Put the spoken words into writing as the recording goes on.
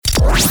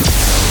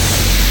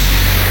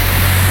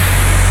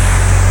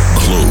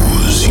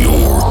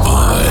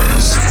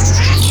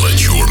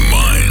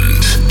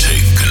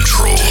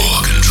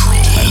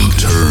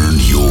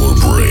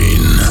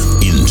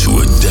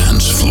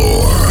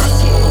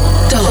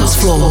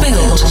floor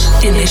build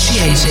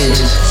initiated.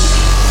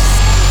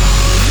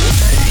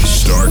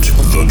 Start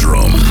the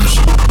drums.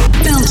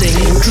 Building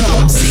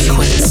drum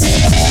sequence.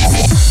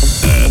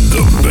 Add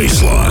the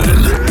bass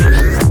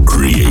line.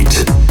 Create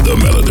the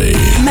melody.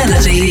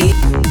 Melody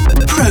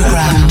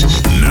programmed.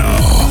 Now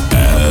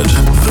add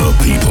the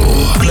people.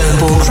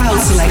 Global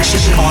crowd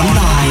selection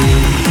online.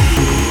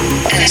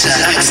 Enter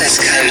access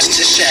code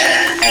to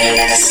share.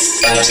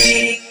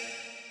 ASOT.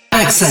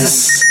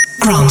 Access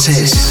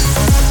granted.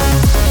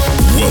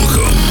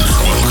 Welcome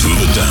to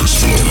the dance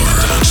floor.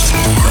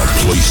 A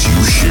place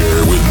you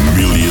share with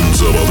millions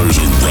of others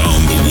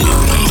around the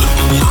world.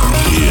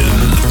 In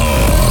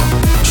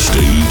a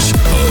state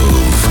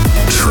of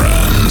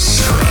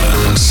trance.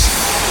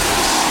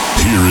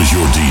 Here is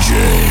your DJ,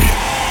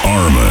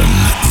 Armin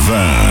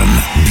van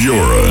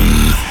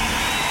Buuren.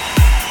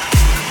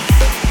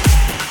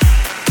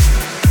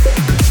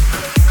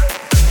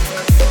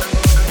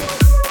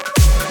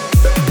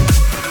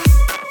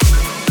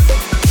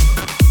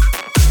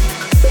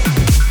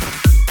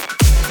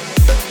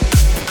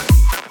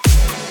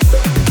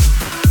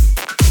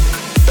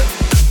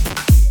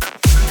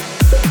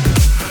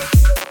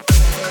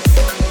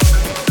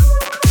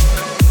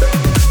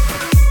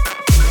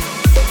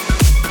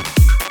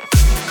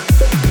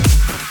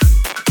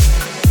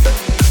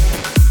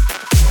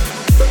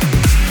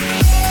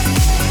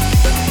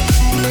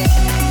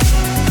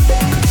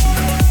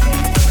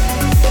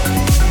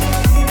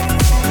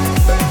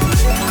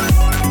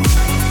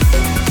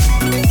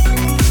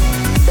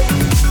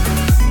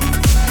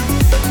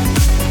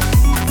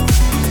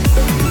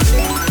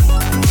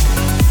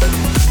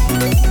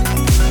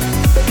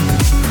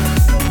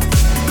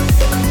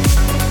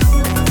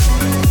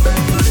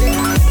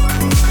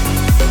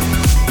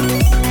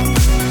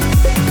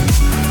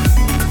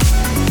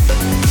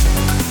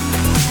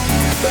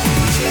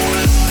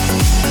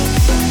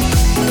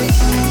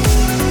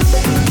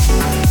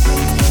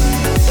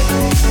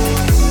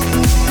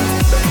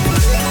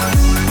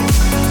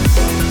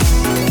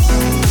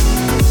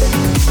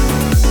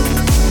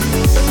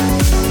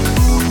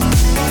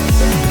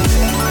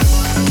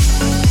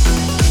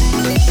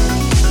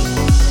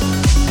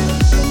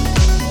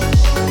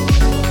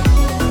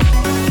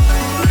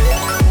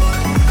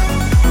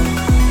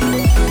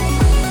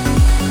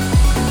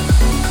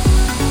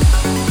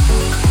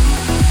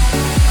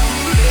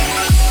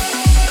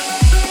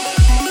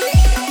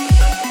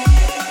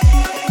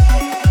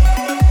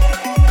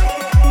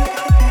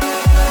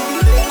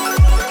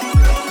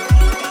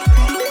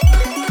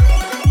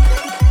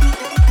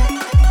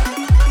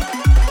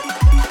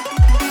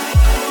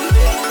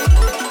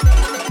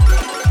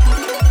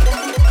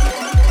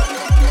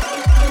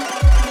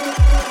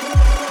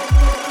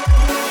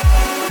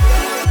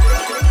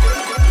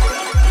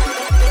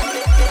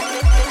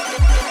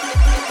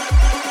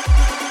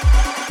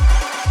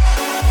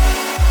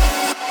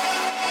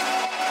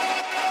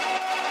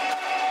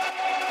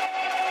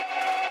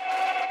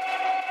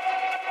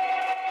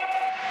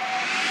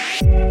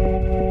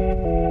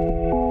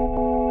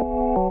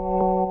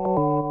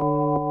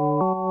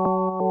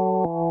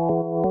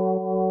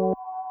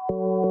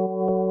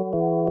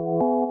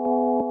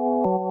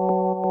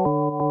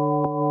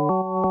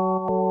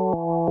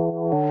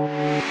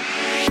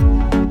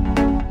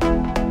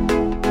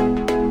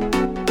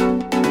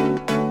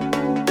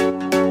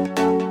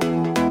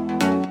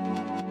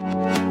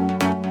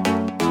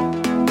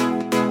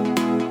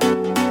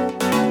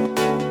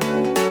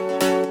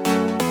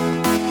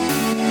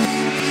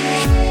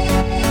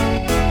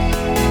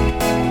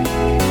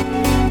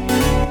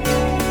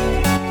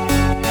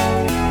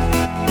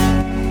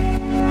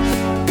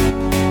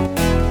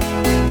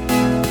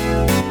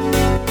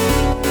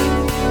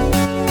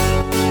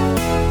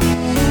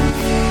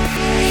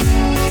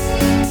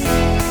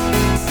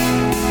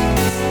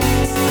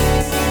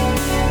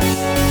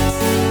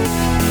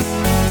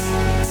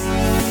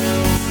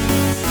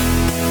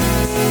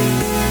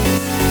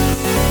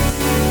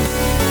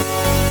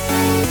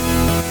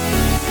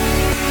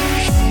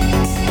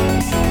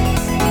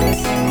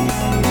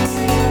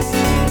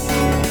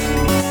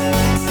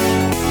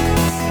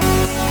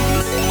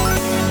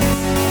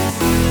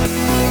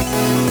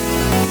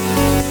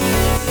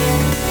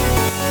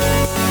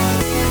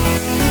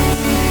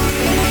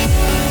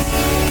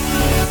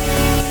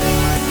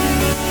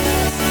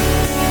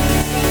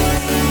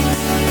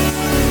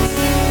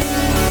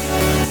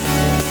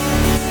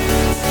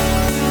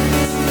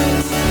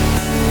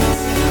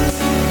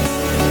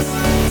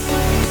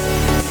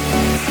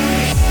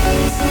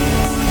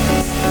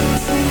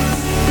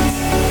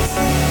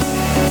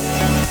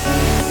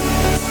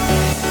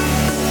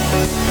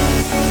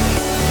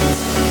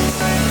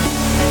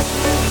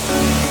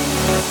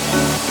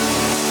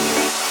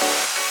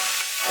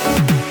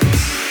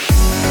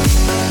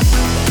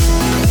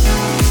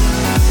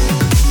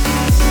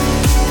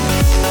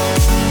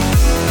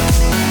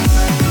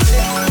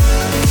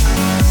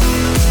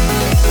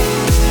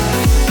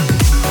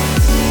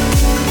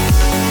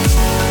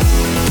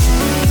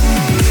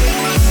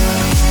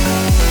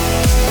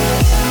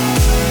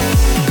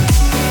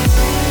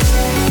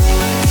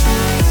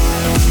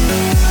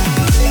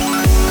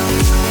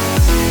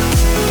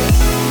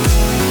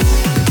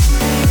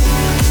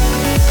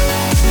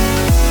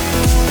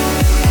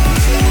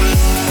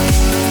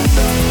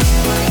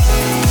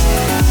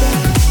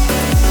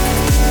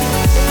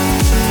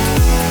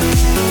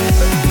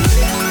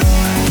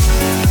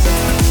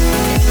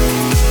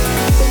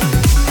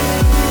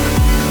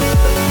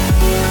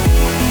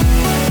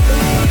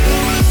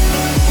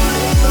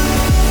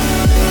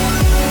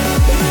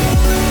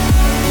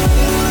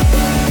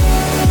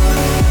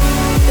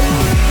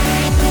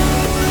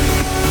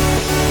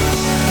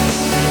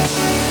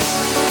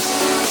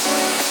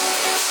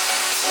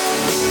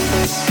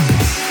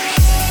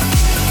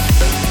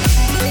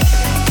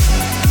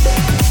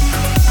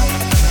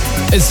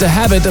 the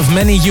habit of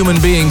many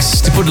human beings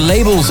to put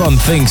labels on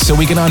things so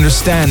we can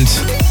understand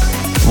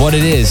what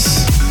it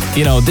is.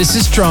 You know, this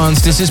is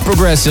trance, this is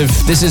progressive,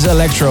 this is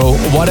electro,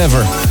 whatever.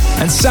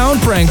 And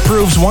Soundprank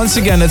proves once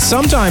again that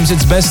sometimes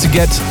it's best to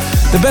get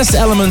the best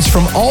elements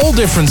from all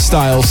different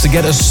styles to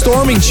get a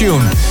storming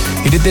tune.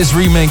 He did this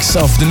remix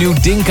of the new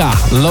Dinka,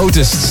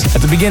 Lotus,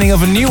 at the beginning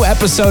of a new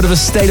episode of A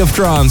State of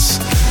Trance.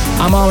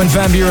 I'm Armin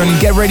van Buuren.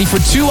 Get ready for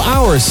 2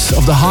 hours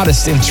of the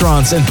hottest in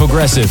trance and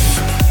progressive.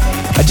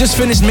 I just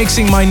finished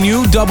mixing my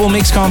new double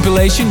mix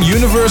compilation,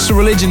 Universal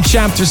Religion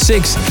Chapter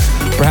 6.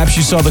 Perhaps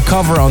you saw the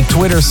cover on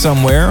Twitter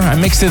somewhere. I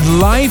mixed it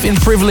live in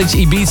Privilege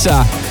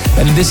Ibiza.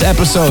 And in this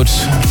episode,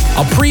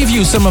 I'll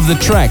preview some of the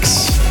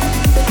tracks.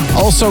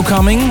 Also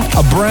coming,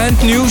 a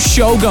brand new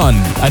Shogun,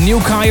 a new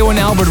Kayo and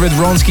Albert with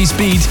Ronski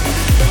Speed,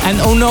 and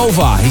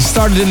Onova. He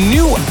started a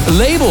new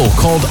label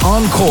called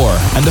Encore.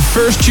 And the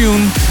first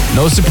tune,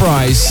 no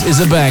surprise, is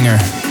a banger.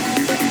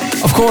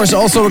 Of course,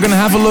 also we're going to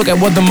have a look at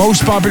what the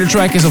most popular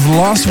track is of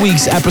last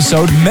week's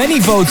episode. Many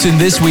votes in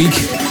this week.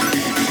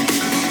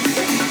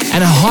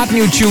 And a hot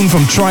new tune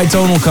from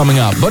Tritonal coming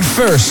up. But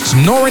first,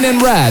 Norin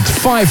and Rad,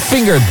 5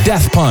 Finger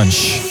Death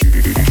Punch.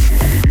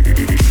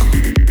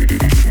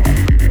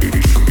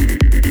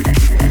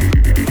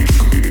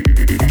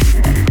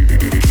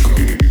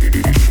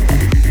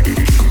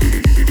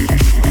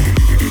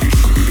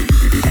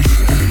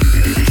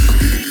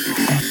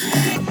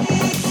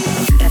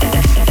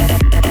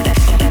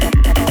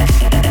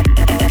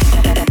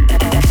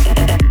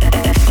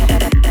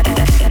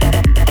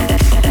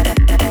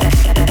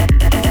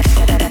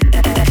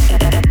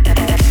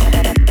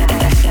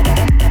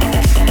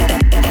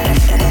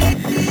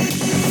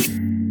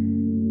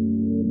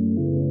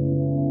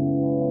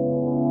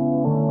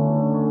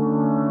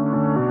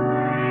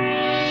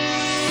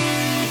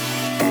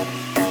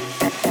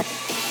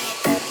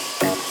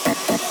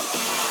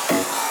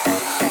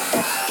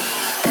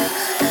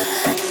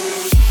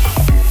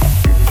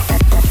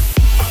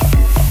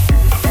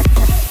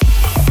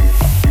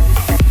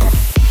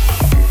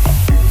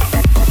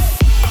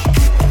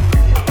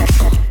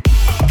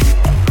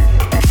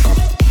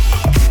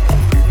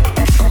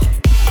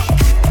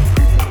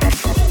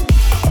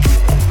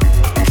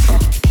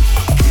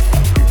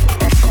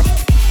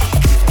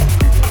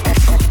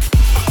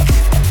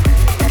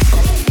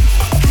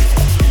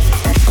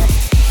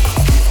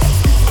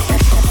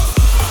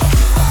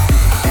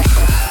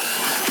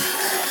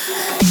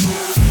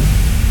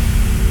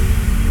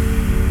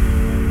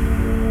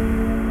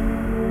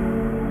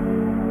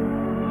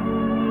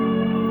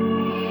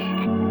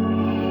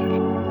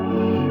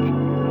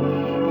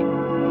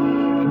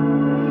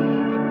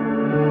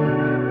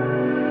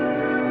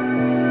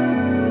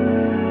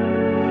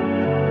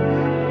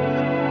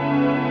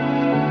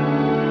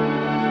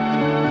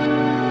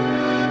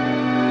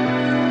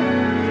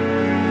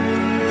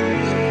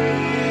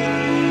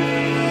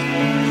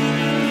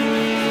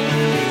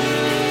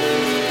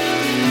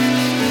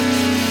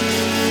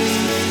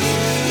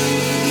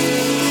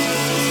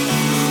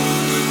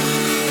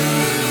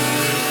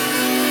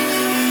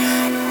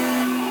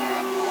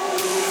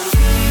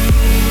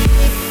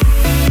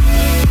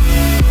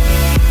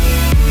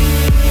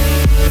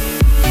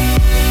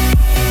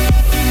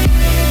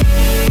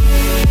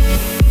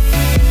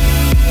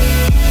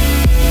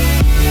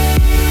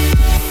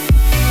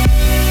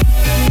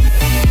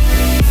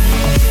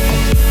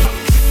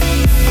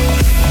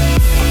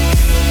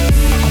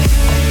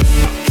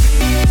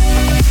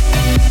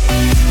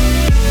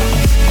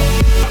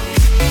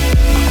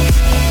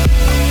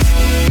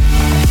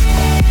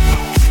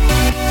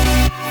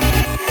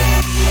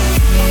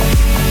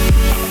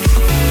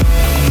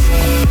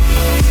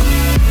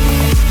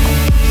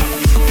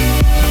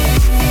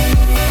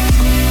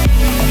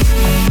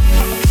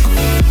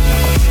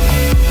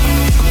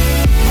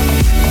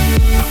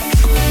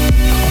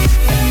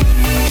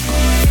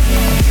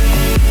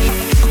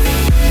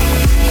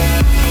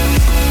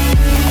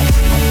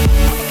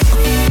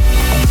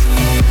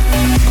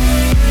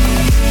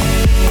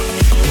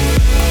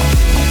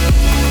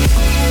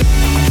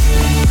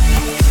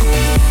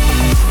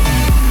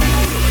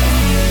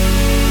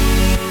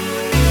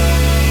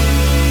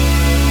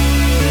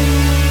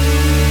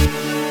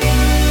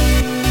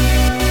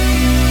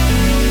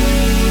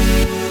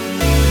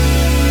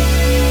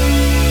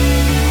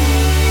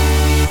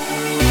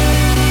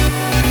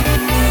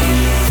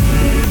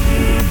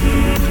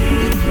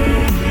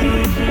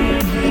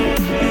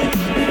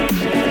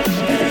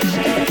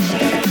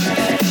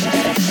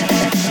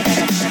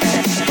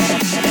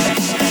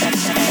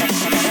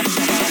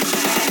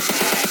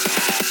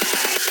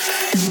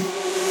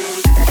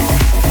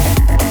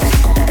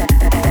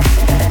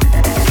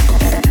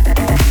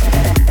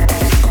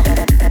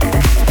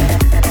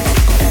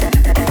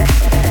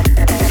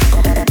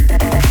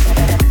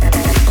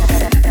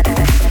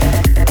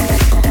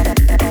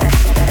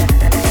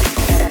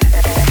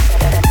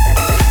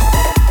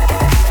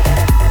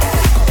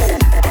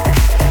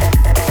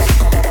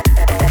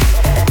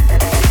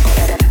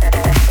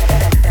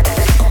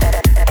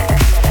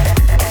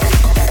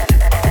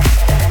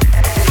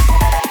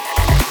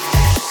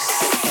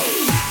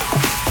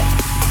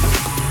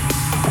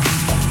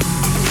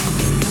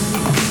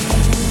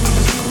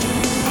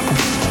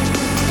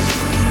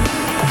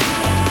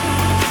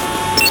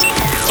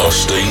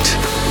 state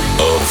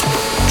of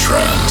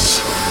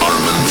trance.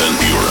 Armin van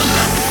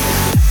Buuren.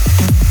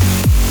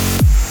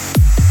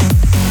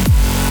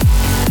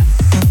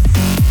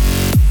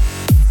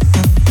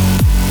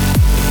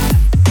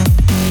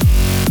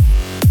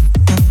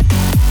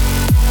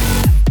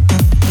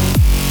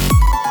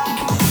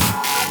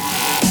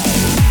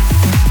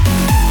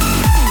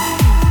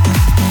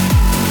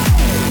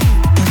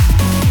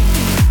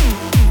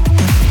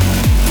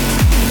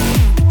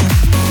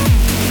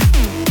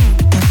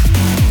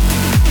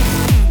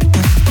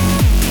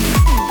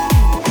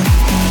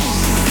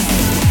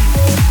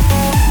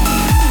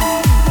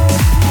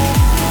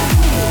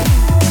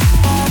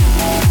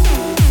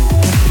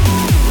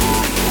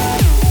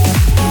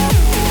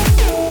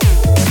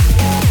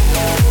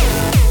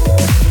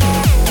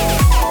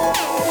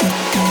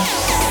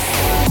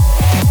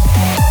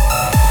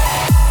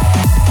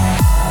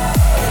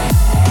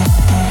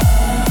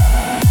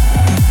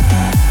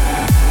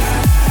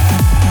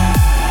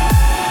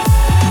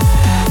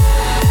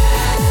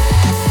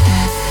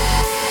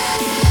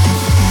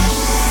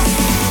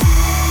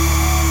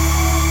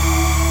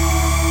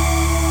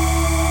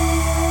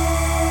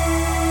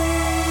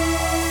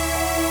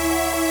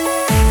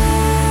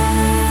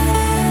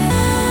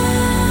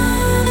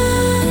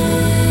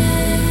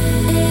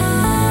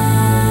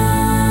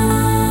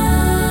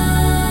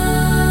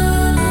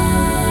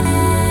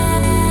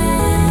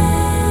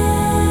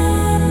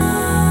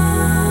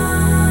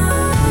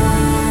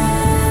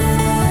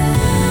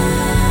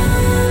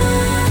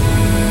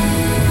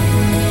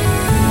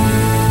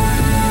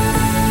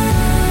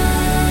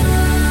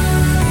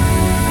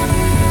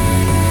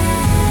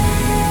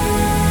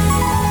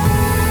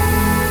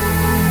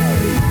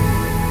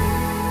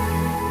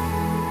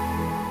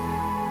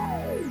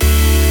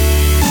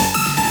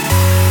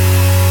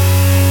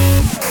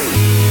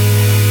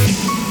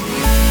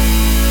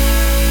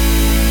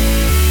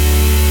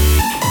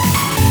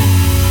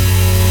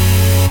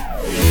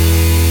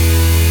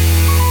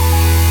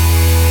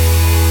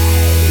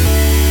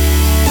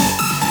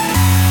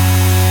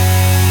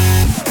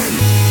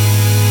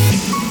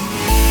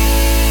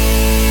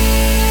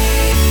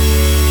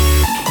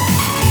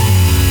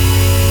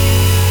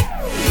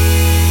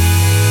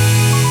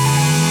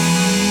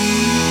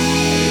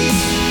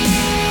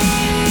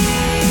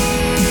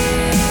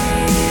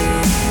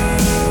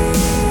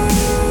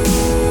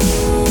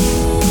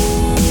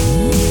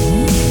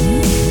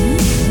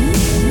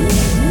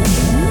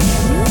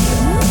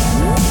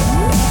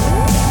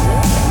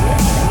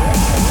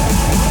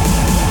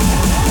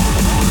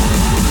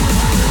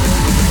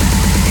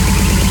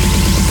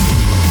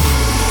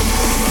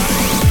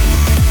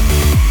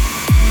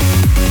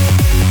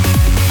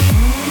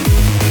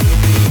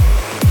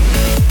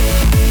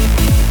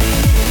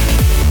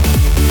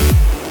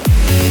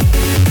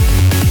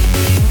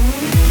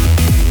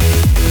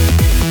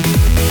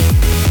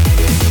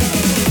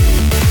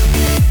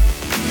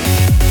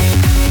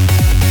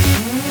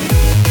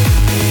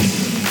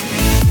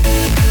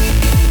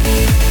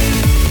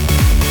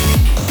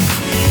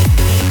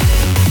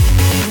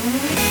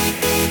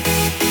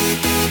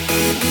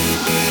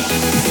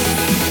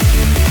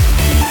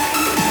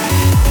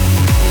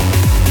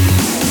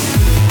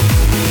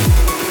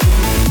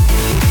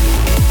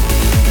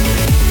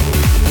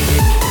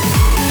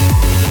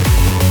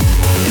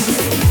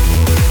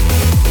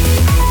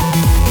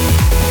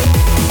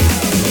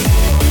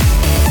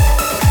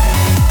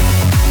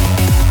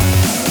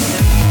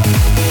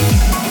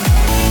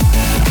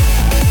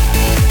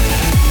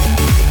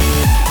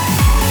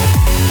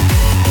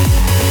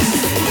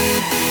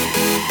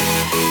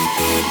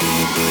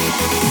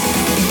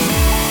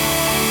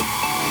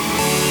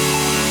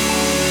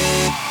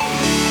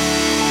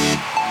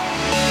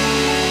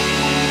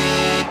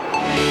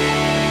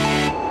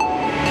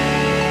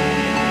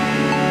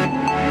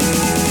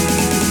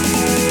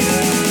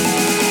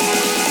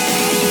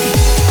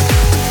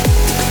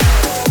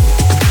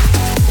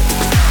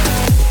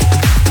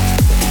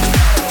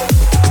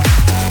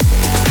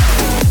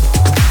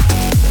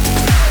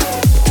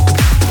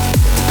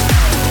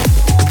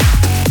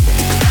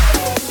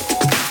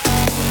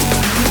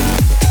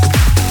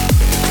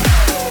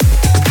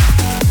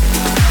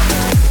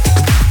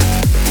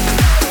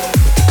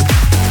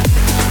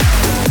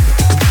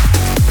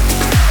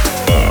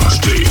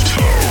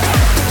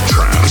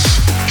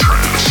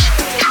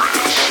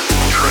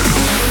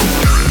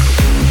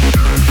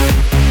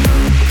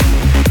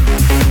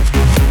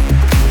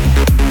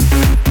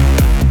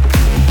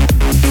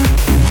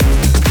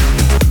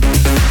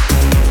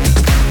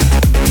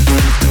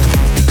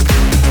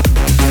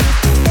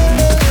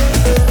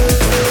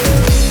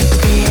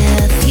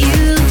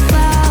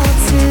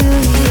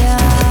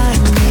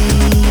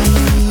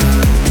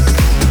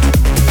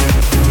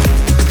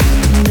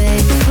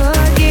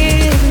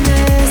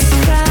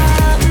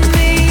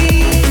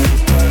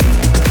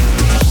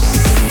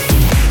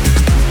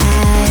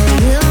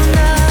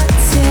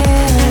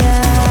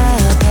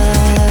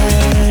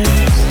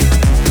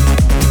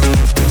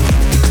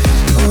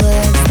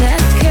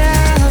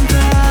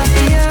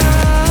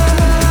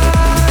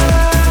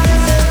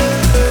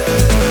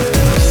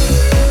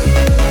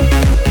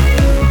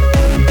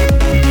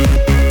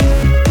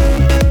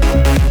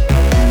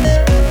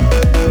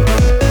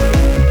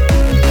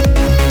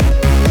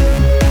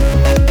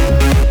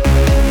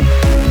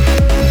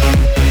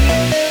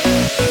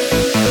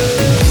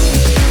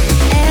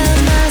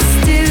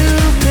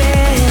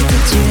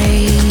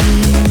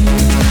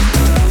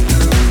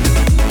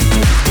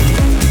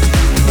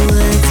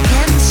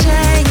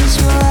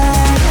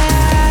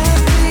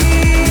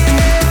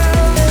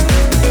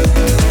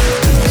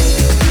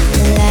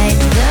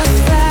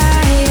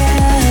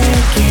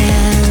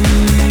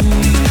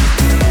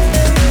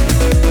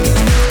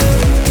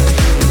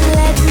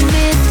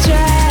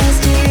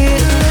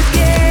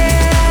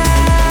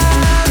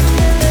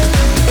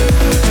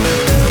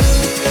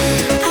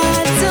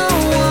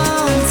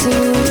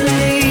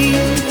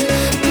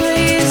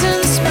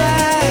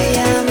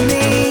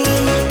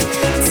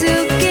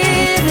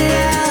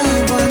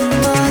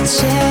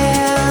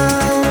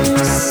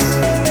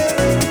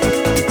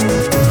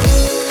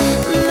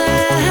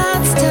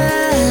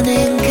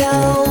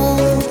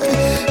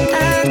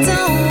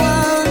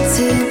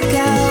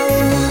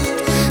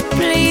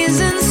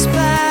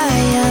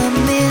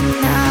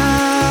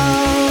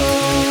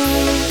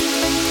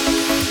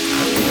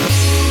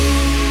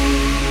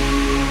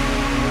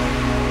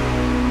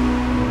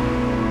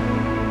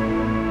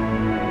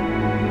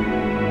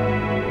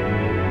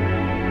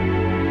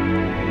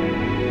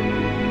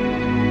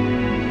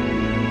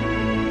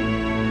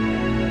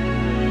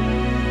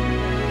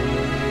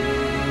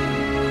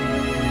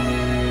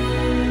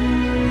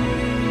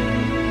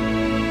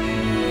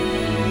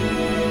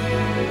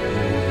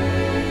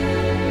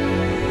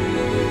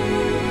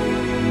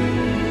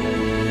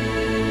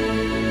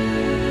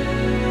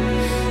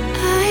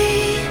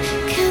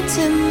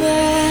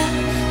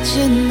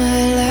 imagine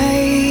my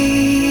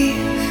life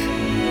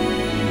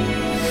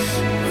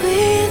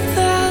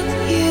without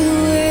you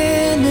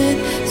in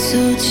it,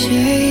 so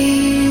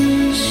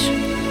change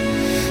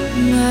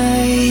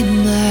my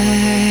mind.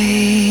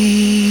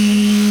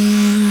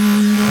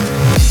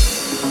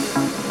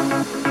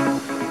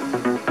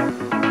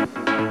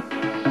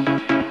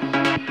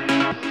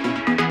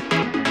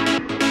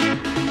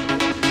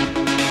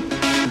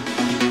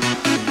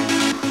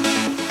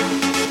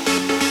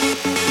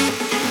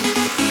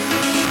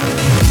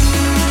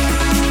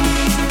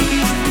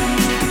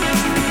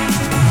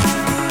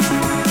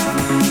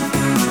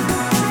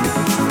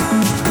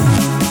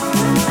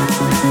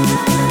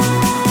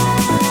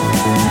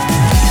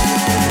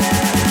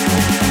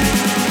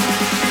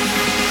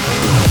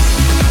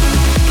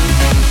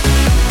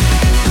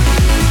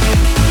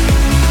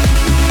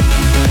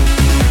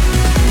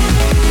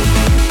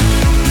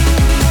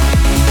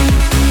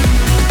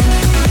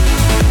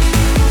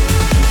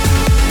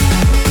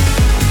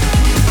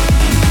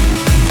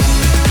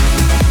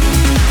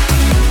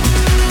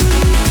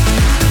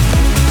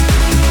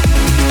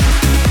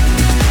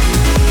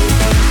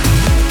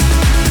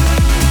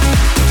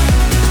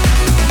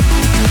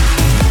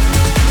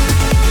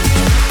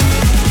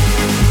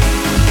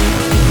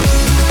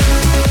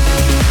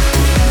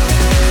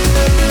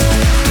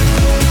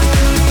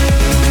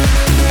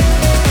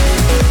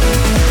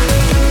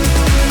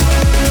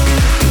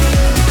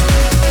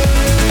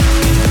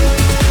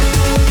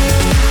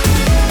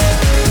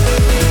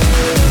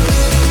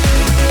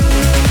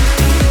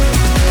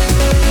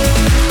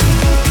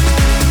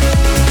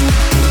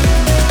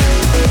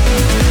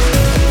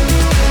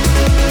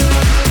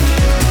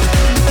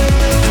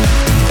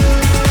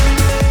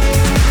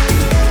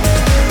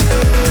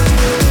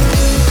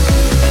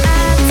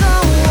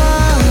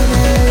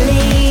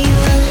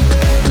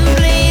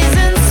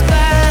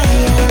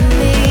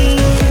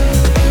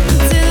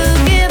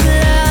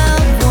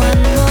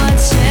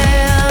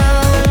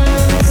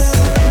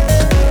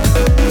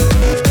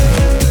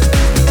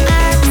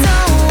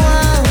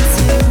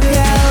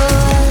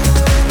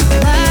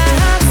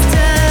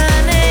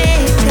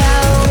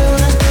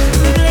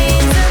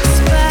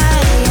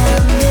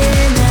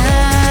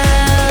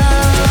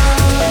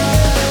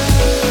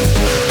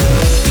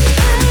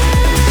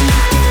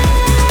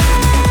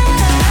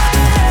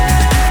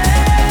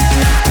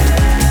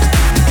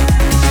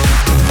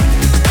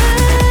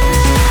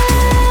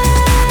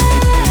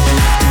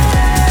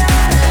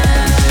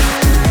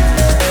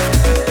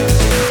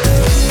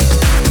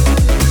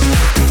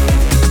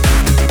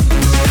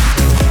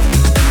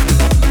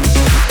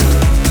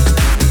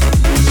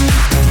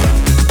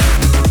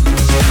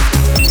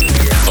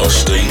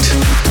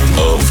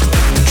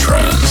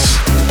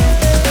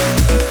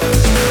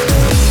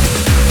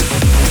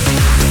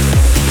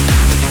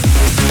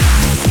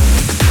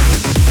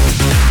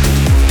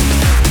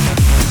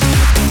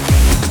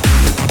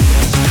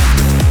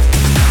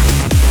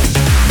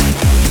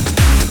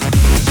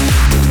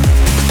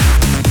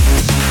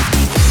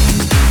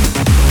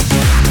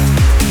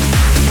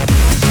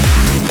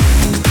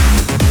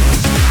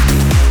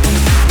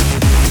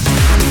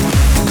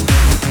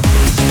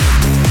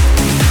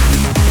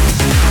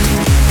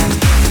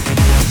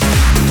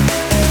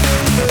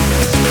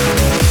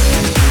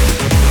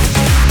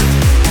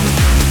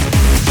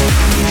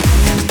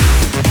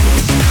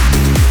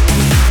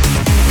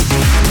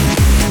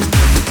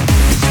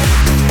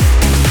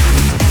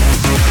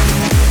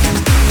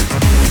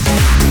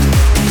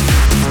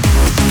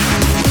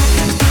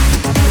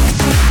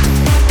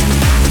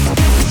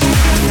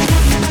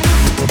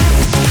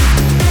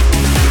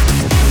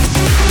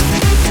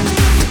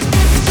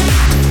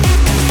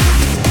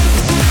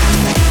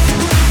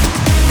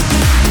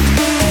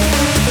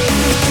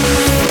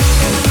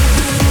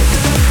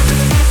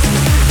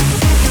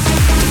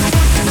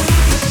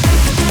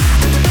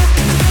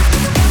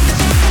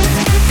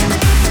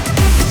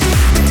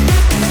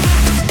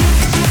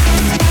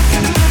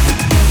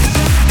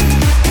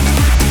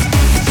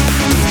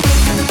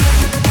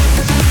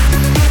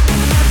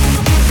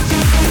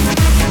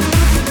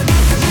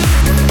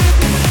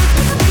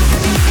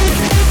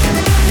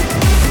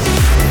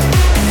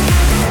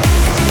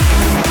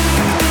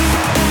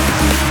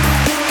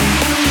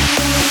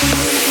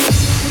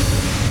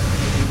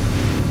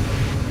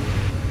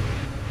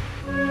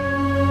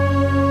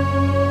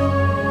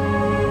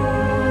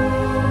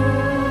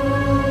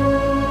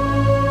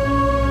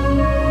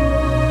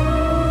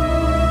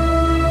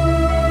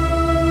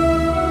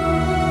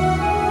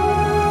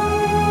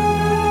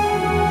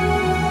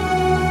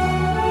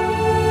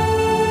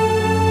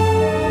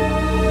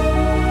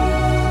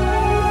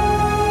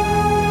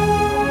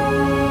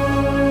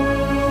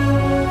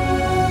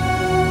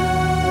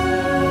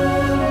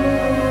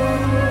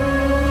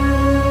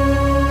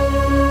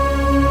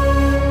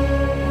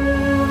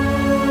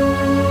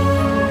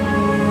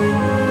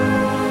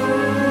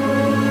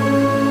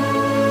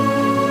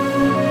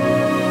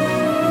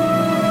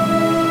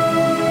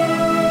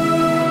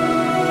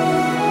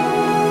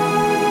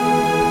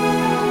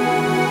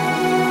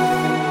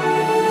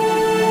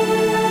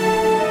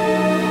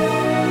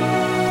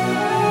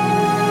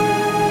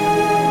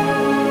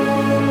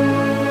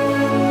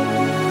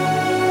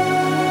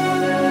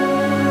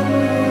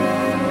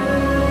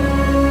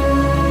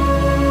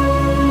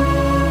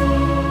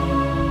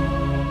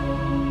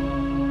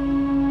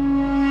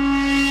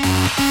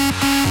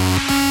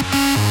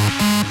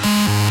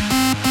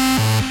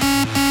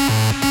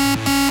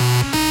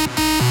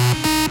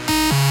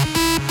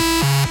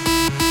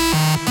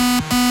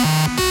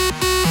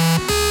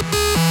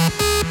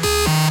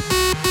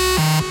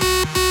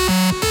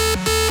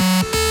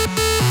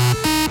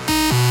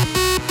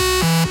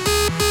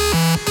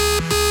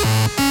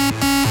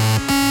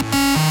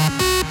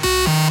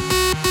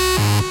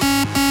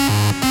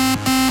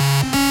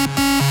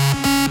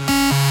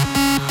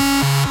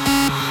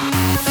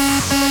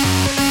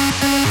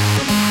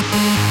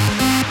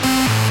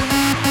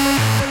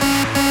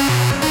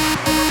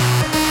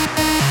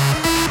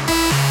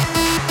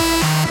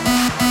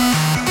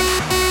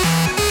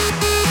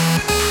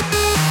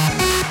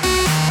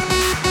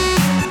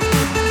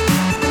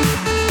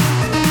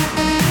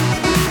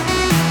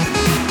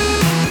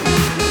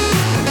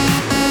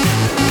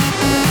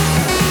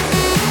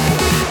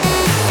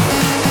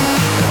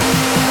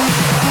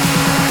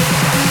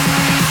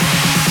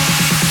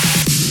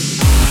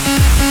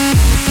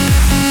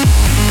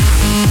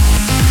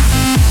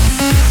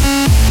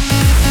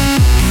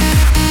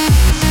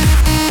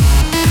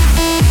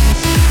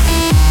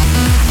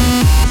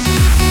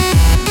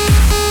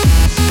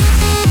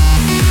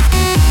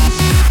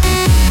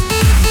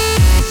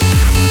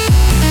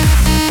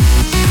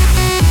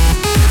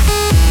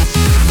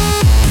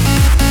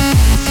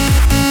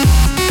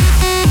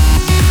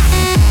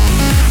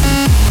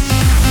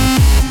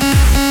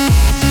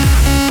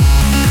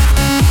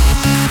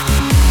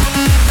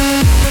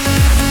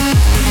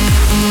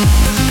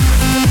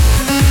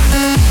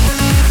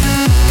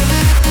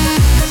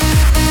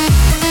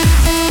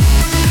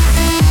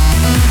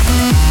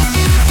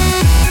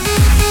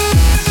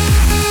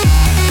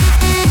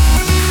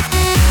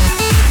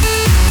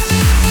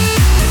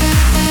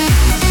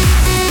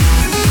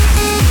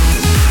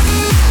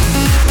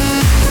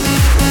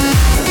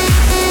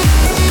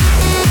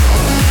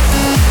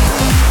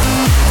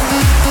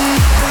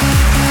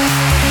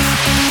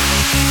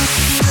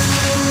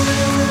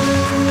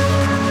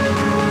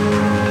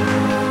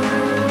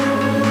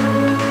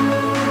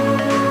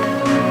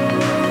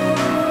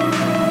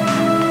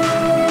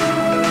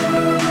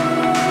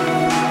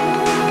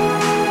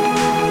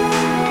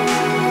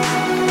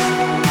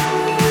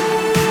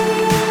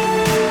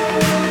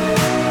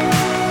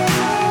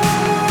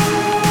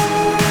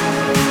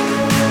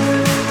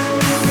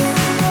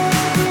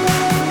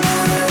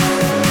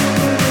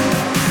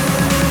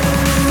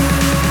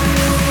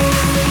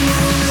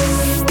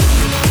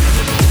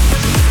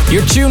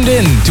 You're tuned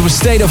in to A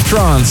State of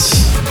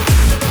Trance.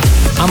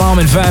 I'm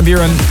Armin van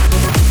Buuren.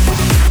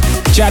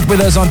 Chat with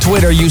us on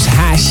Twitter, use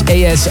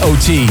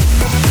 #ASOT.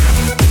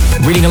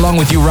 Reading along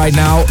with you right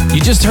now,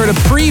 you just heard a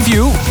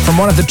preview from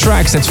one of the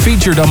tracks that's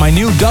featured on my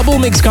new double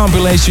mix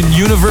compilation,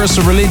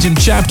 Universal Religion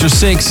Chapter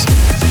 6.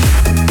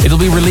 It'll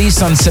be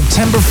released on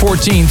September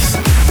 14th.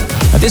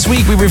 This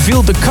week we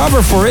revealed the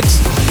cover for it.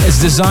 It's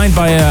designed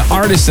by an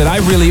artist that I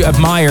really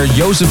admire,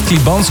 Jozef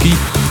Klibanski.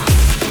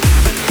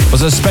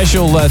 Was a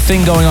special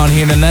thing going on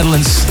here in the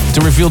Netherlands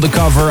to reveal the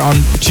cover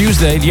on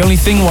Tuesday. The only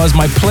thing was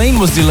my plane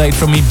was delayed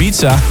from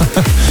Ibiza.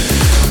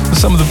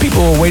 Some of the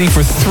people were waiting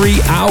for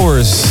 3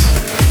 hours.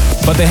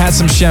 But they had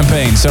some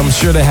champagne, so I'm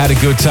sure they had a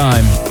good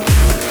time.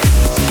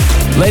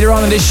 Later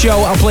on in this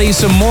show, I'll play you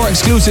some more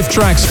exclusive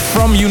tracks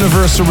from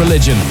Universal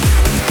Religion.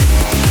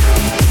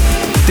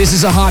 This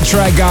is a hot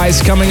track, guys,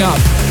 coming up.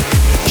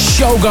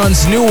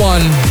 Shogun's new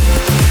one.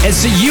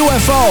 It's a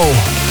UFO.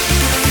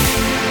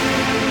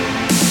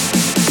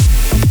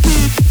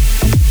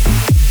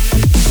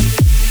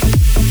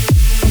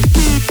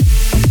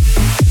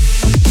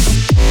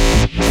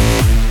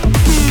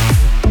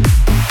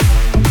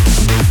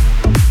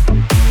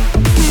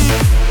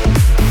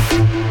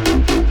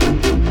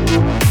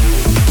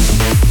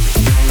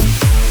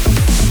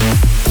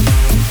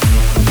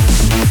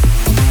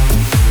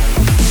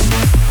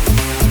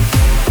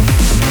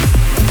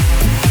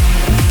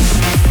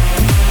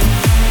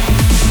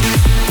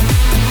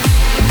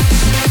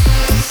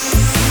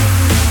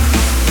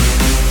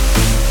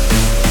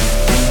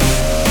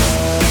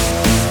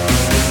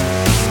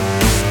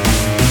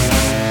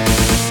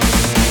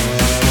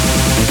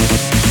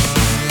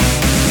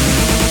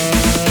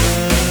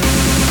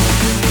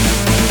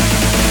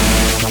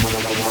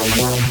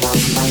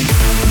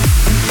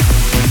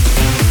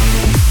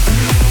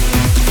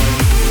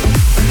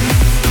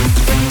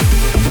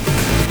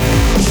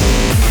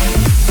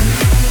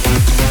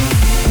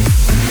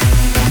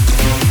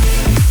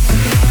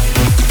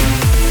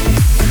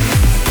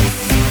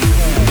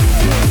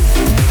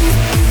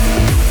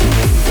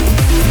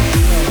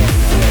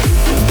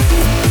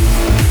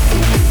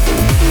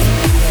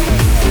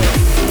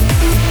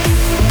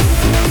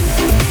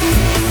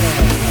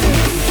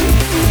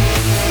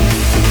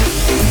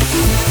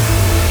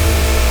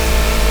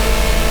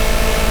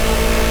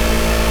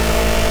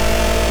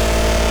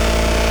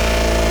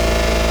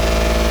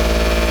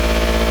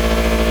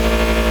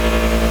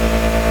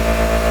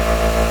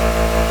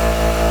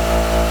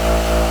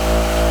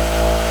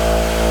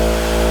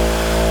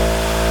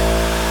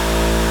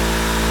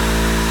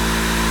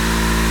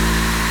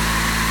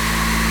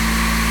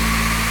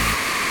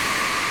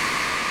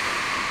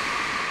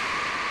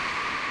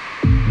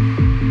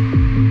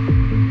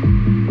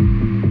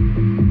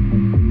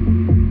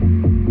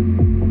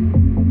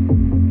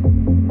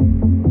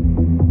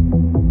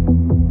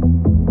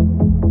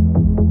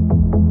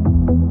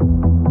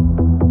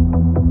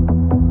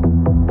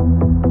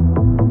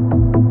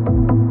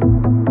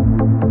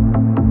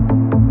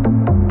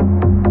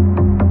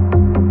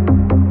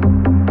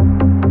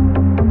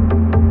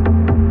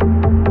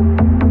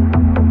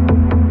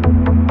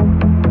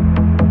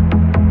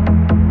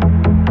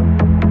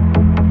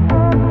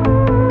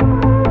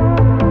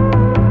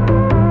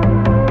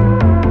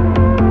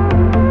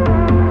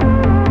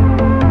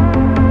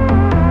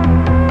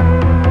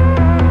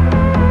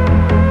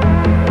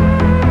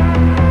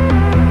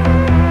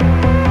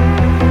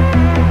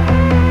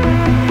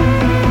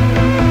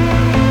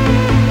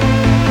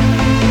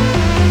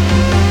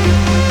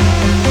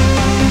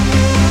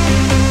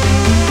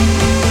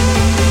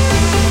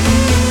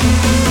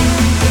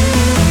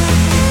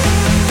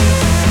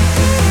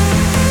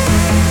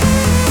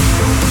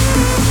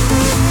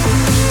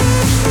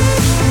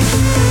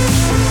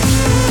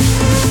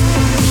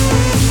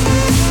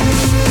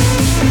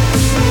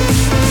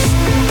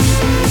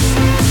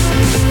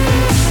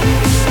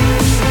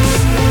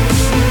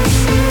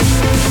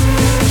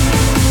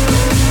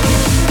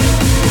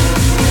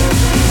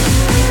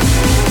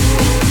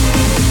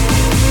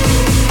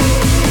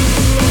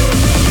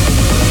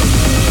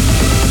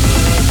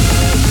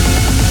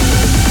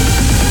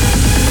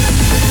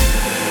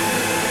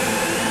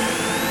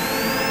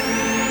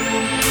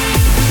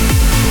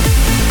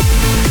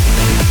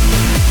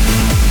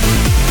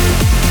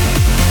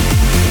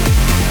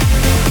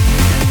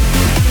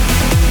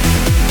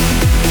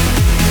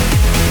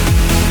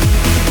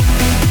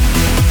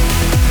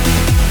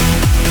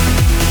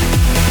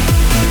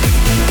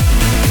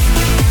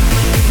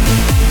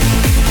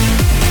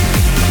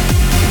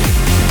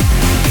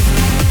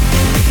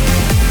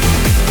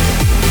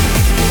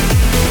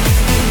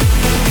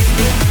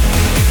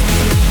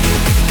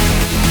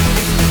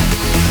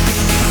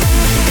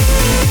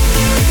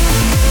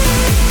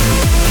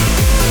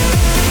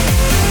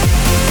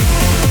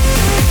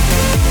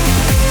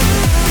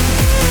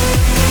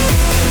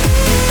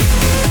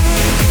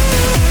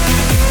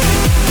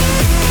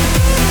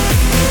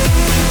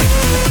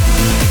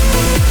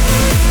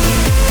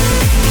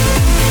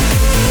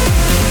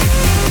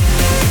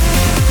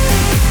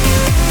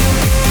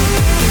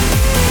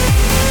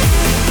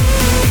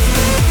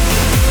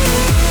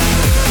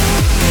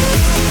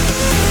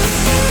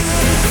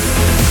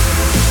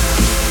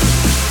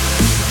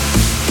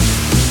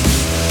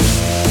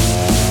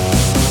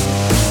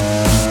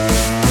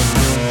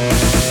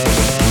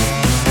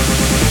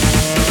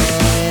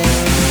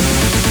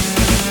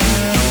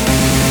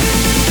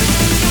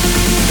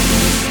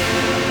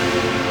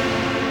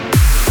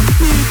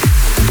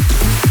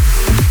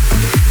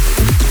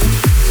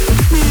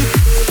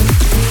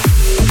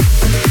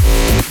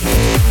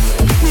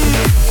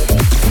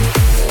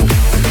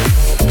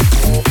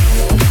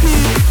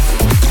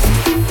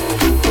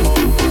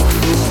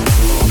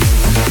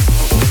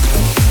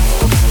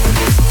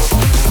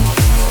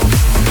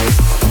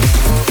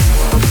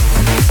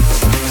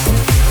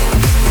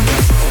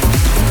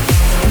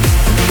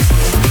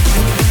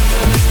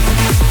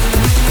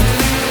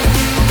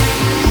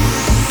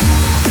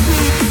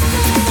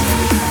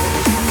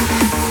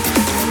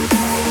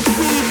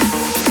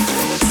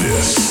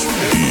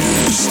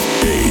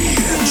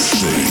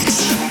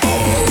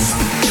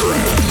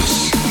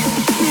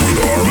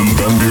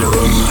 Van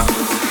Buren.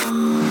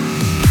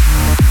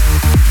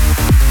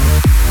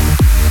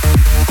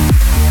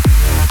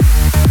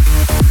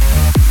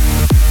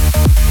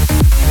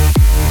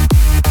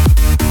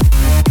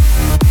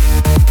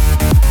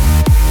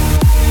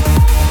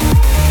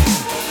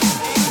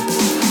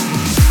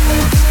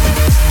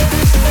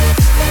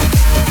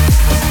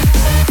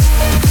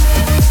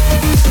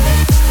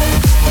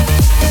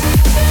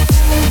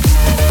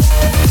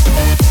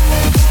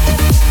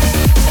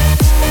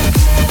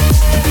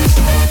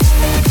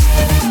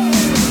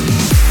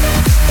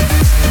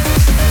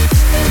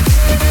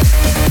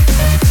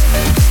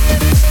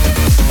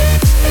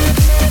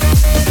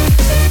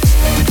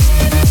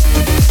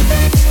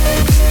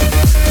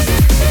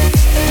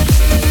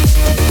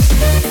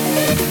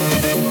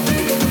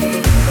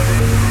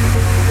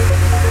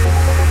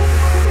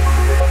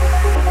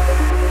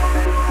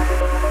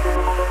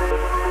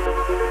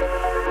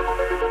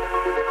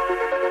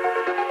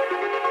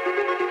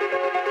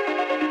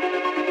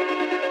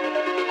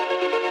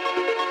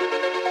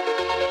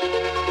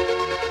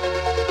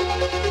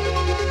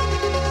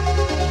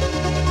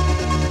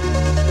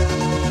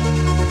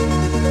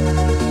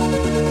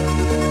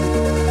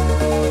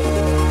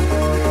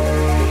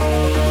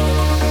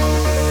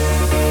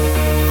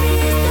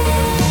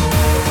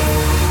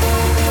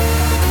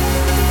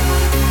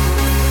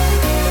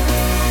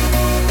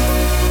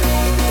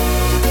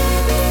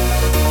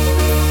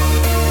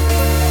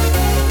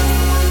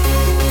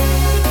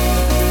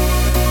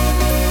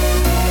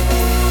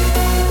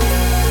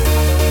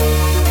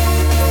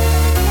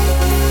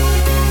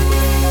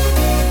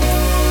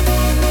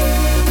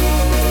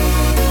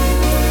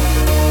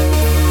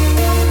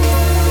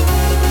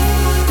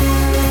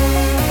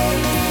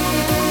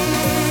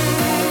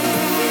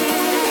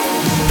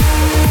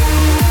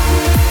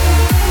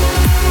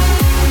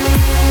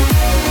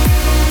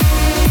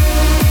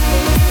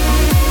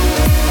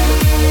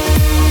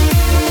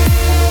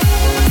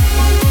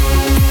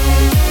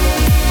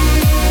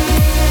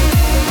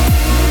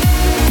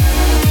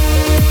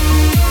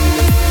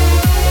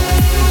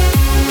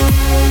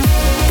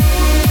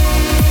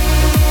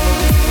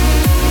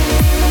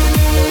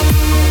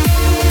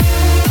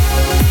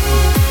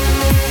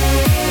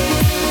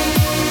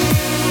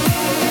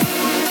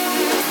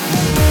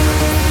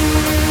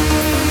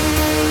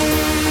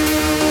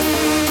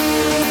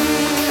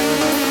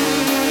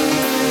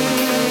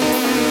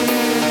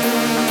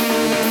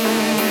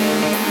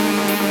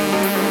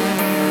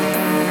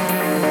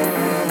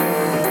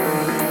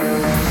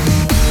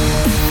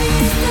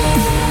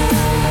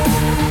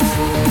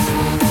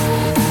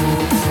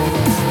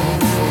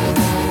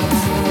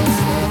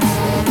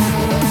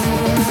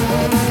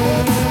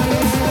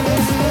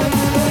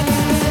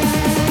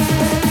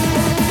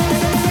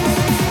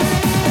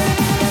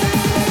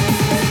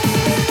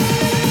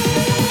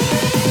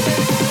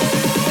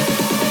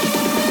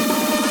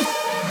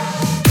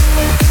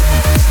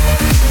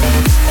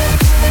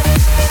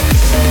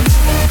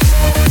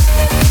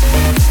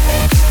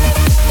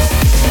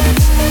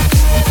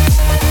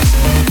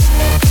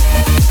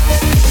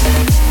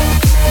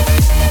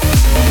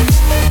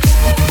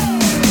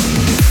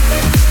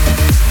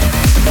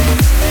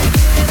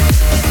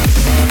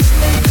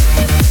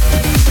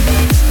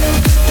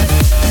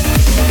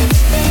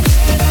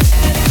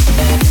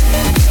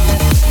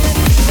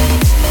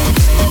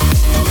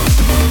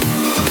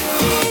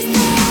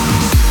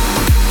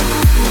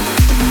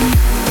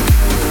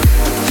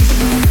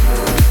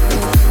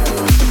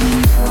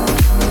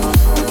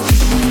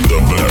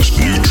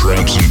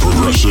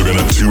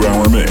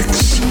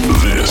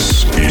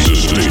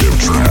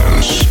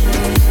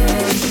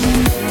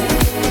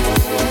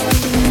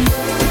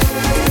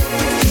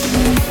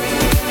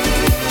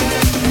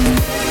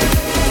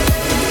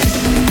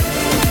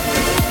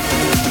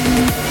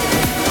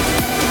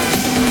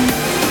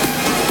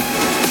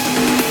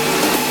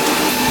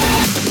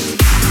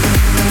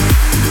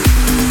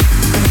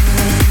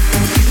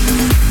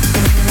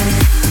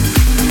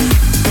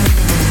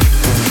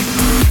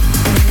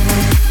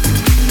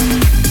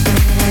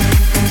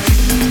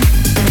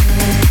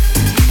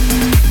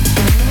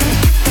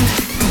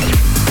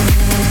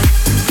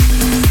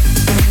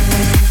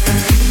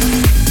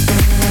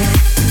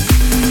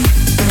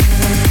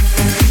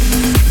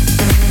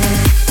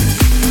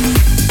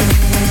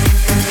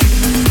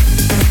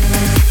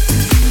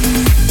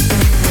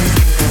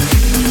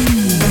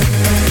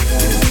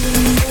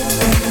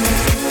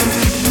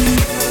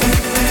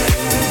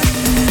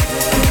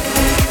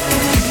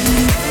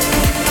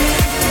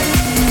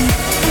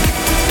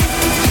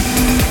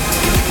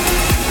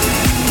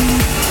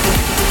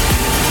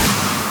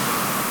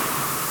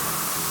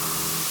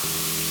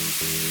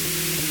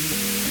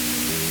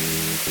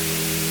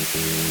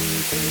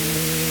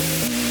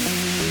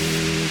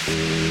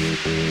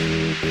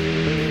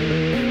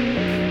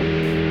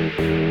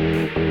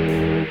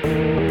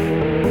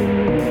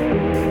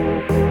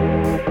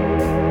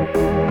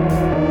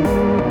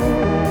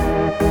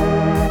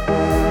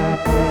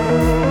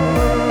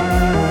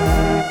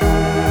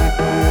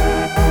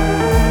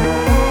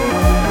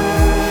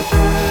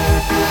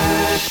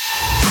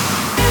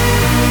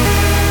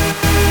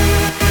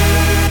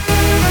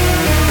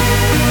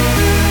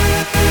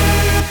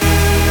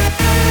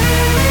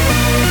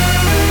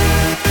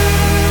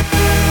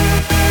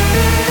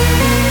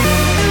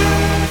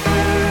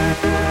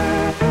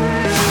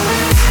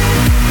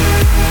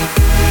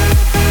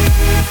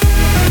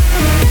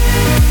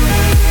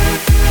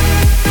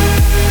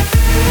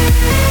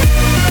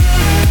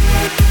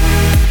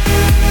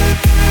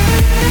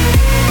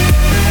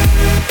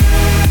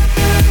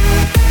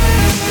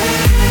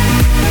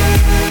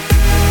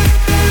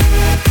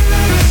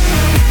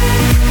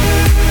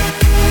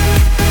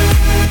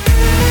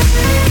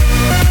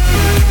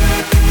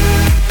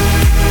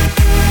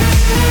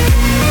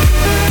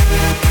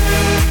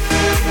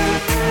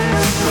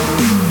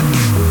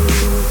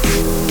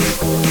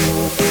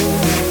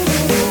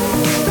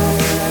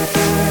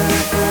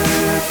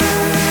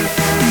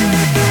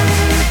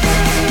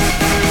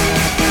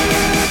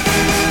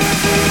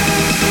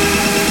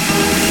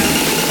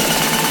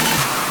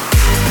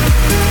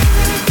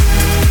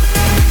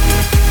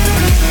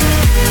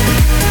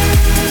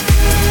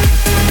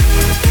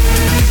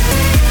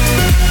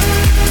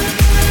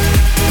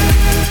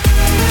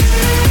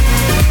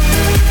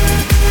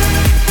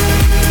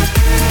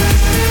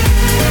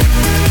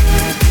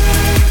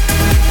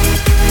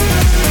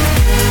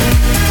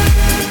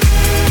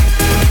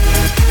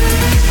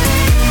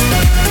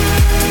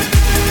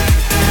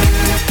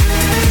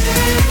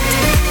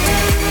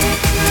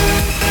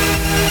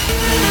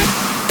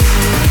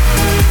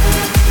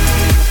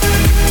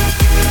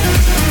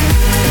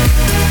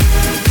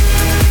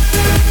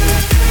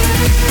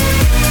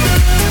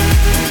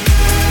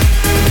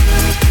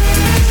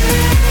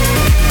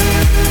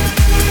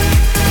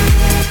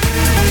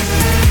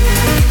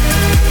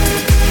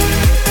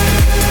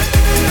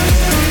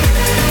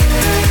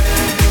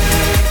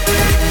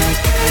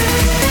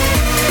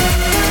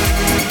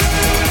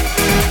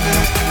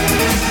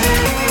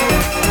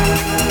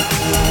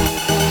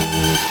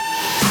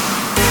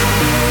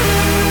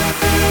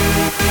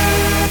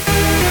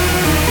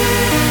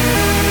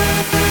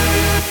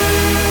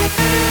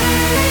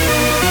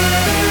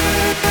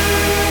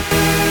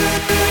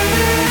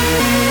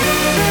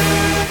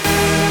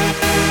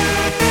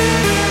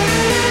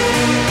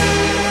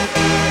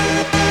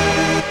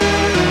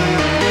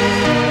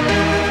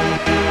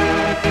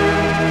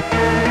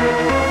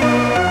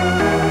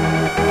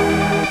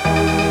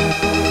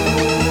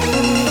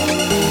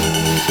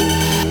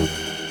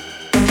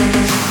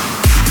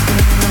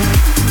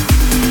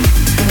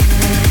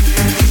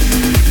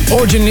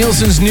 Orjan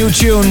Nilsen's new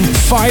tune,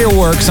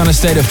 Fireworks, on A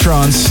State of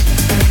Trance.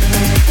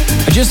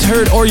 I just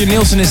heard Orjan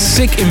Nilsen is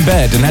sick in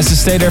bed and has to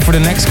stay there for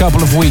the next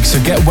couple of weeks,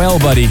 so get well,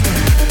 buddy.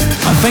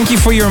 And thank you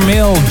for your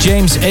mail,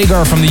 James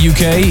Agar from the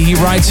UK. He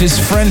writes his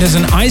friend has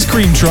an ice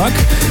cream truck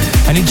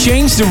and he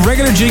changed the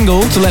regular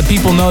jingle to let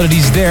people know that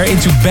he's there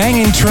into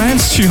banging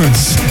trance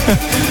tunes.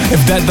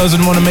 If that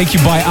doesn't want to make you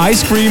buy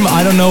ice cream,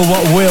 I don't know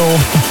what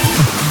will.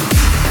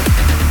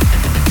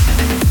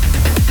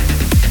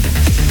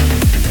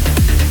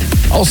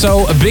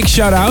 Also, a big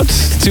shout out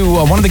to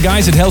one of the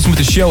guys that helps me with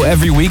the show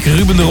every week,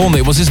 Ruben de Ronde.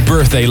 It was his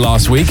birthday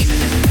last week.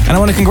 And I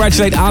want to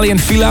congratulate Ali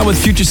and Fila with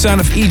Future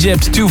Sound of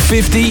Egypt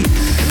 250.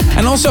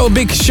 And also a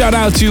big shout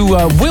out to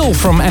Will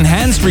from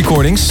Enhanced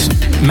Recordings,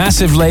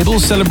 massive label,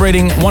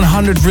 celebrating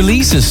 100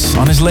 releases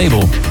on his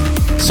label.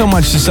 So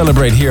much to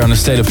celebrate here on A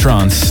State of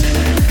Trance.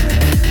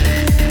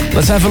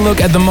 Let's have a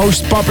look at the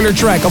most popular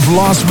track of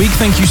last week.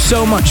 Thank you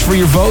so much for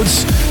your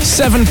votes.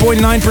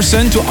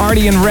 7.9% to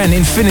Artie and Ren,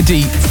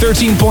 Infinity.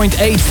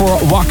 13.8% for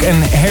Wak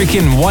and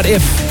Herkin, What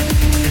If.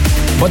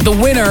 But the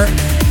winner,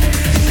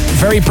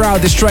 very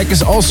proud, this track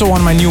is also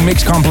on my new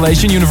mix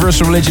compilation,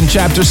 Universal Religion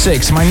Chapter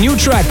 6. My new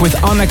track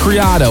with Ana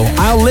Criado,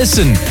 I'll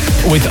Listen,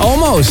 with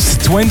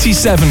almost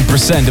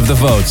 27% of the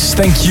votes.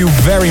 Thank you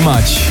very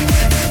much.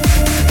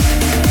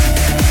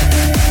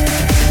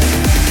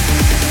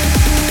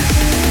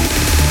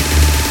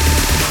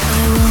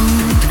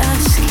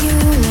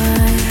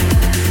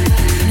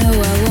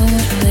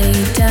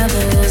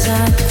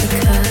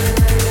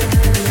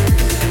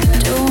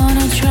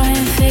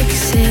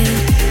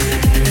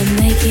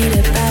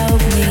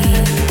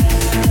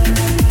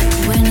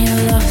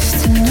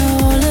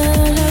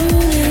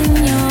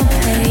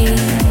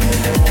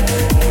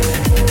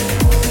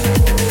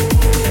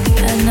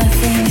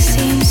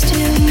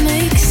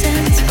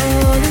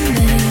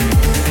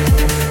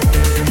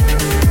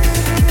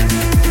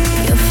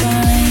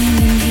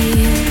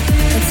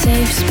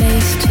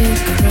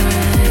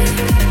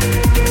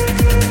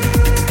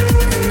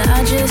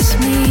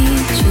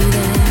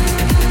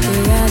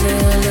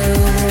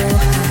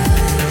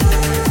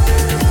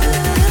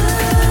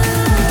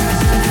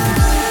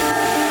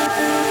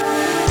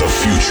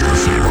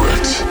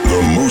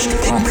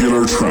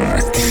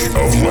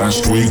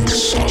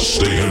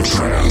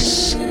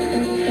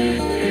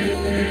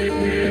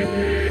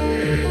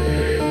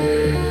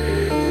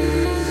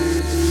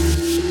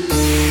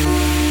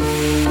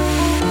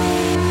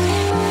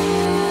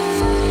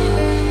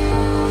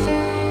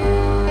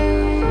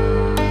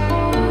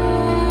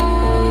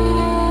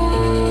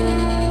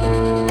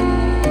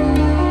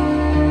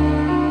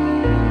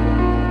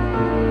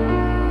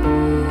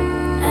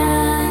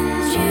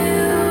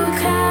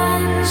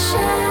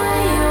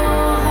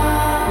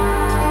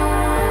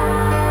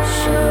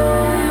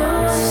 Show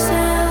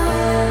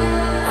yourself.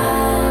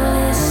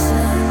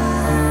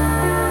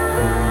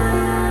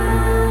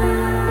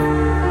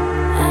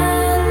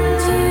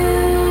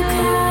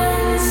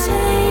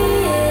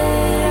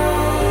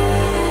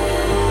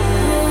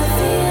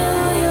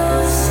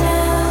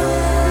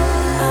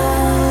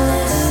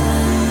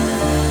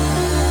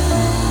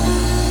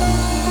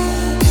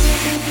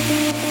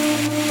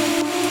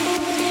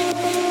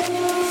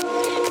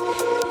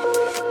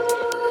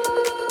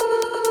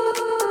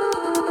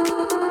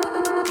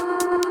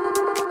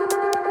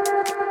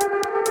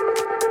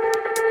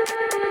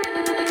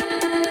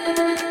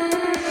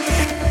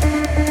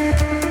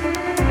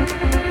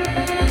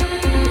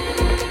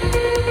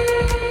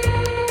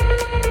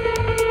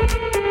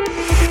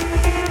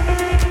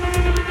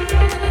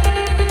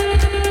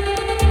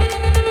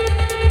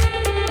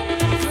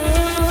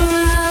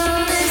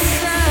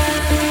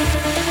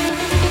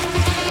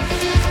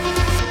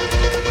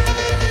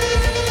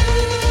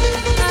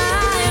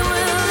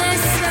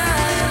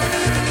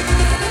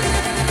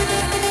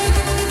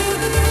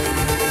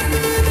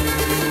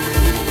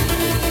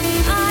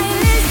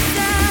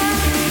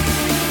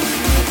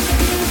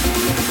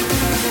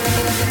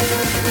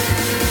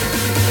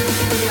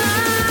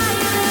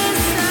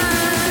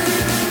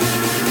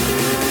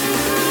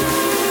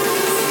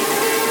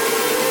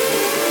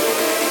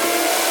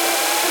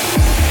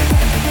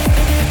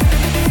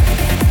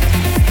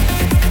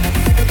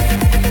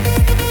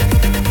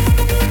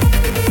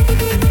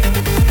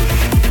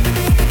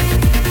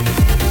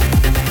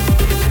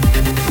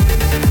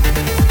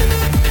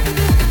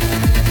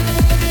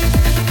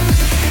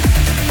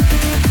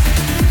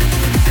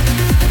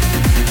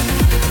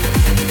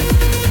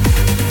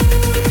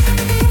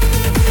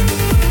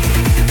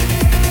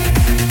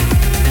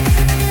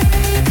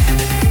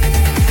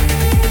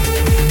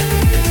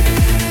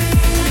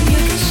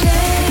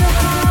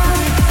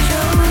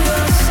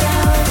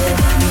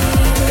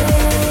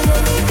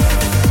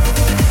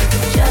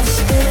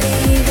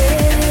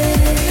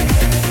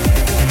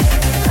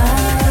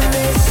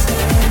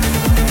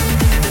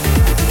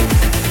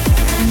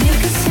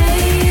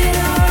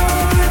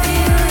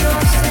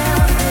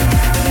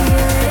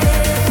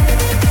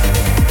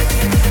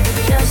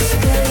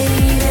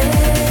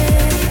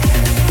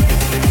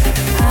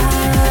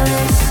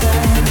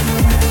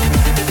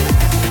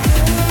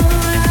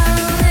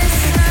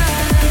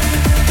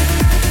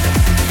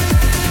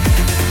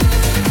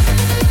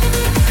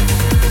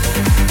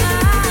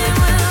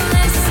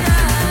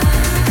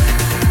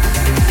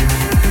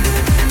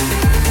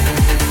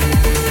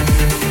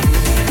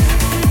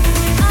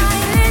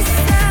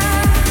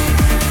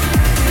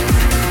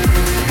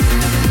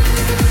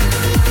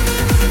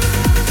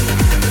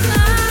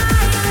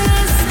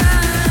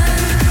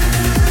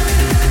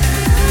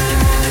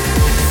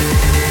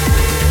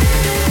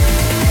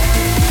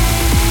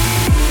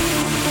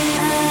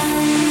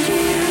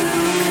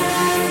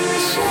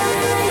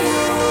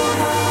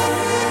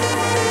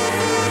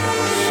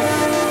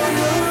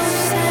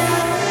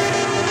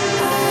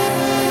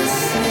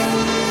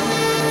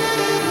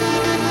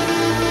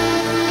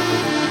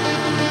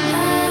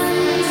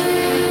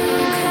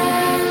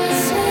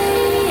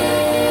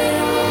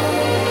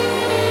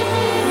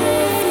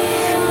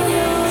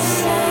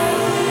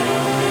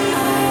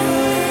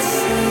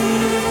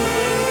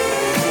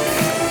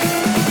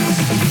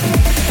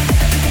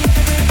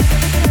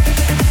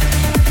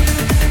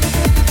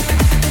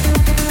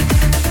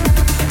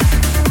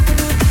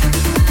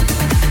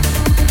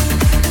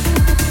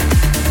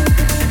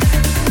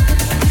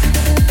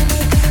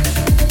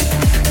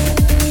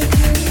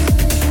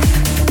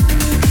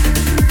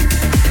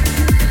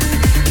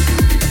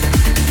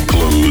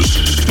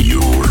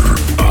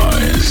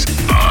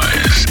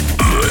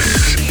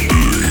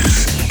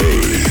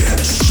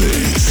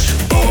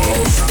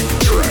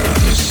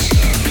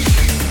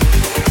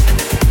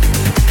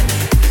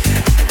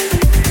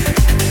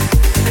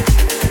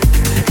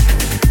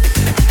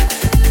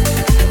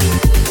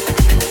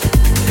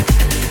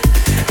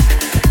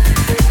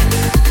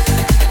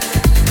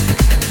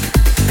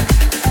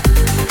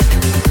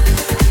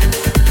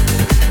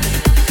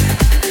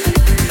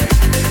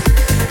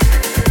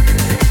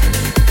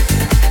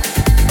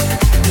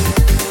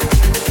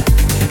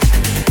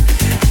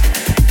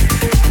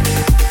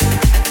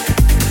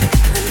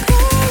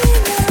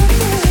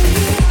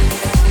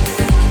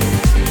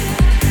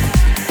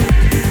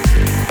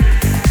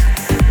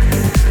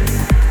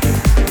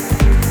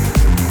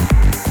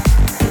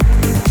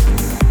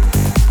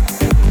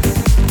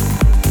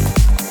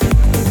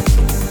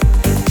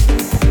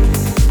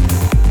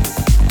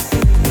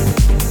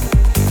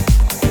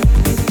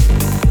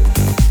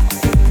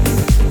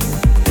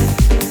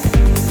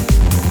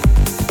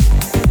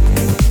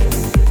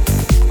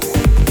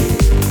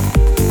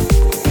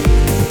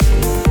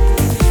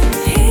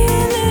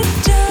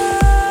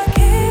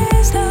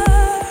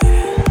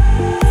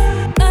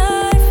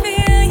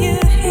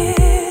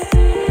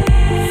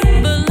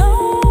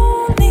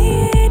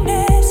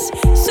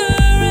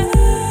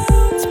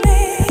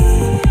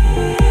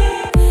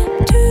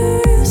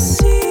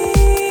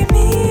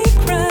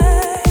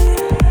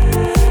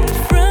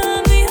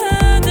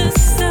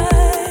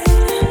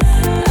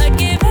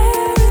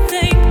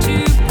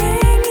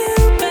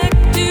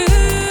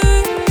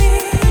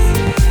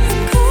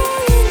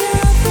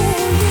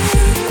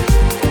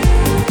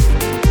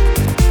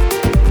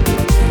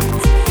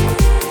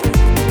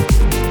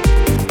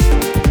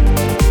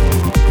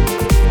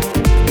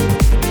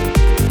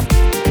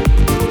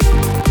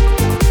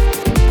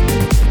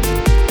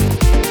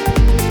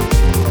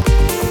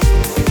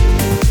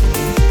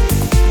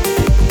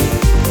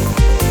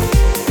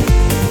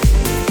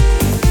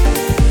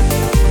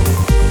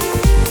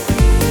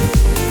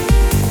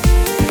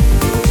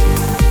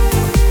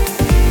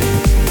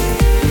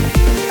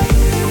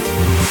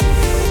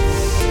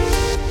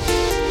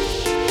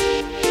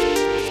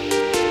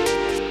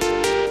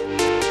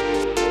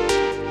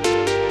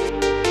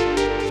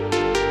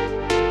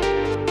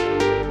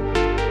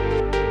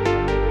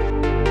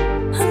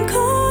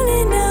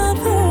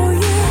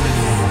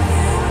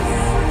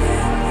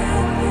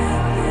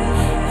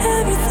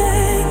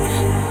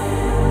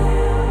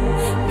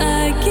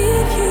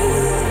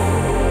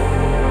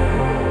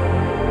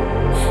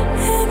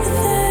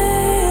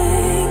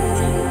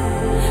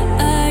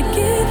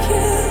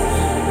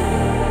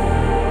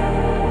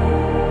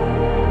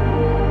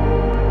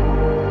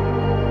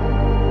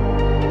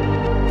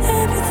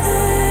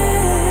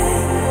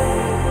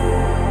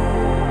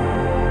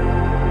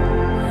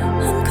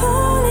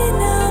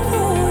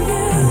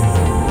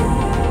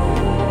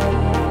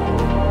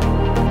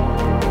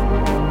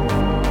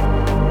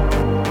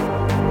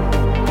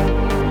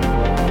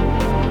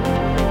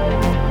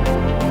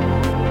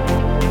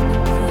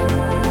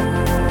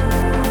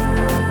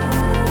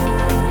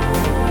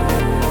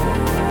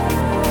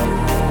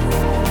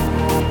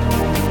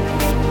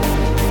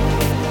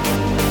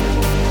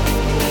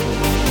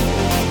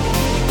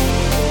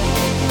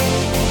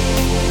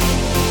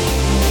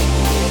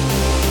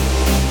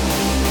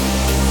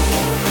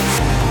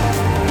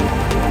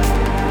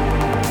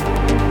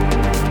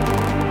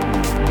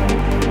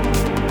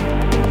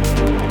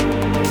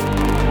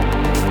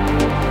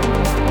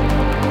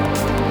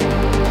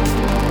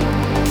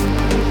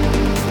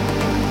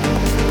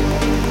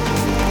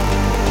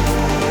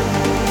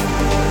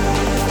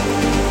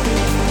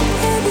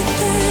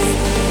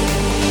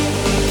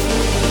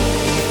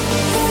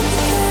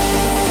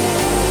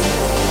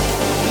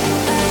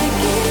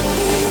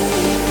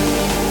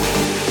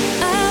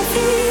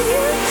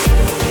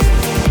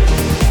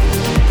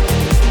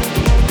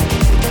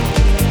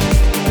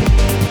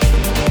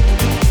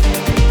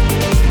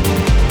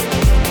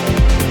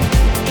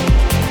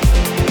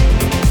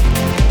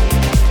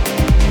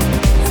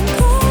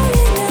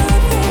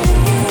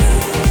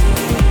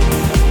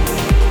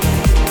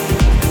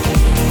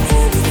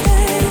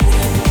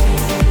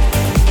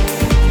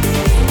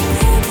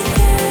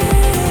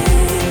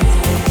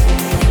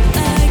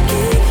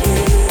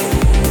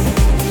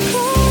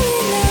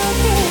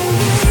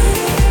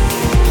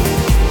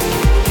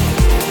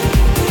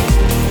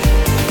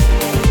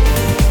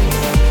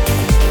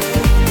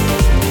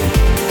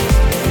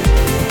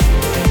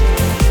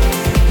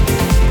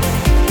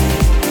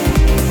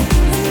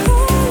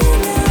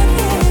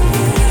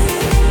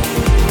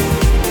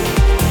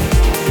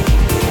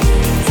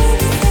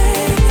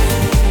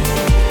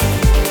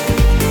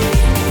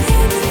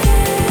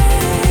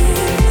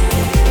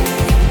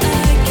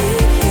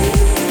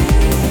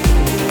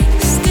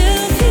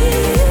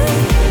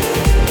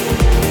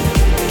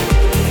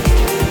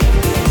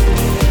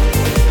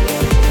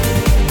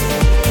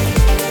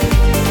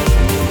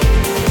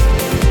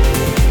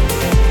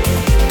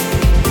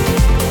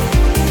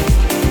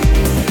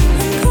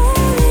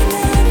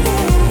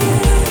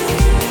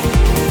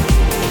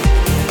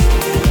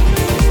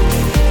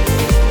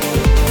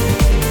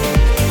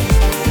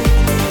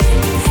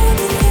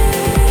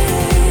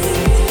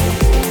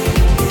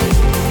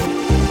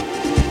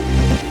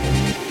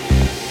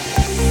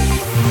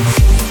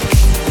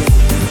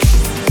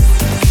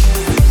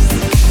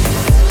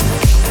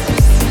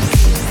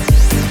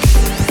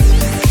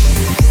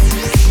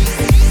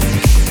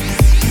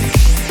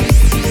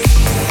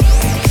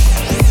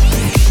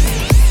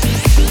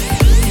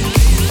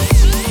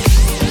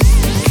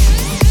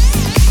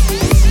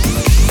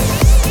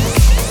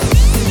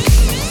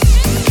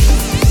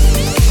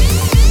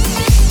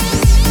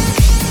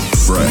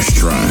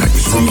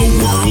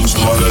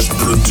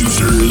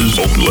 producers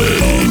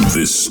play on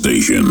this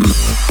station.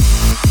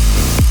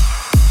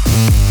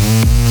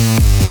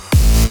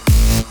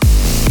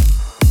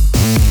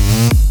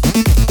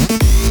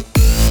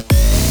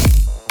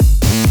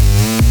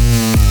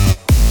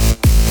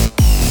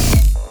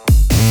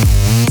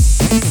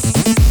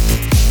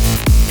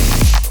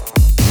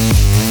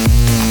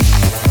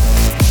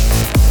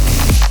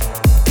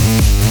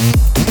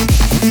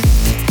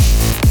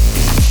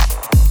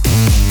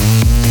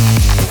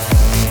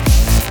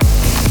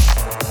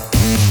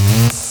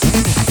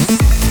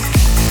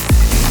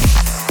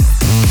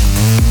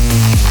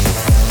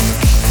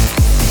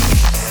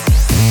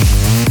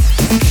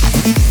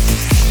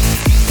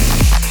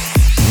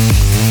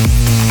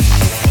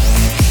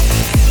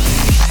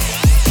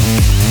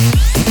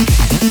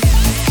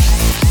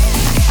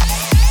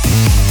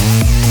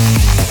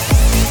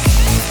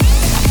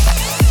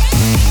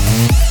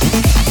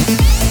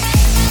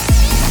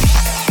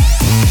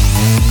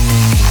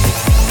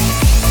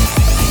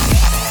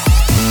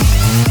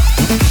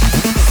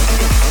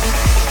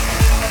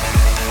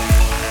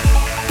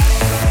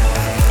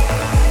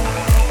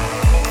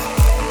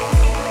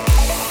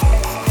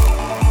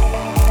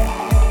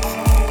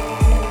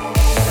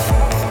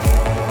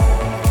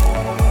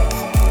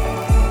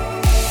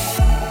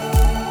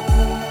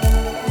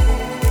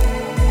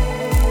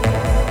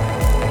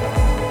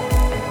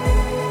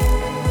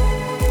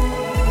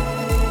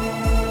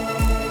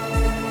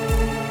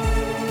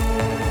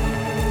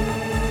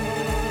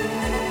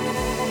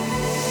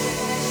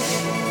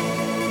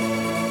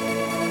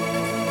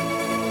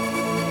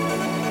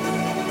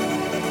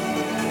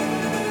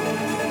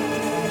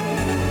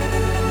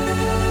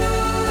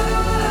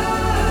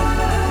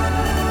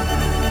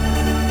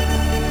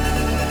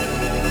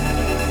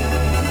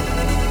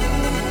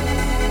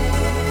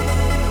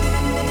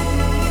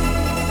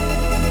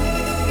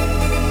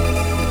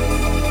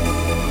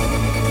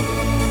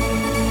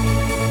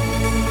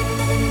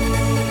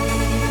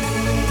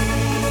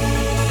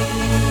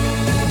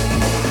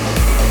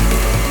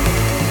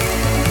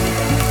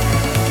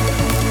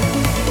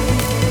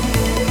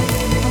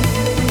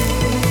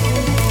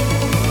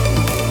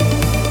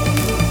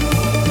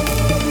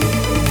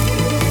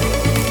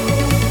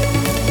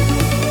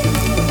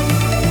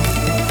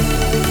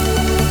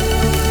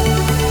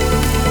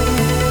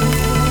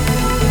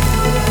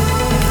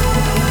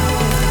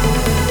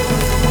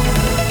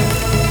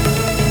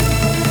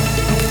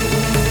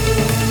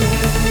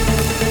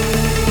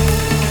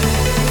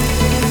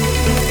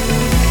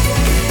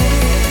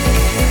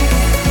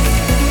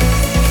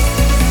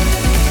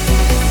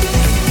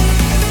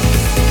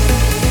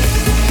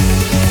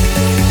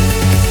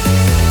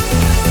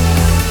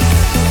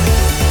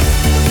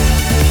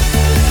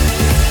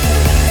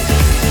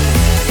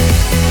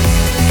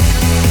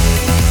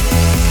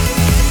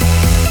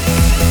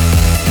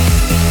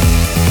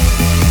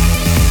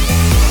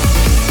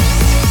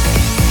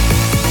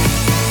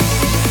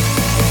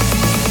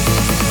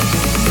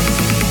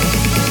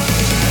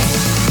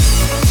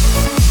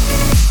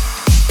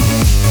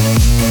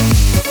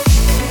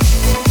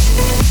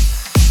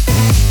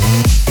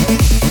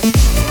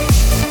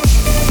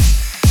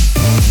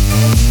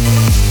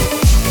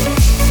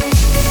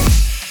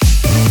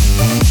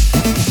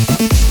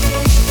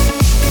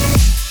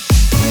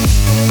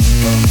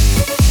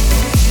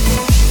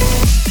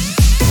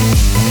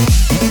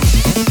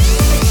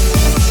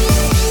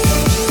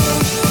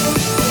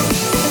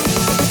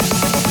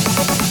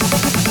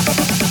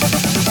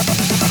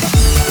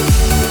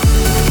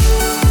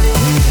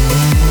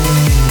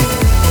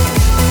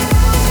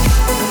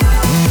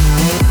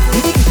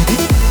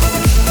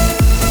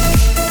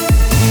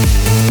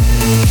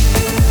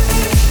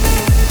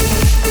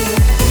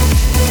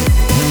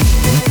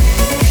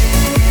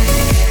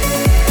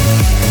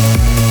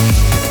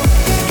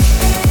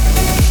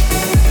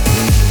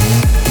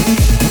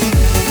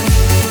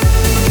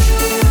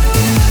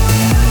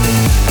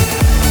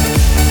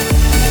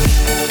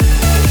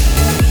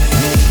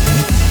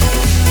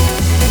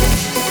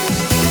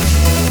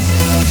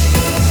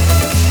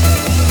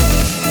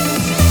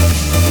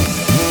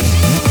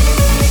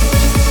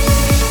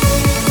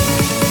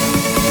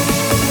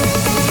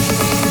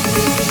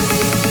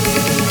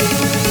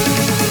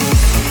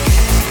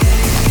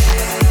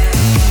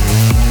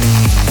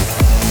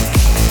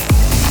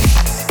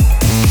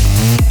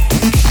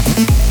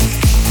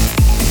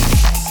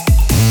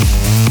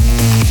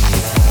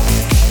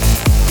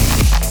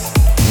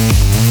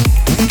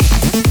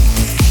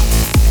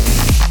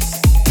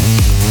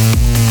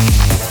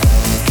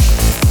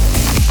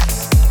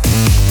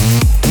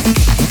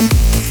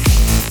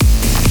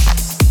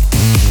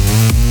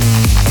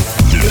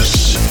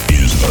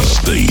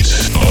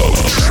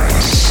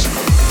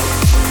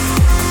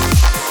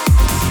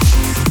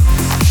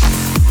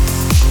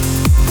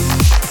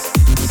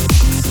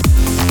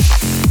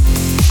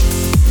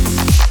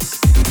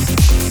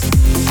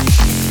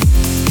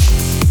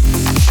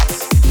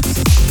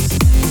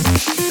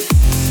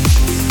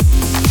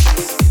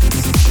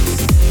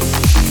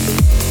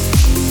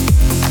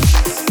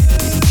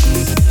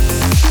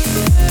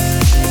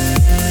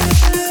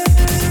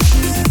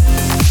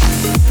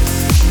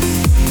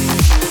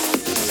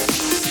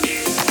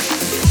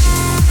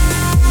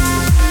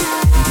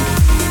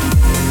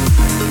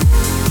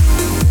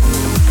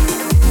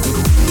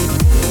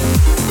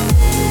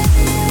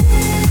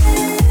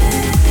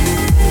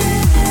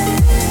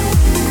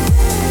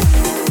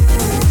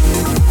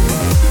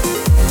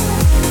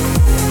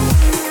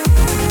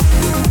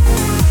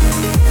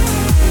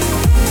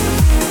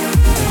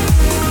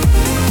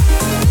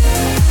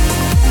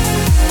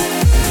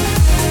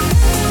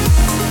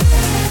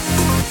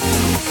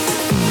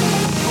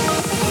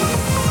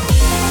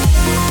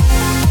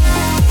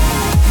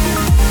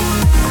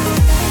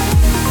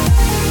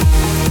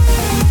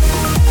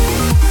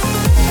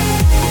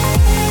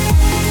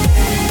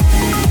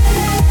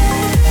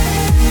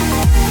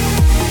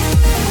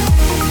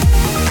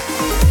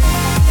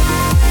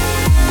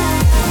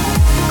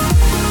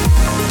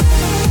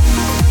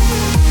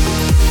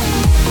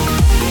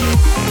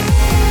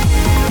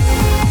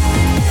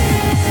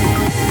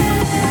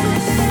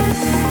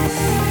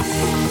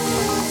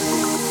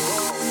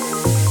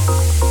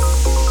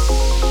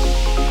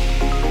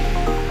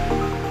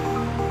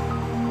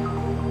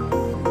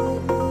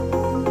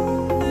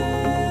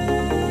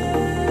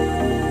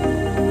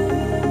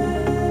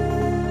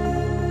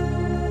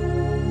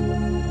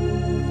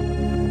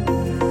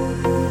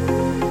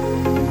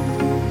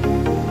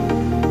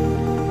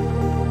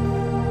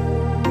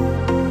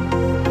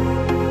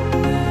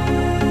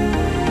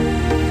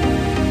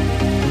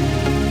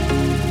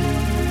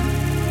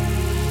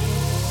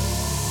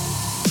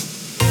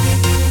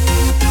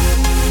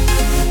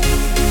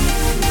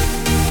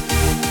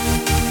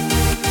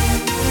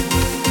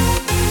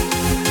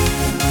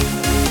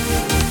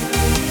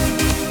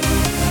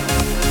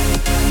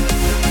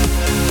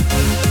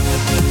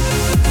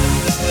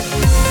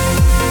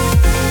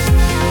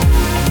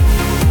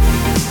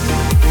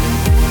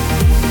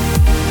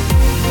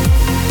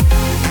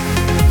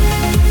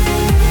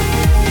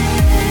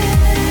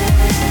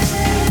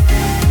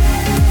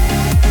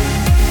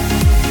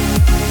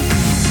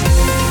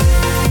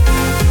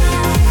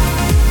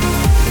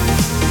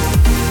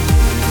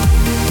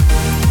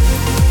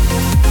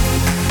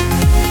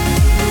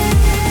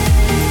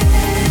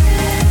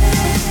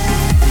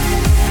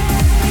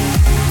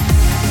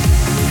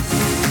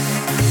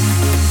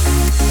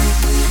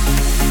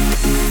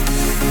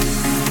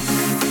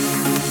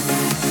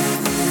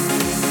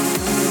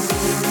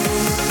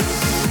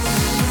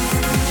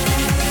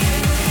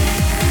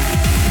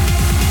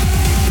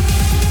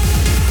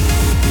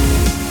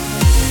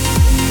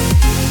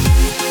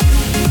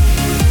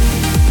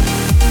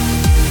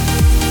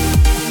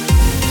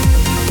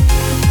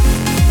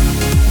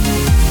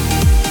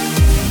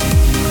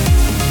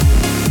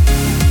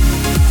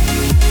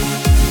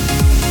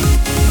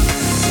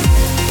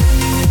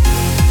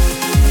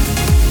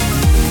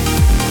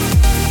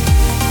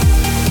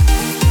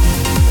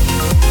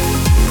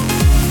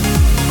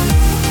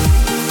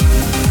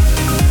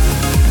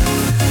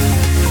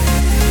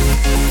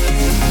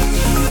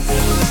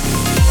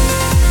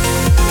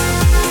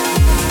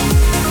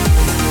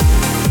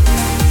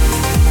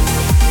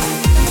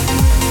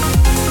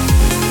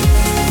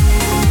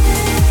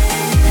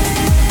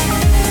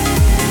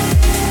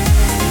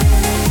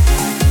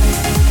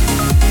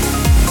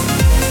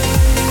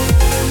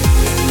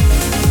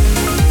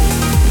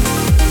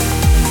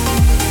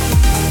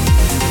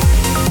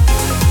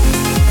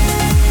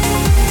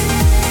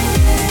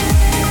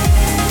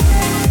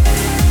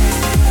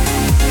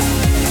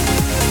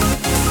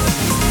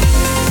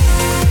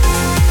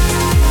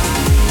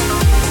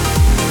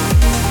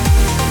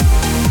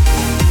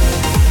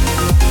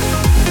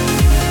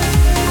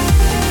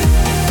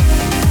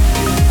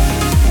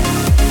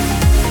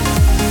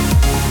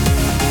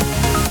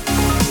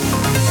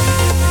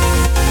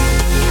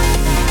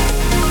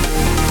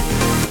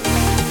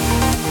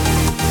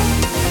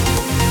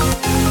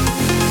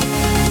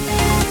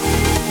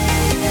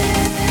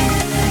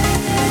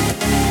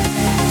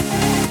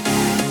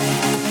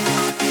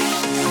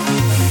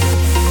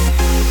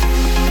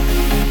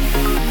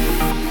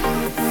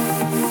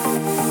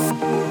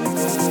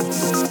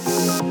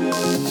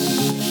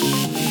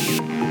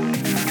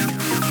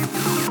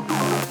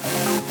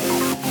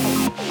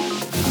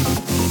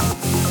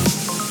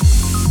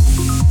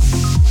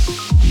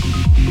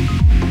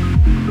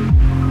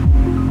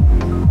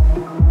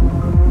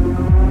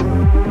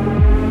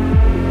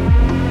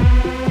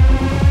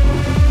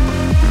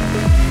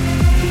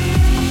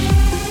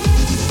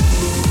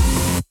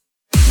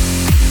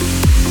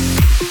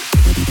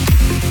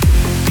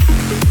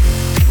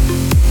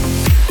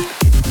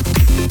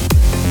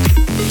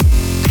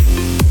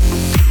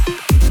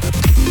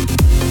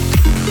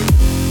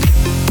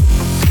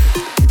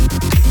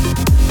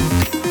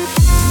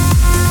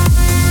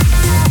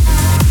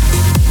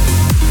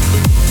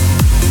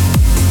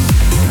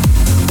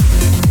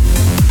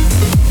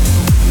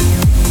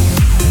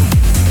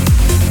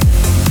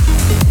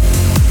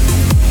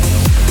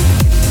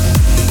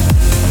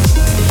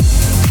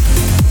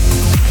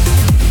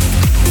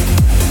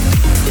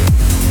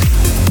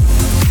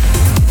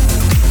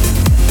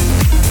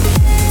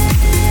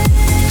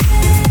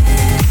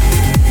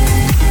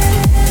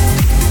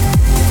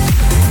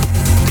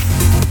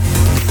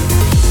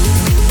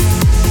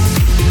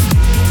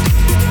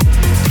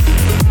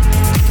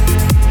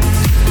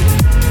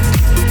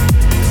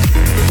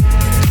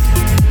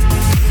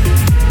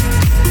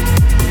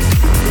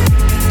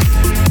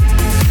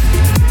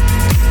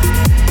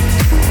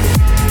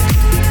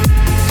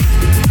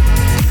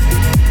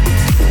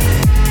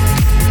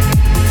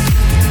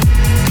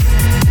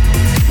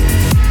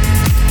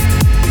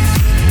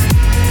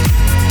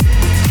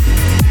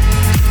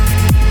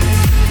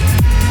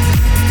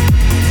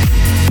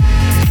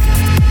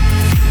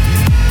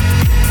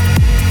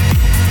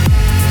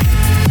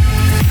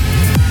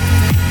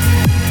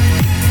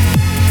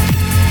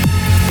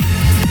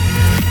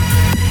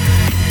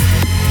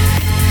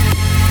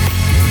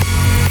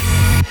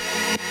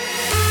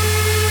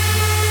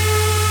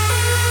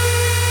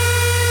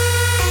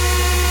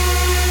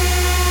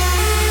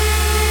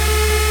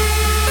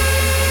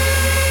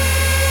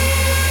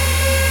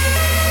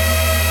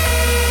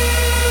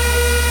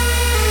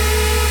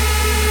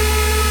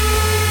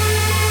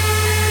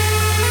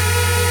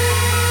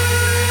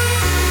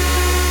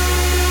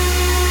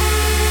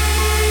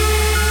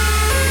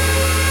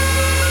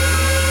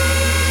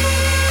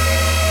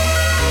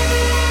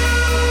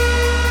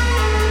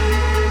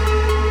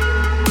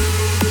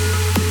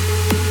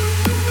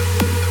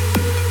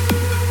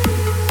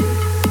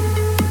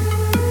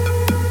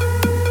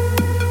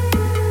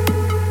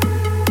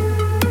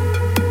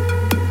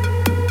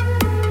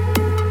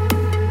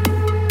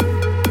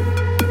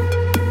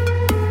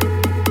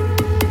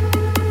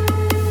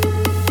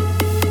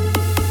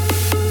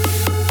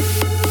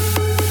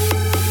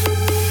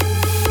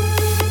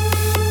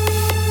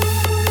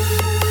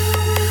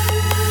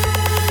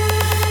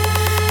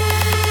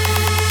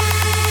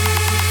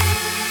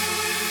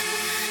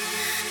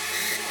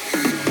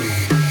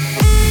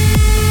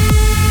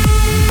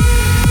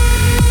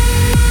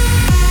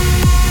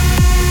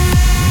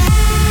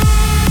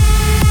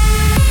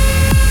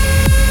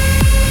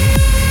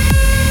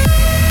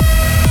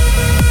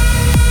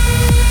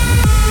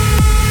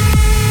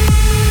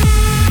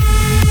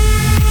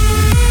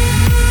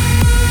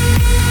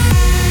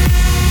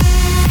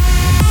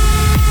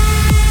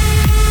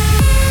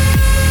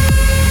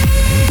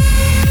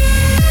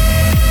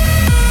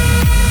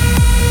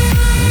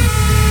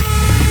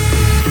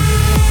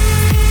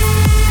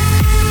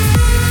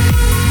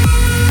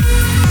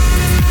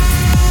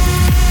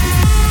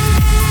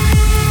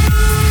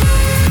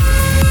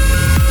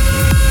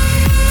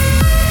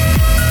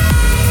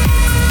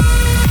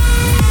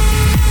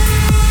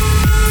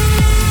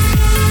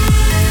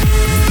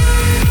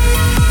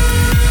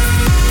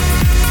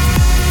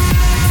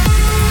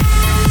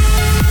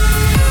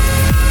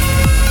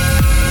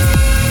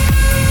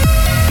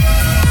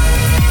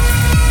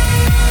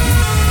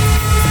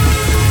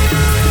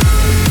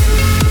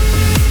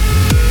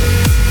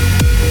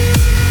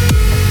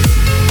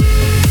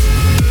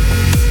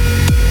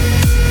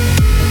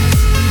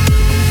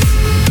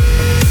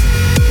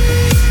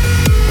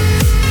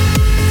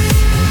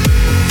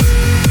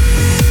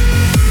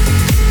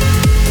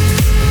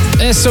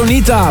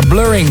 Sonita,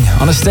 Blurring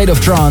on A State of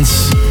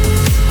Trance.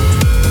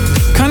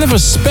 Kind of a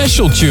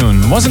special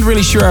tune. Wasn't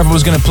really sure if I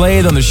was going to play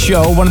it on the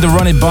show. Wanted to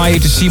run it by you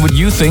to see what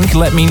you think.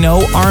 Let me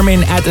know.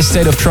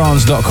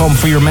 Armin@thestateoftrance.com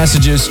for your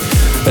messages.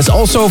 That's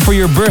also for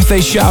your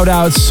birthday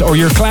shout-outs or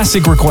your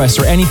classic requests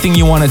or anything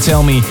you want to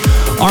tell me.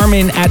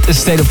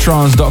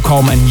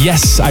 Armin@thestateoftrance.com, and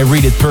yes, I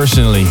read it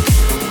personally.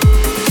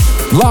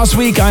 Last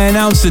week I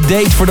announced the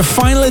date for the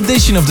final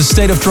edition of the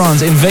State of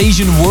Trance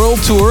Invasion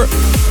World Tour,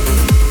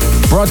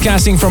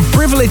 broadcasting from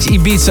Privilege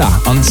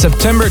Ibiza on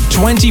September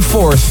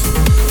 24th.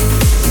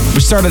 We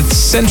start at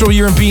Central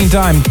European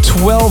Time,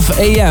 12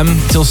 a.m.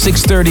 till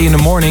 6:30 in the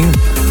morning,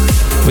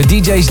 with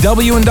DJs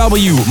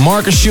W&W,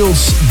 Marcus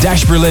Schultz,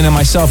 Dash Berlin, and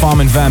myself,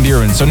 Armin van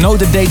Buuren. So note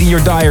the date in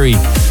your diary,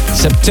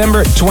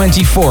 September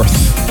 24th.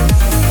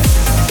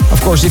 Of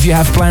course, if you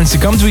have plans to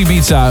come to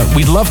Ibiza,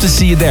 we'd love to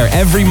see you there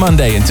every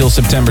Monday until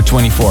September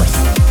 24th.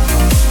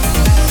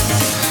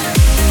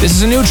 This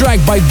is a new track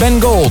by Ben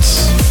Gold,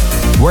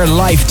 Where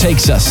Life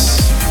Takes Us.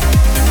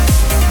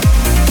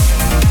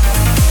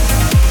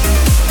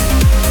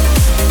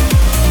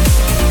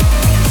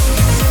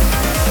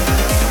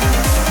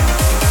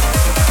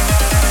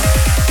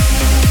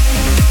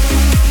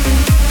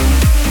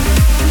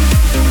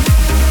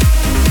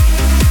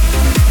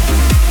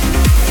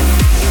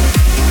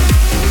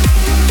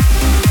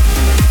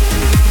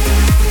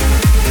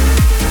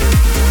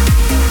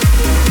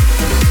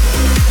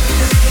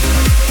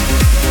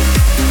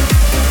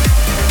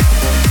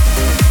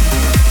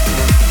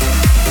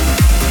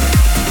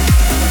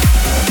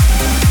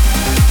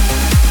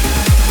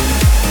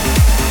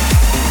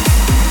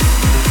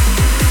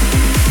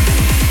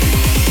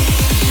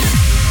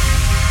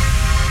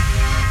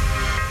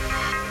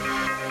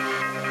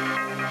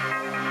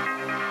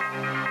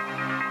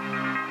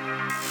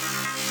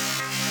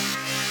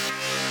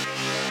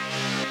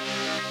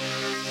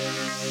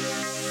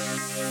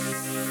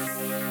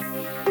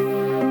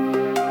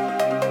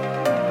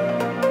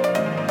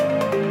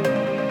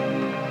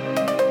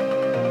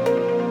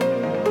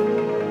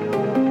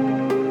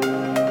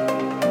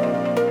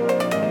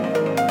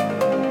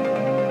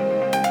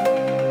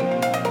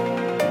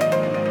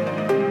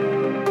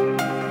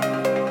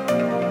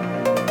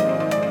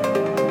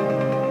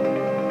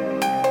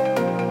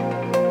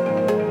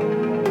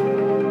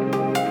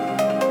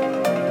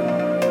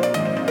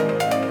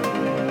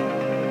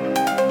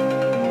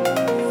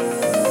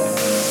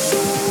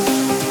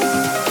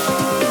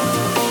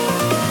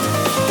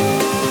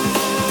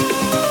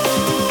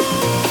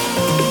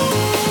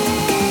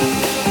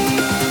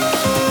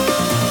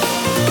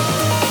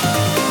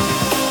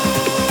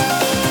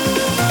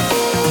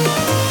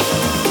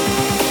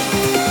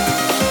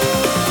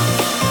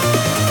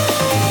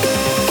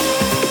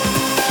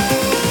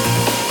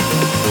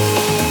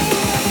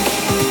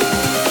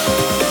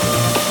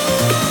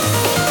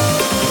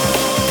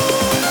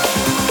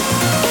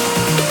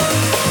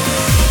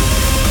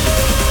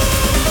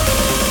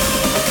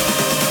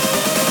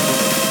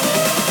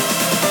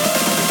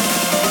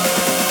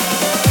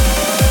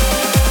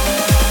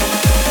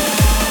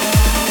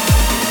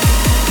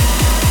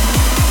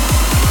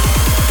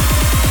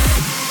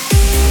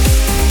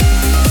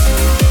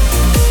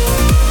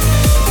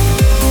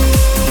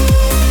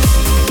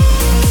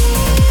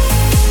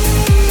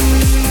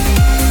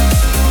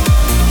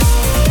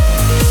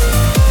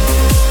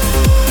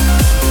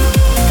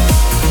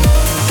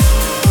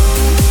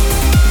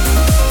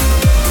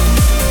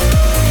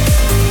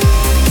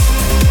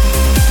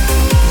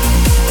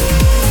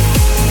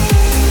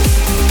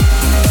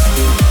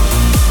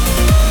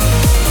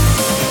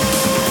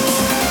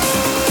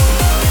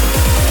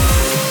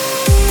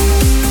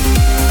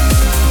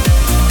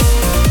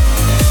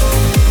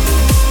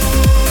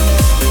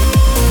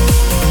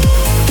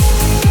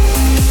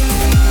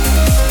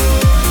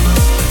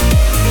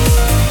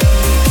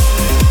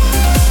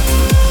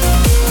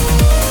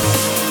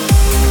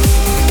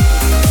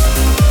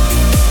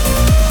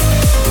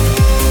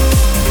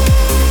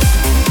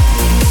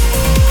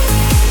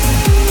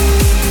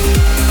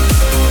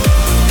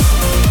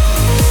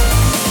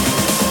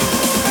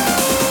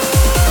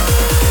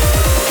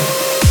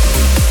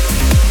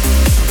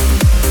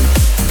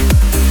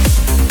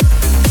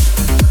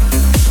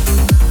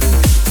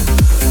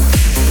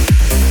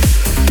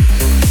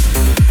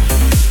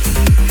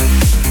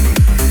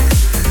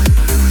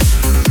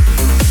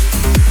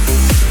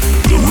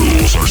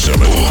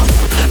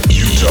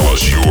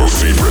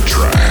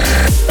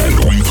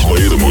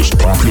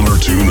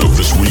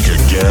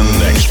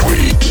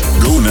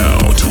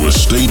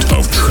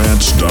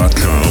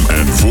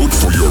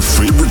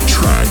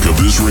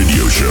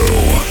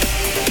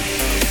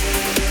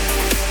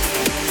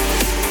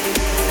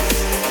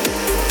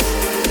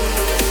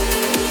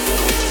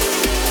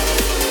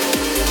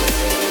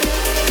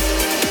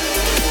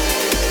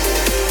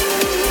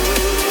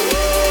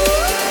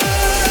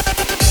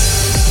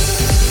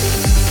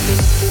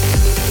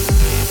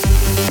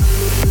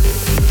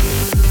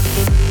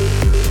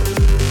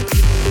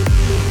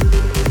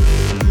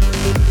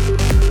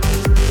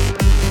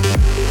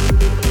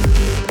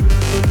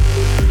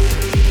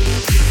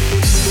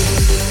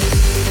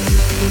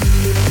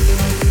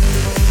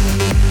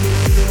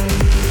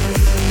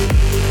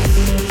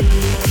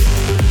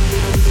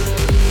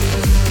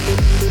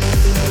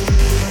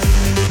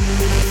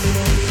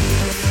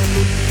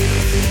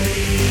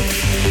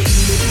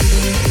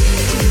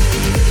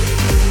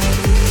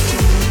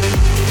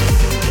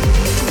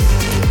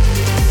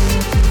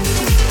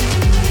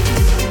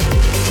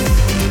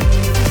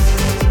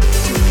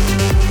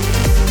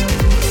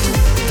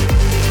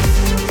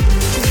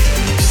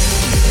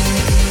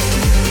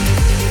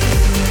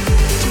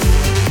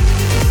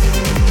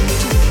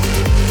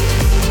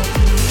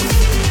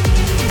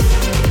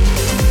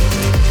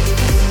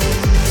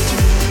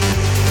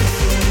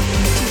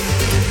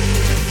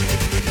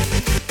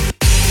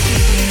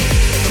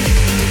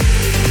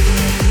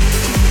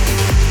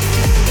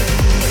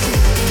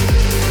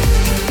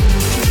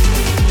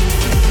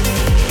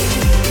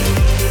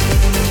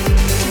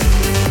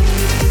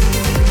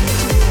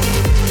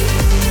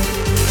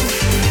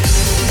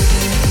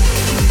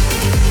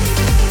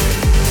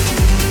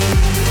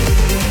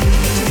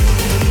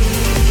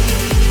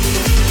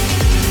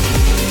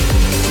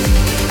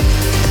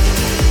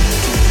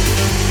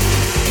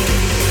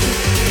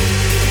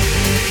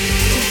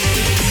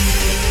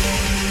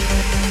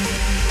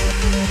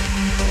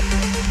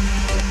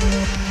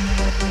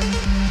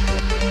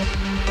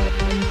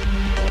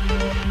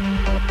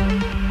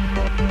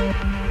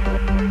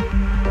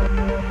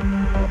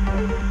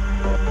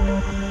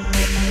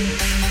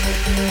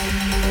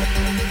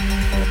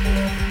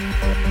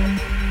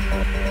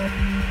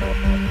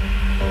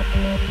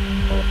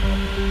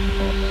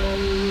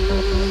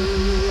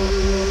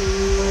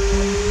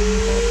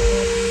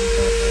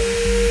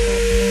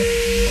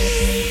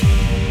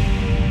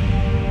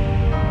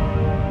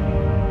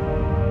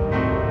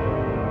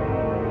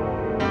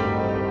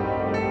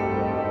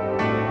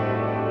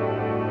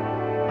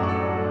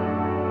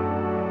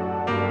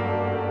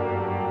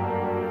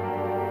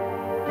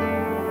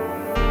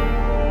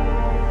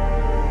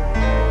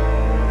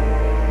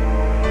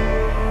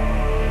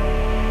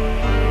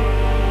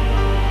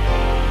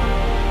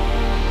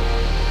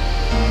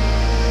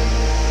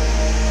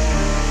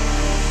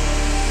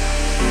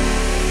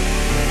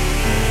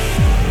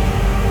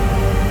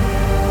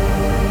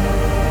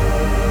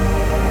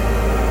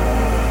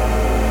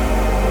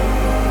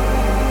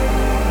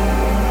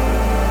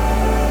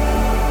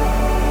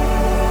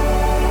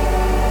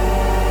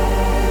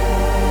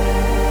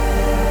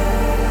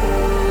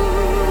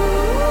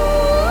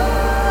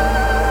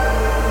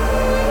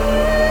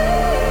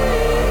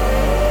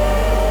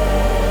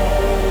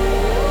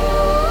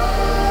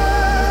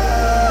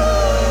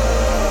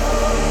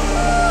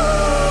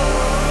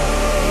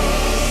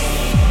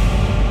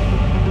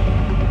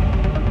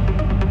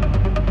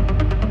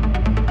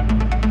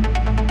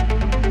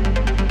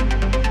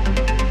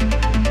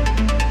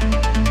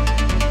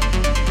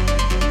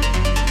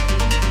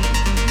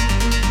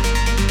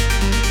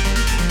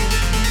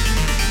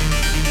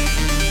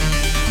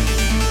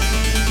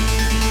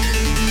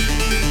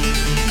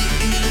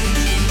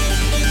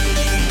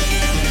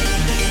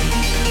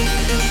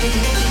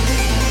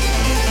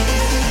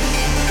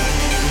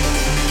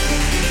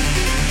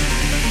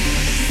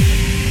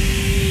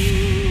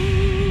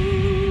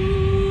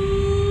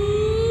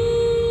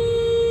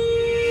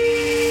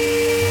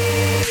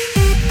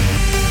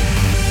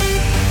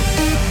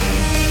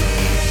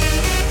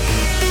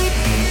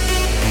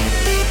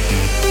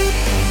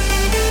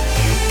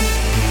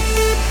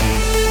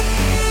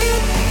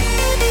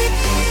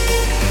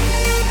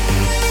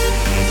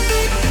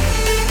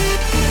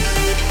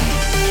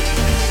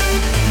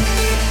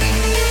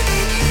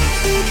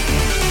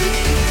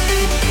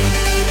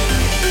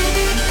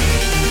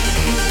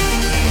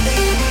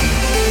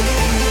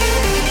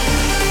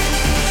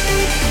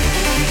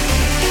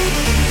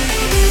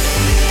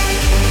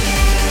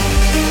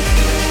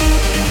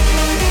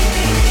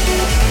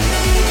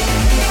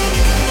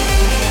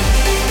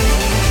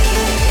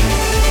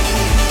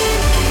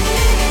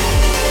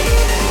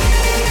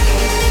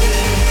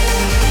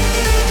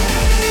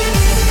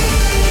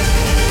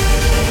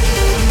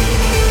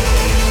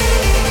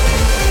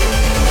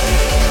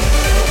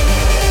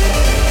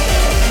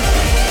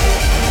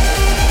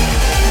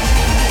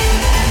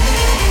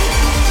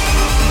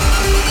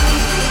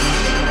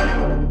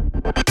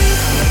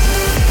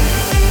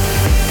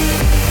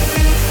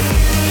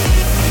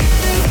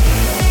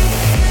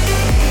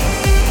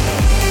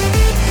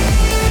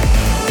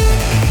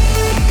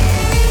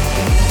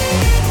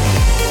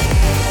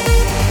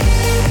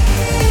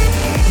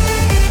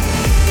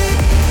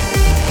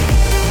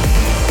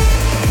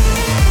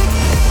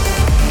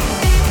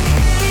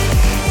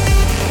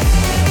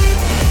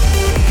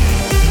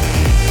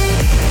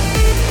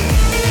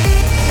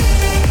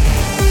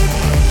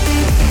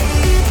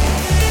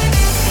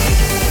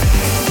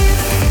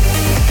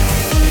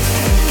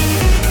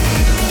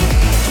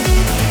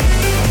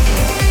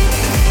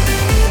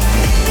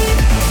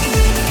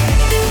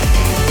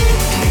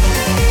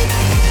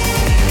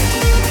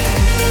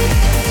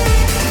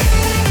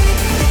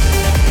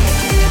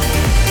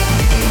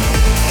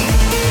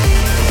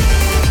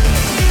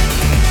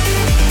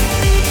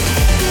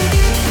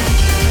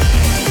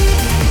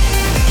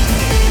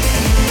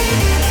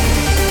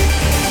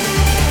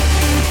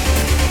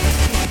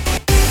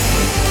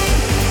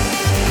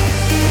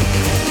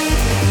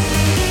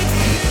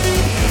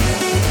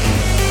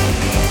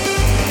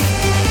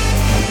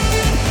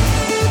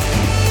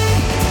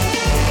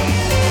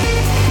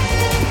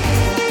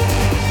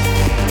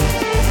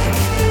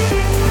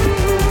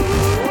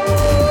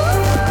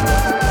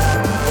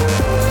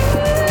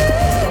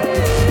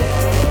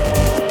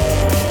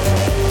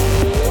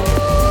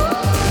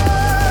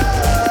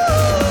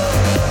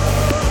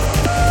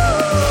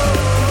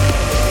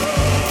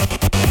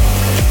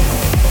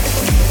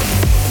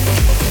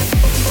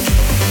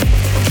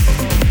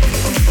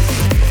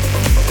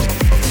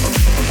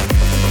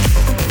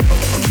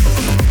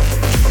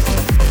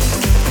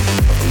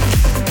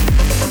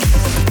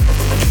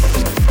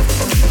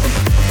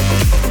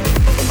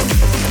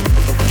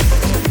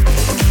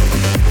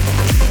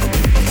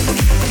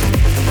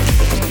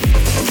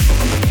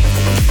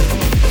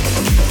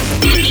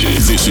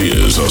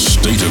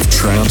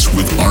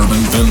 with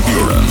Armin van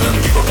Buuren.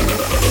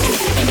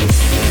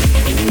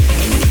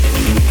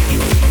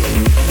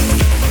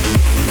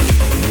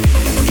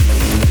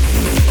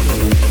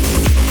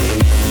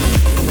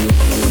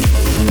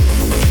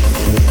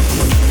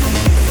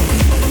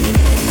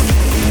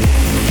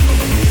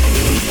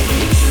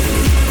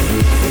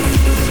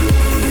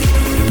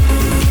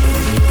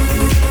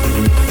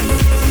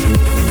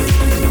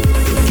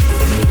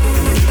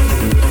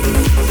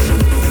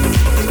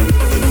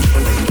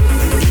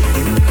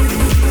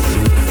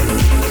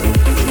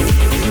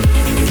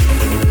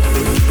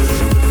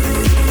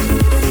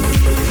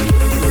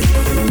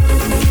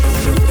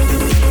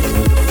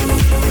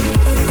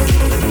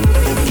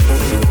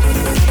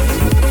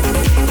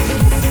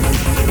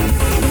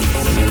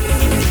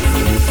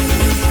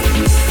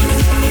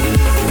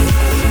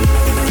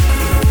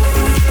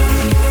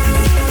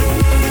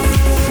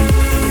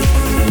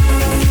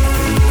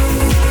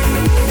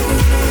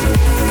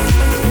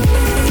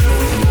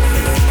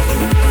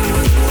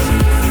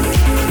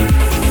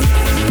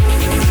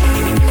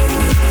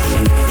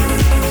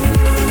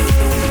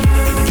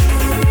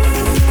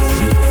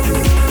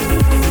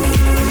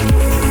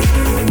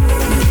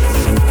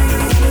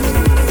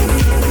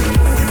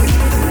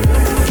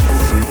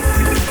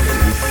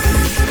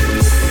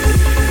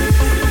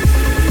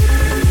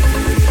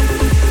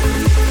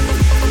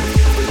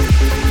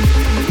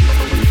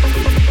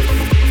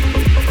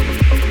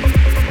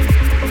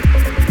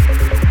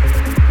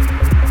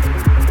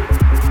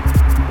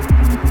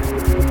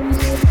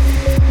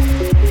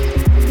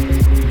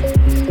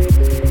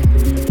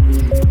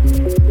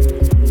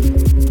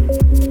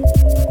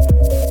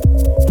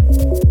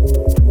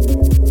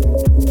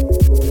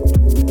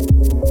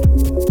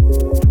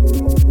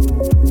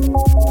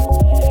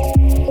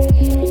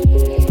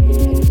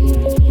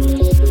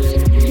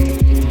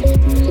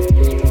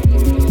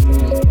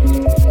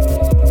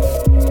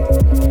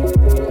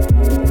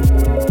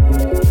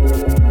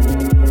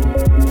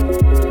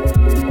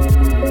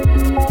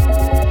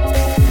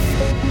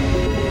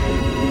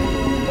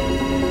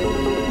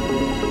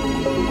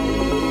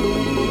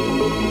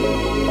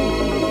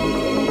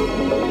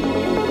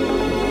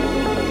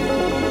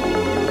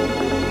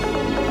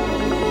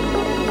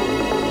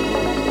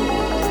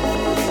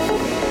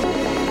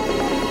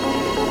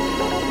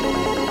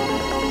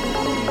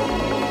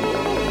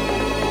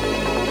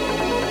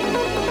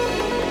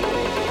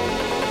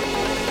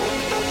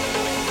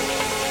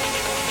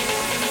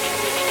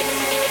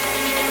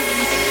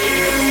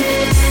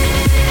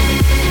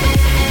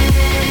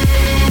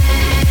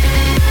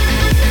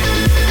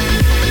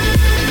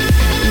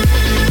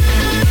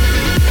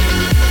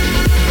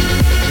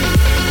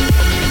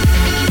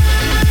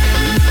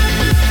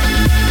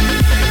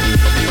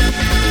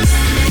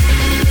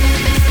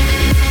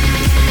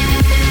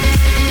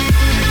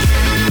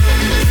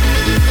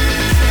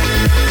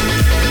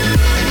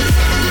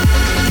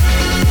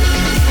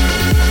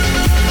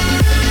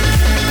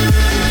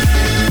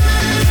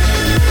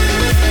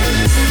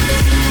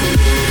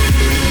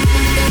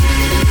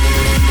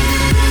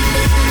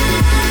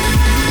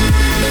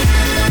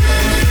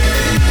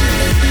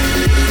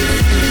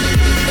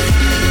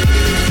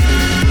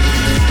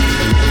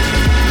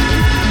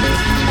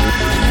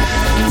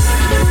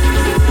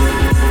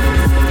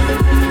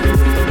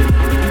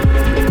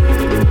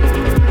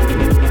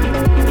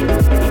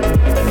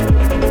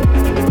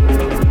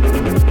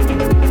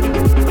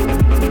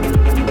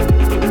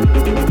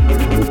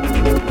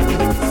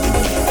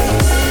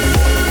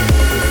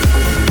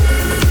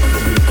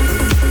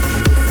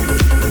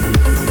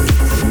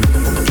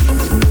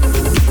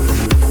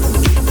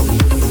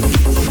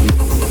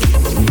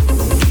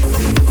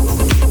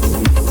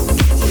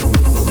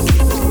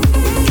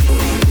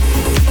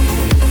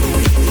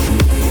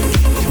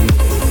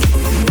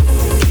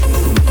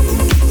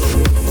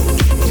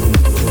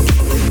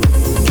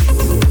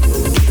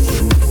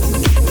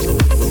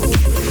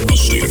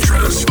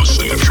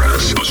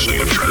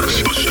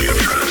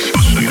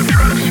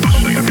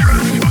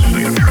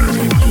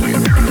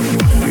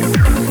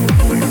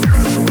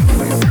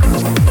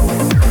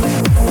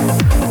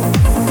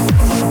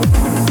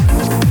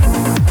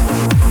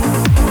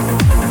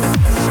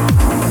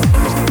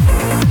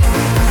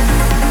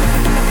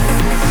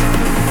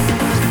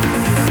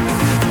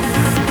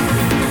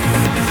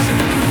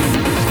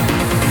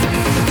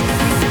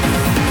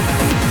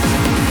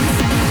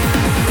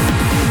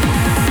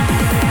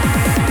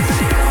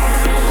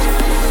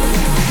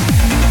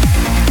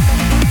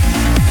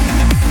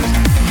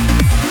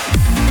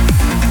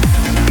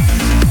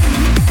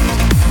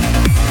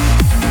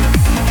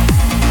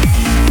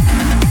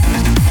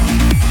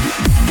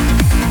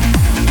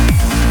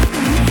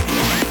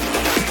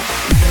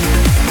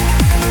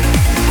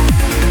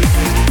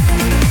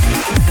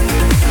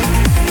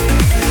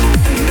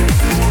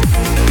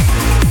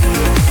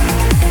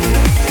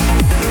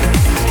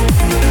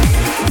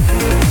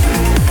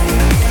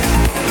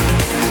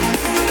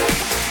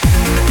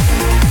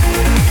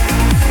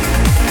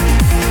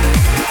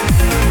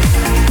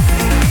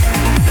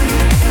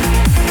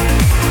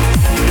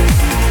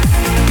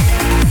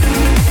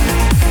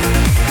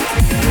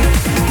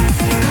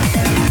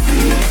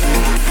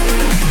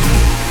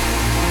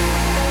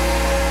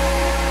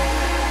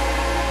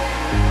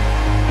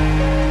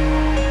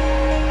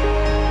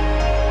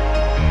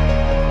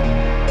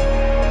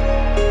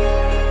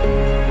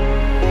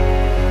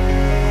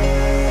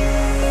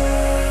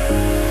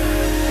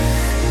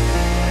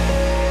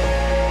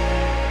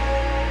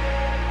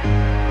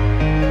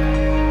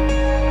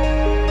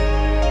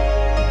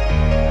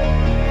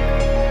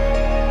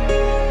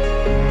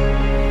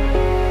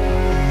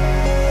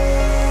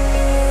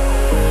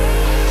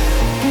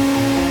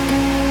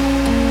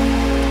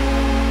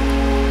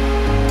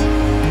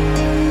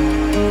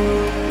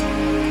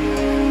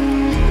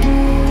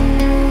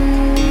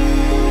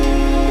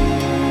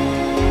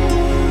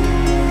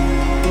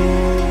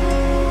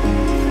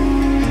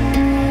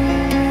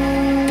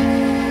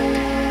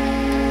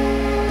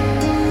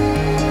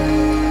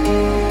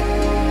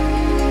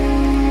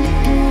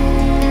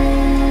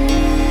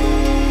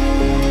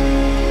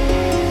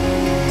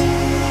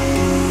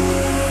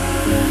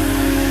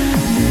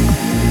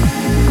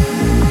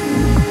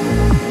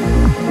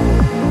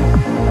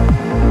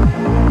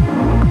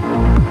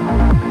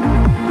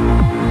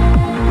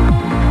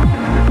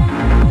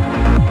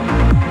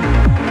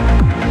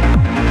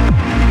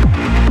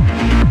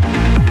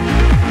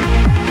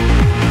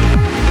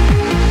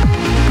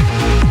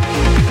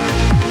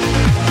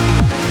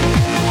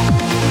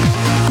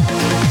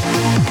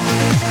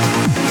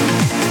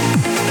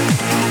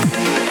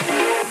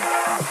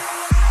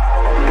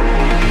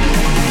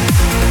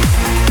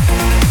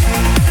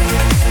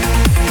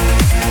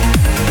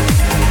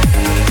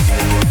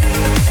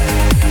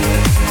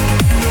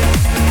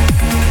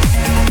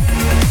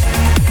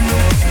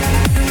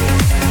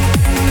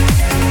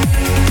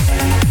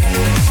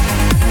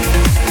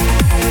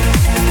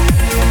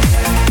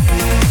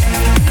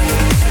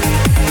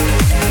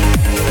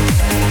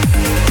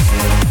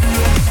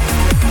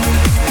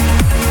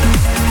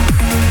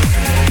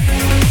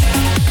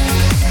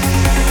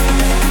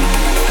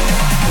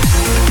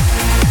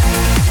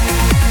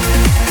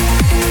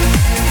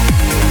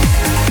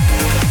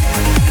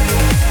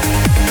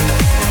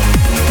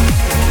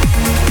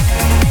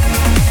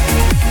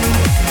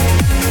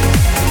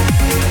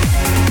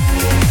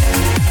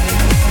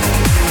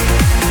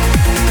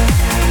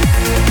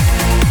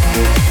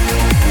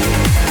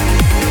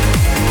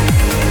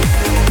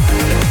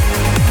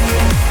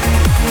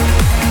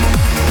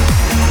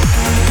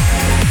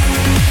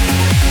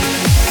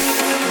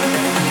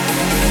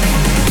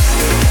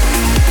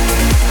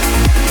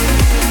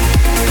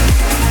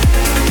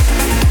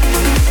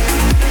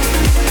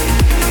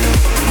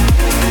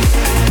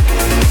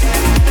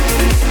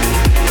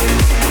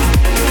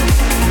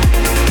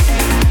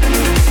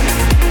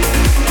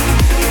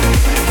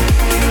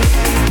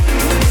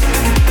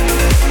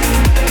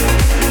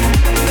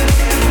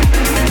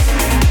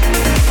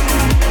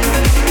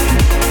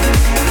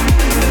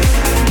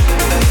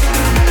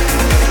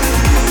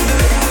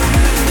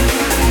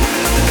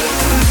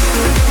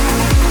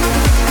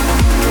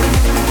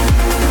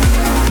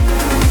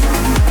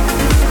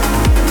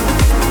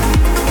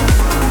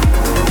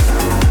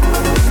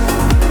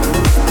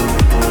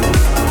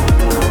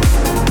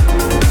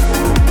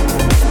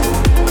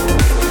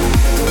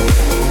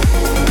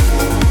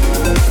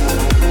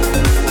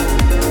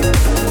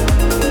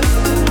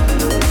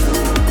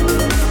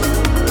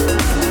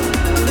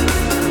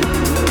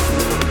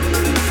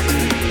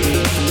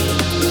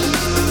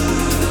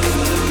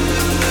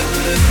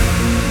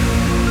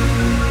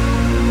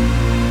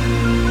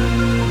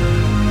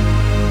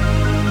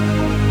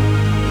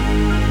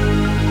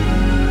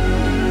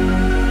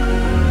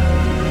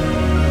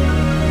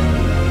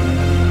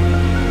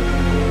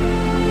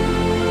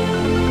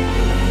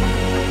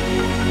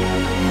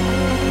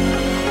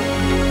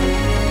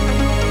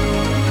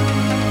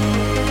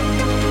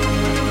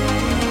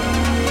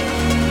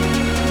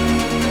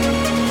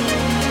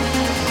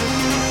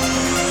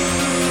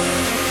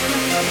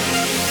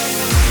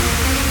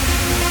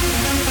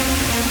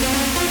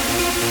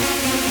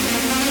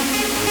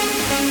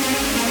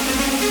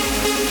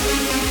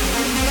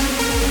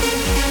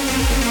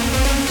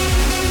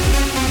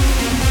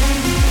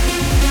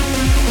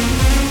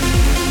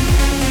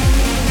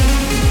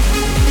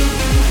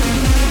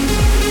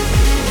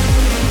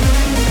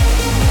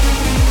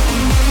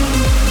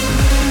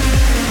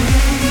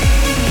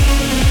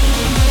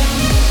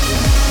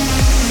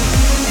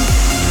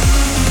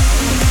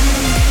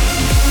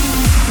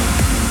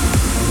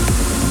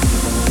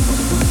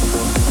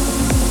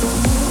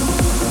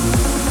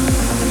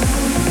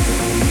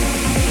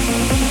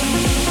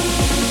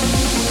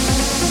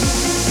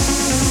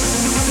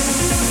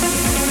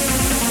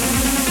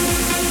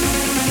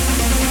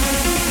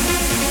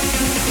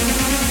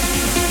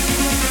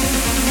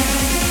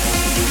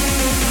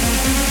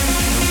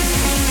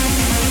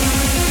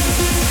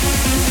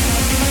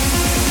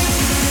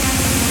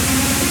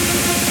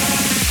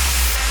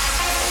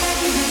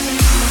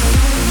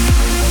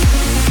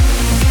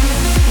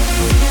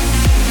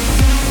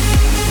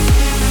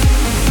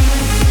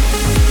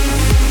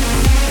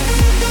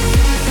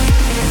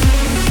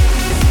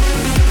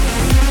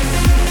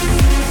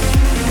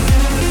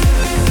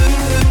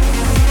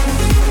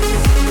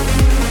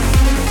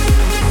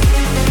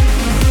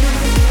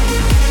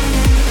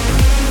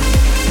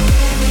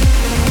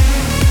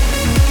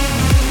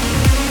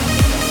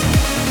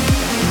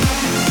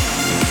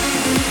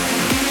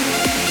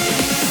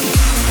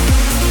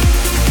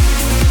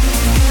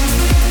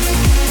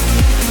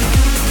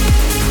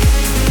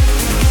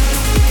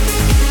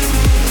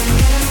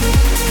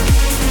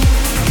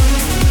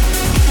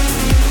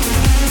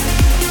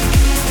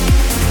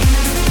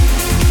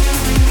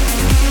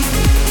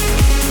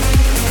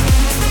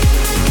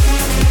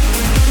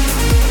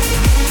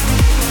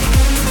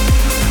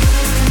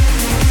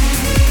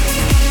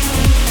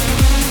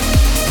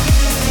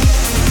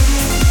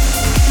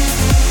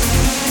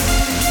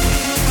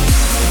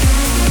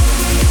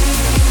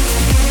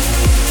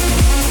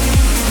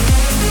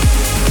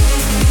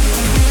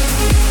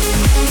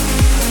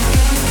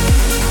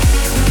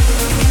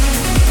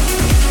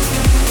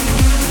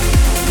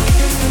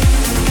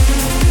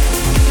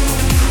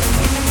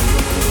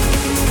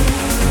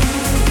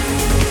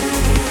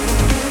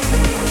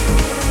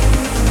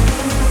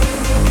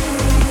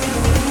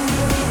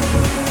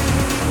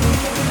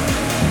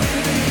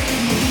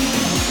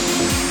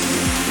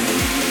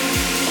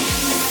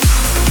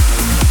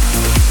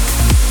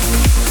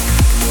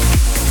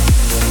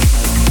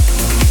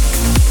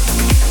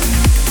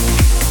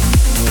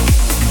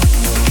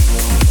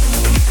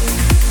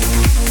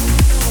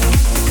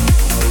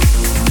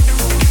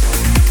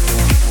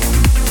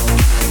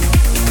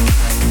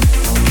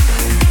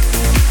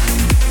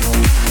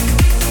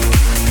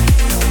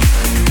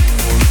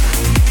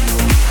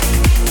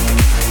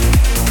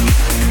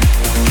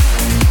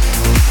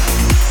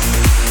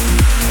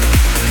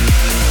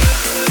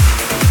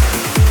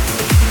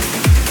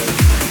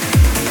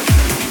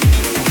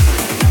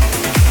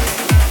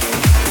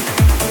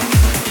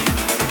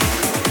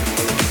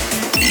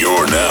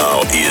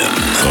 now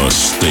in a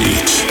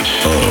state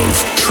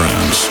of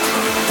trance.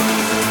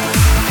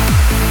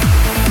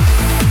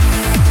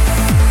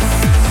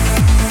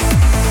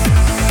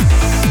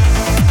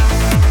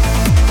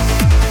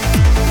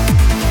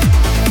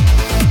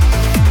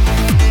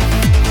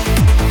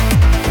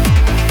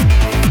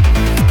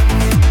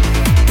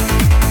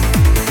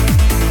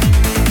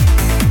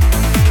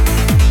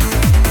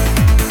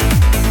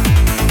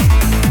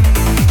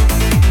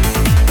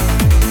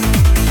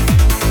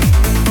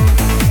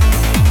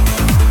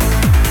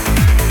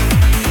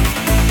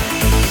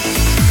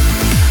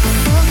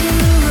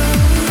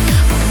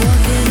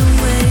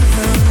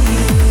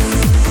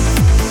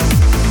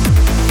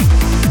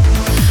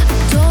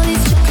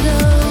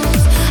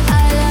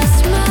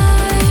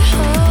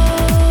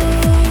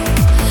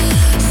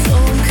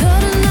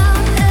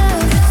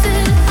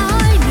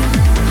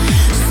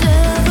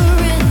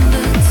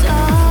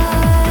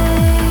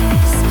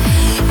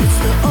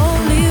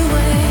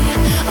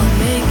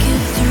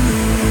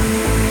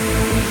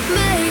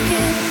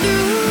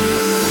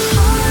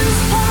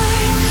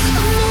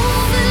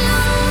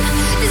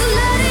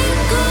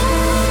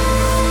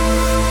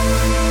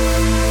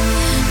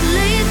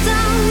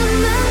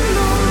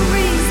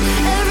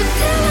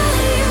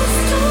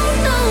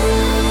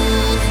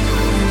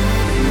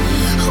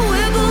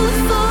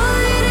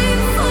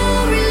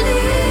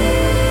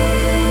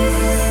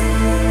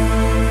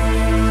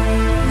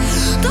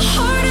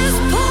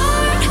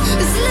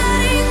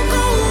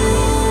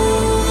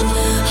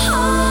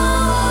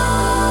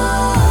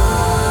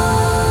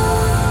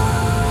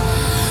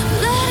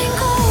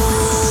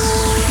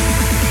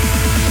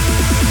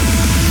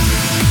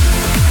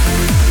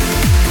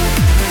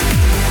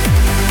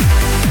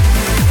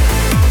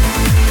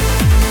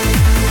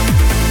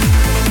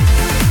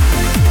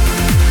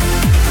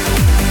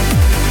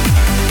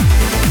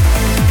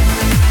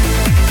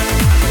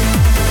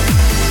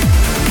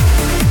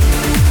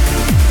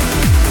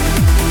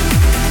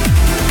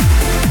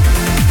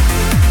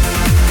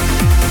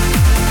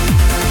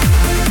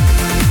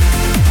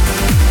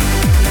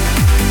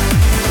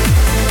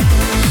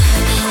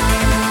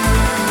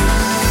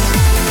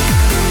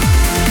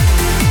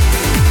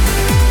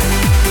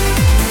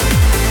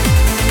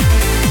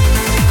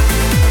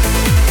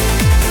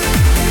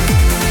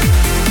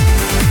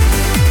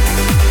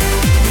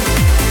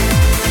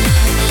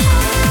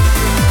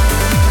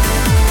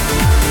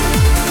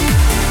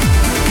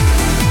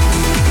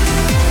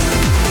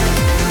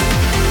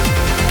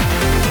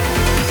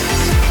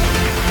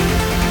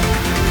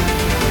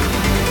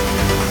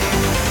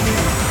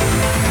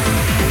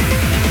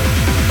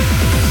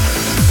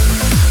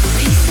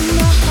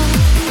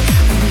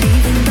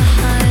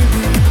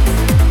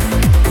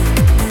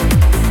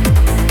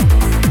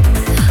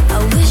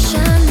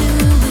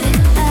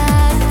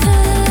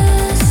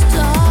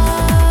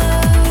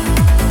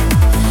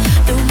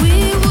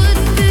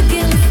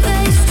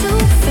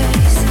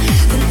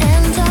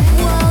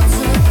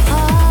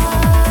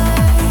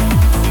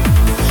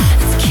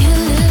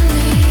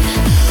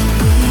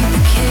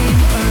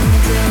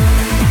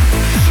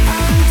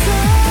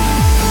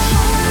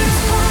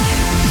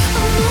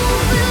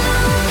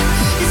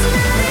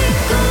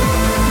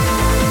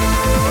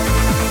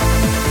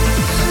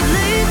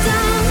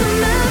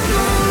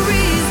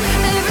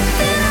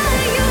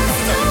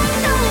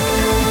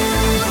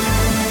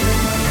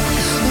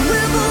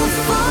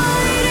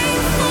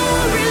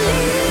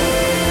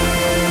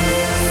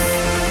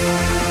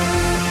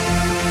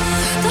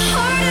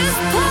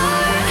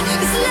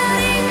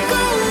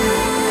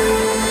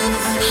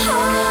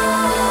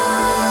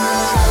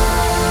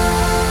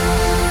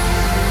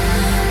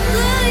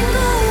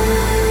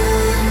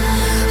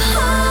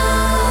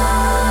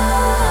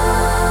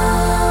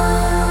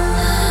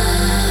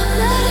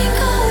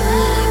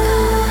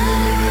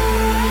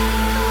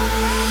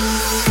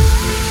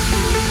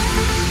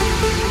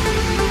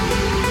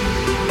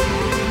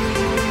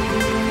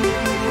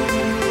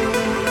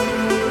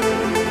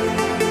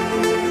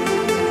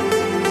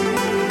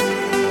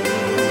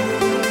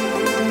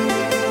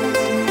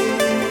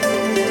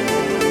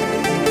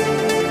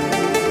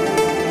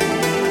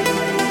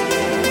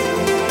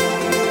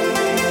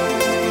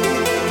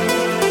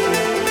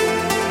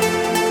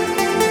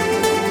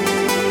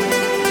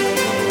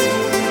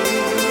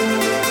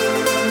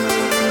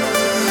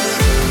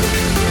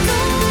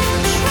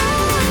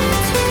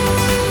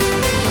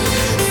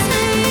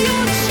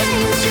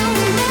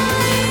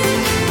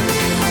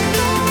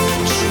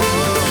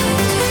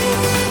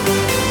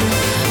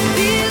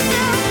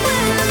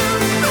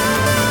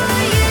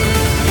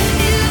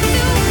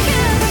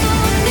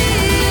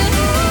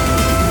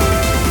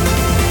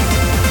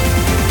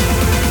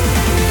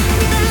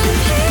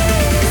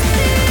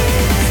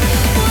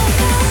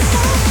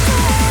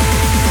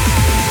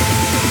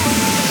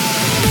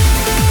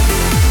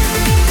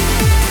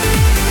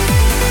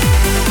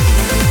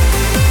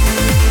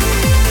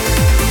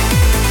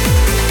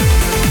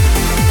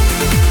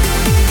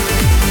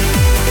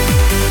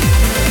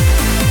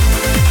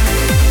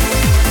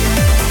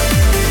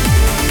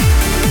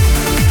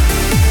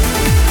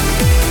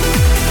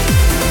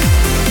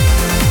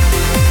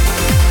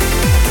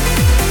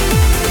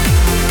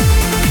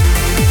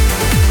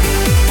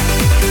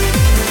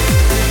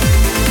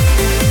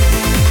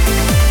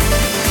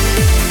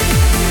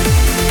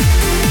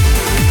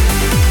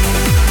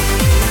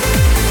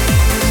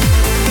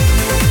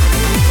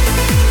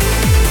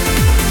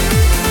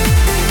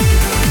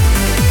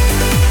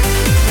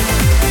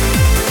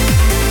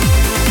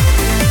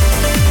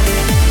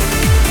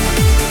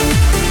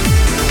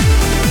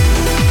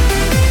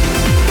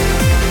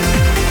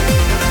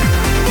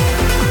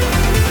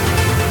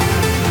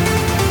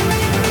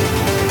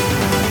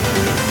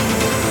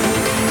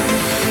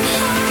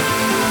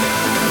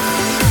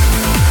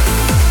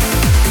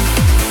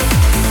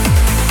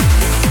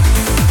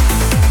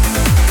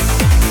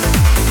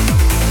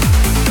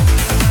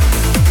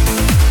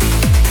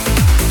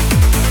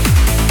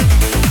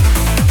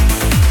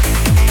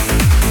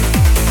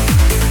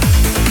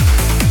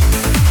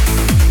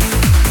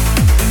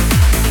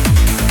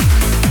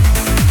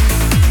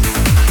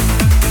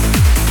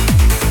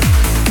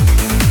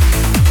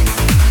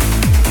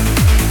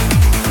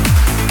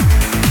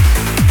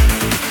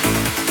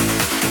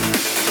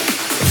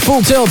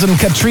 Full Tilt and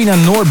Katrina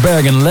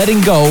Nordbergen, Letting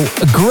Go.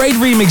 A great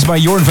remix by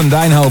Jorn van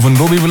Dijnhoven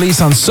will be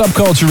released on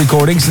Subculture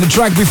Recordings. The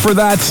track before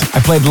that, I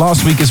played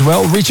last week as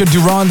well, Richard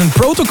Durand and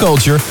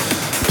Protoculture.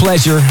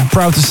 Pleasure.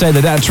 Proud to say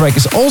that that track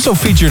is also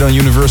featured on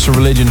Universal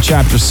Religion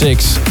Chapter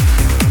 6.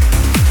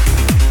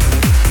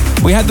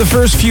 We had the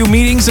first few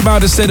meetings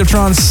about the State of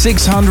Trance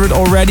 600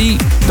 already.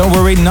 Don't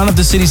worry, none of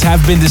the cities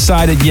have been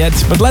decided yet.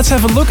 But let's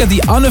have a look at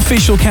the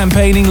unofficial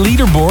campaigning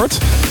leaderboard.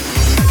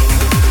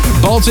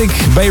 Baltic,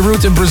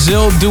 Beirut and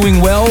Brazil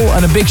doing well.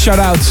 And a big shout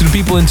out to the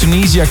people in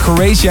Tunisia,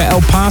 Croatia,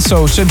 El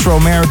Paso, Central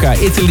America,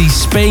 Italy,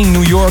 Spain,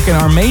 New York and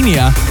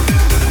Armenia.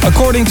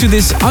 According to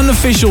this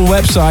unofficial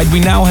website, we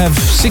now have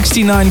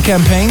 69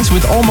 campaigns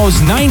with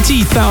almost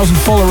 90,000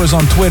 followers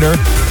on Twitter.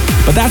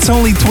 But that's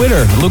only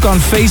Twitter. Look on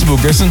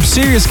Facebook. There's some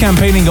serious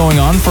campaigning going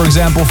on, for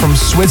example, from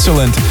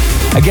Switzerland.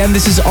 Again,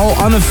 this is all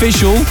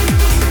unofficial.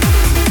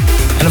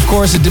 And of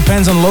course, it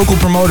depends on local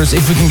promoters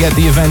if we can get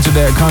the event to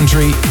their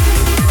country.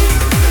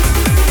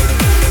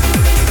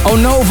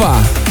 Onova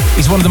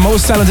is one of the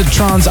most talented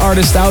trance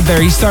artists out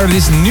there. He started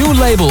his new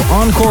label,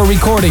 Encore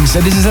Recordings,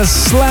 and this is a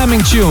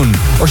slamming tune,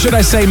 or should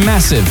I say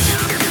massive.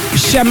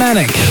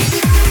 Shamanic.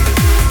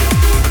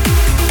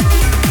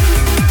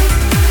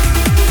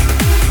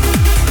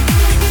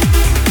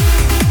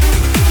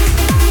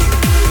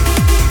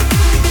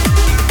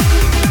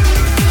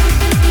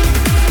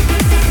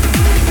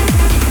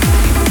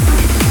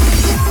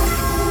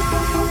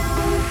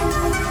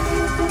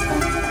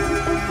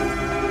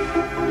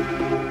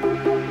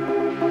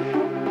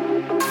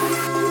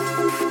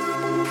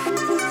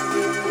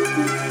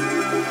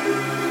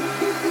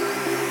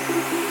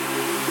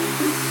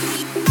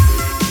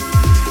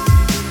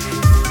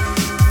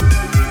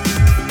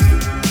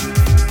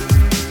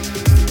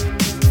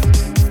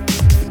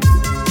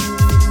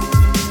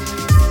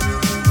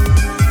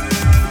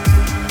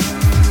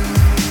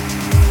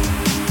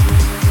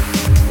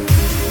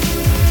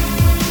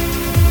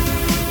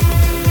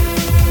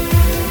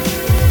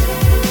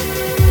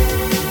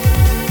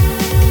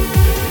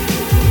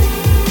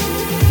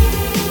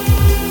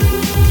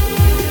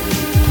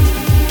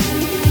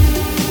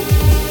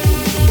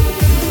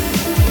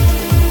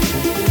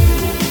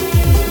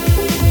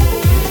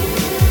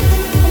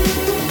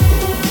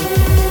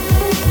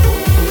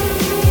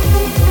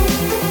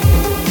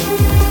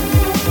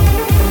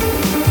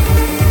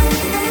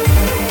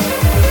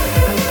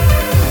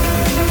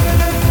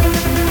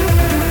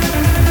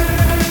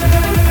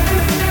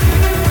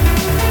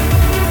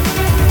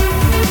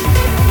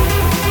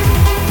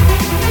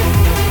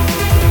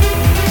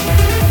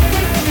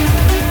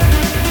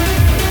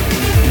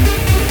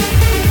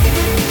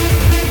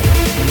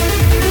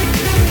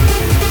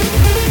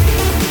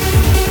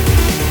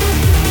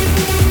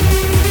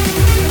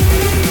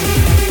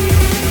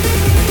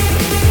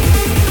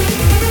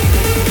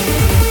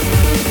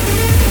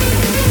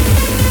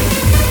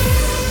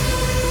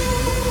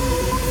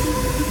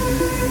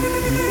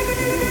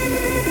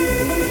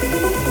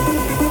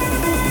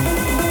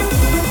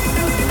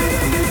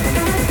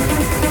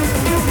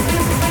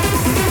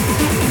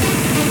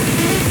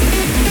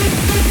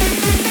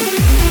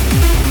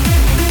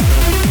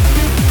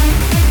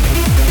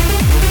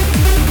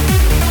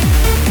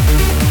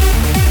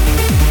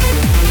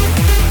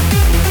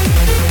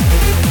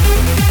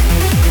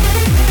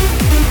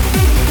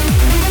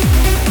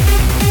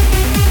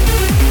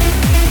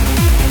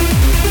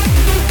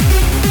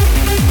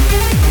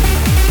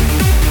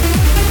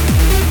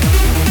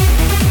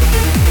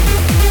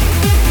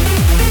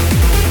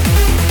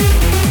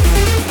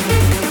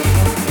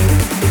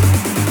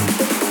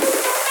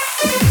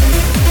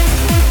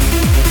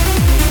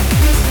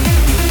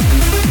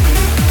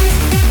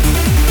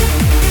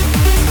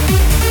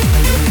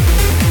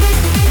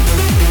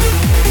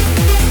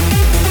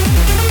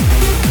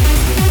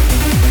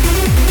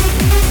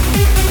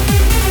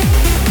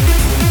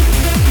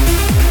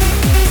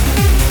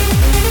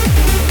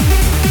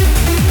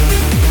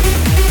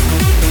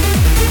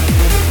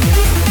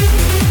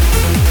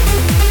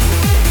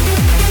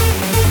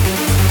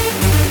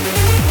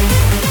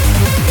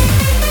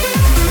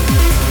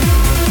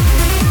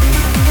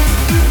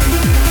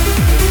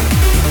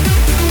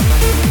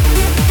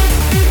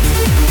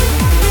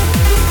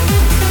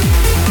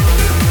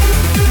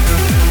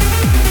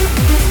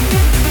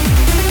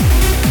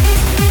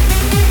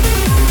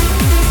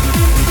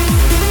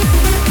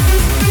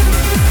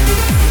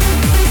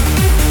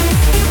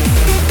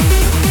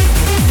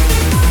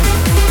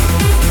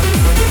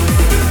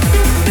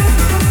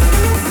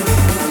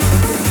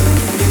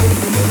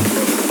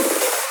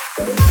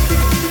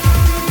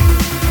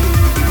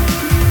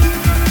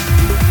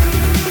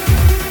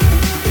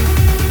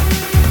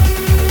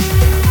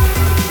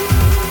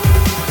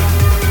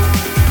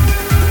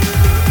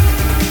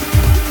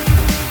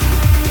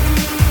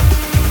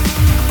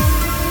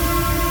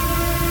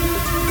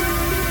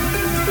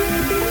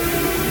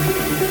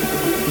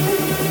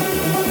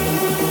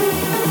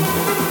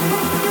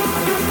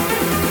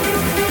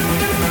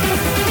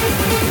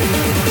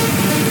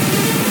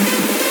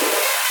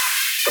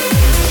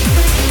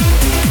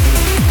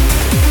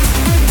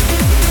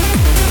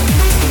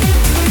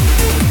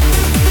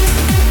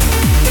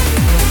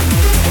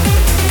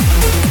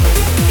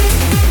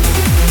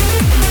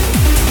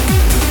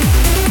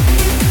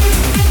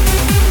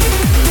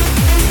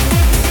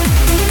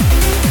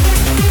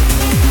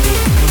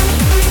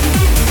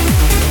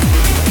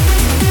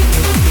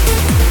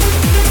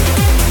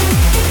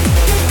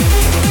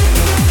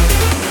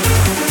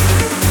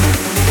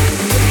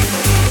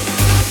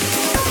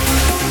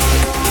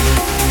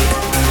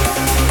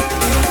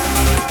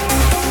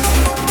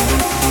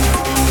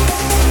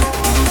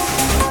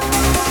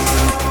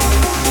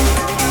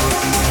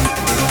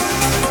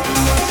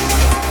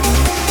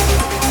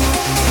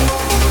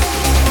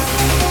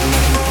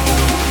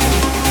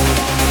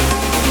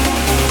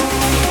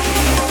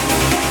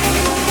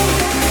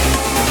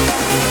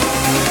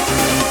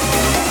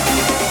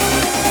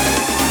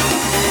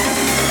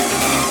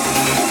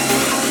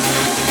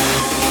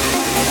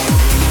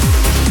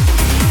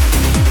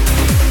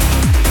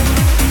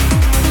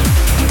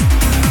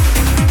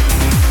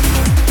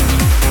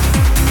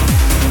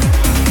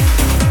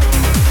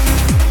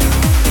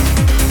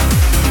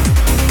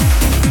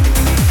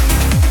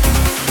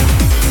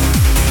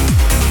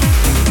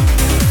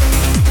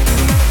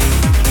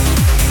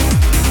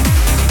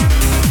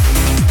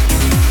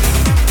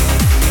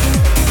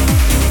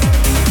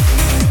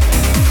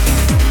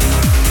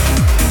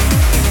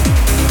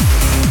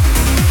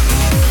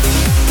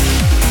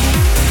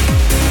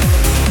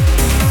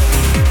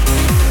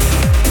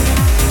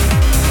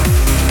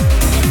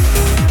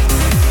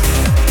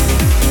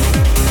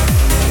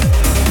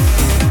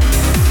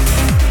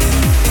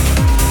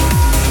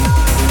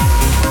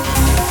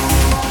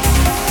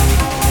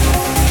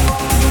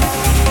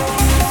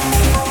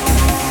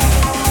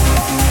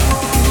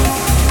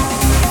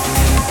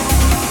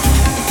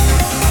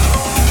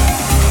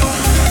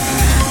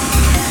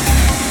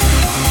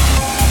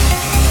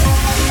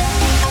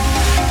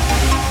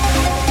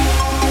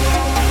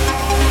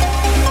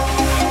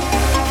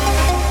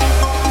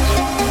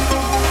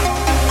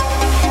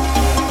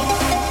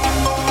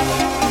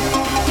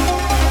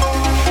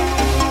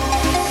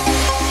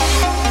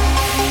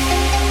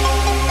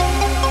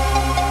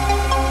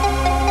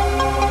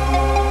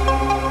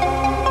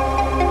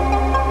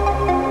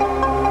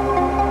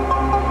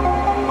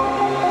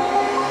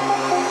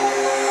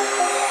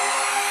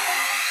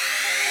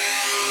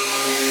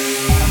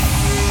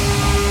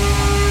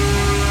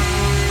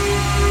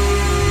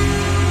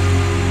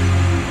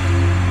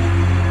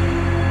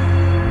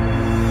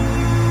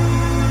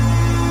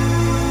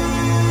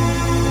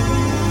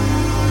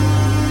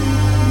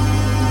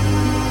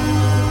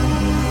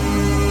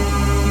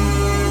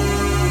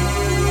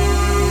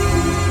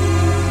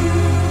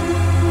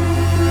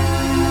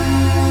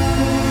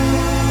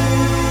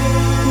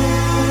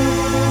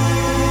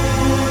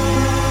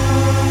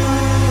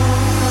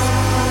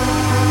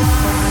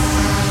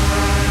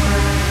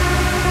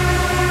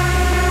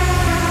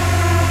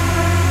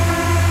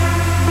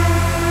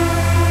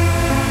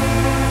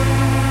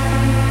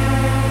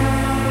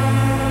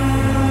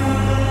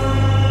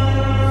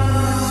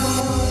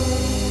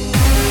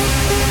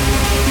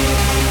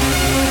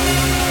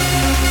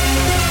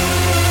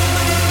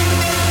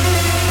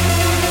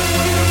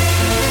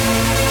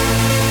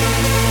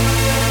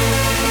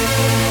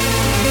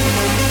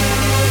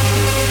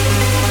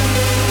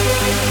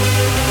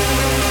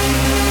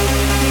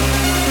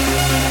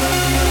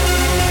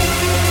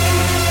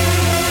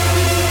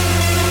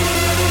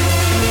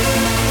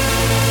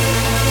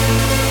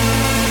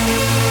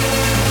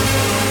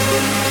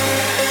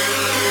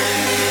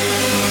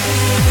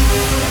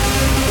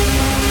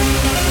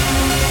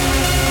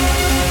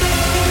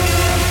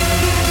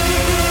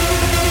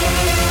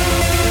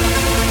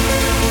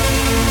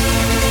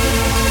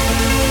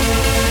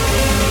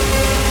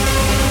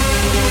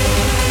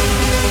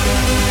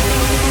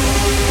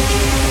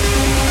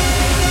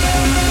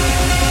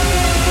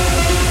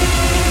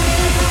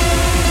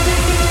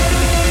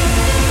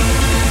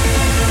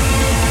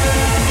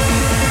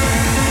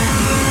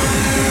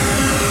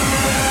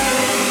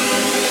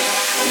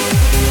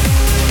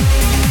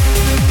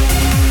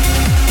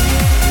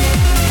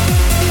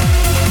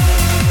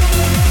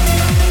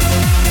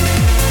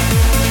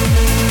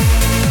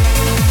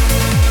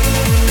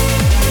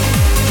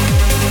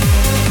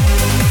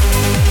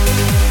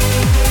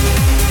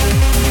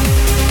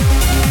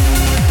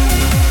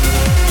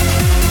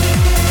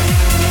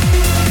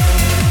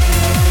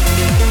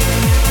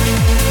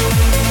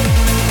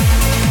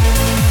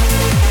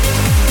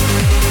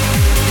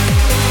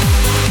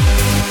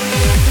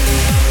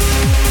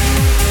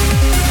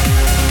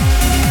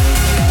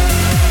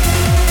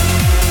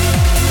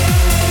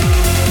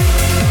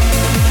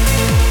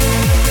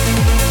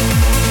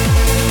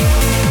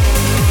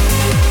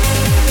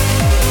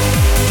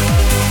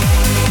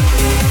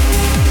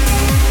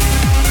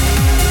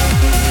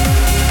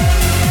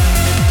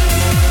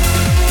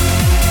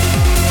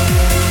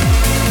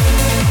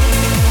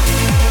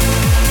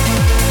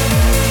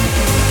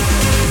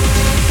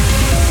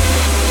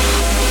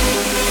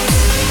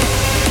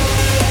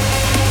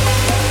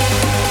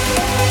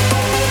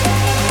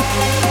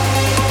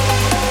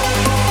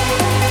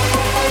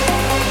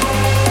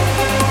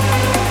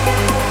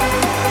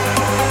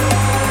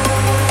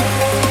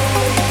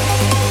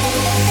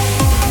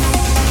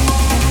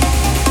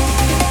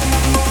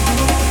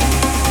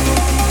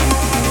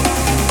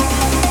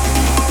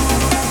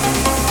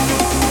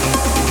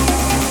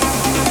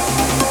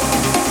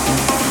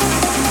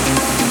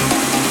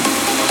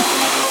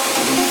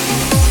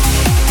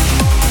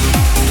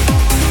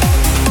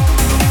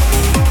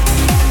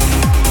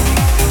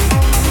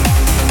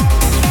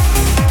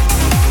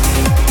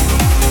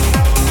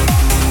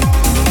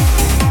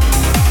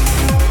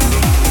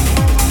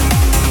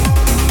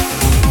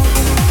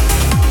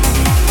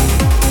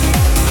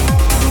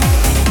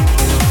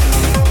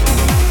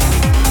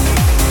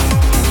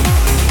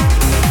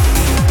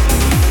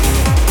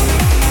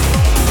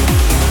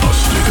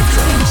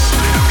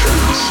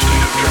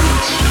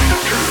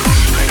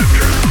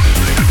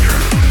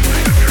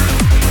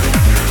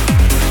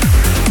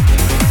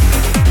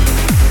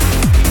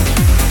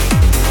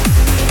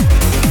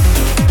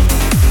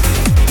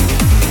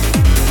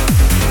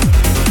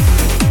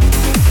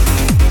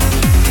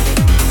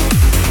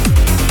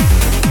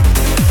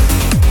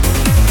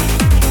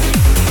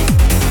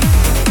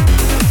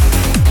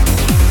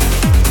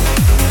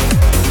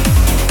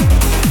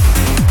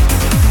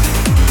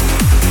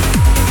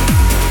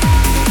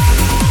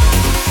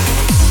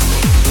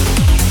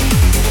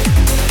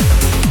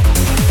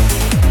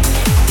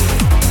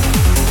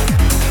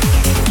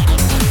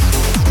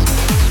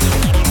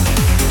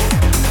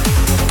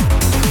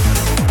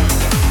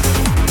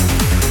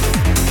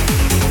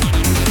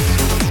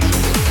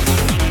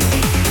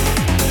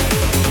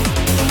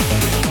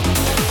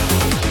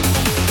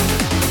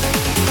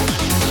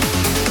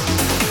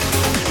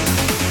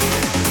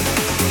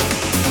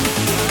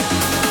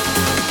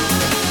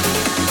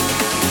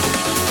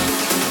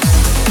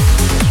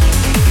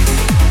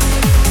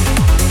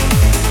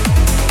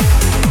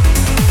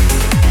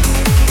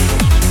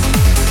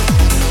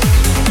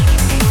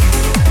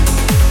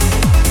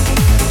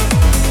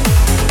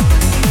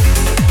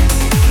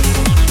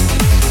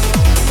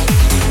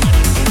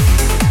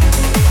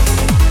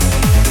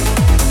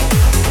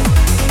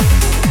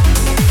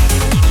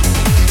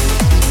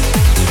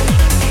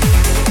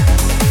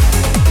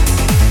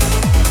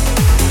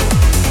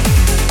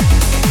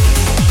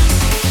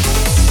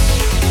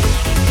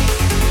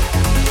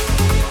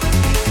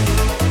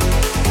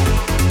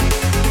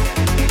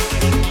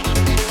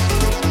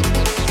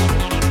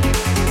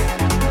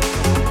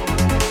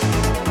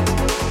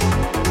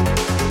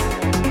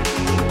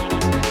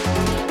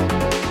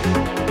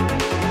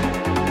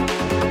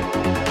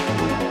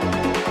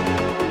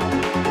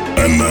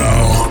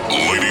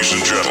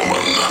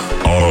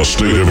 a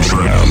state of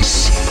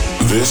trance.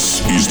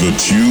 This is the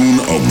tune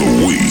of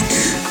the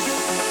week.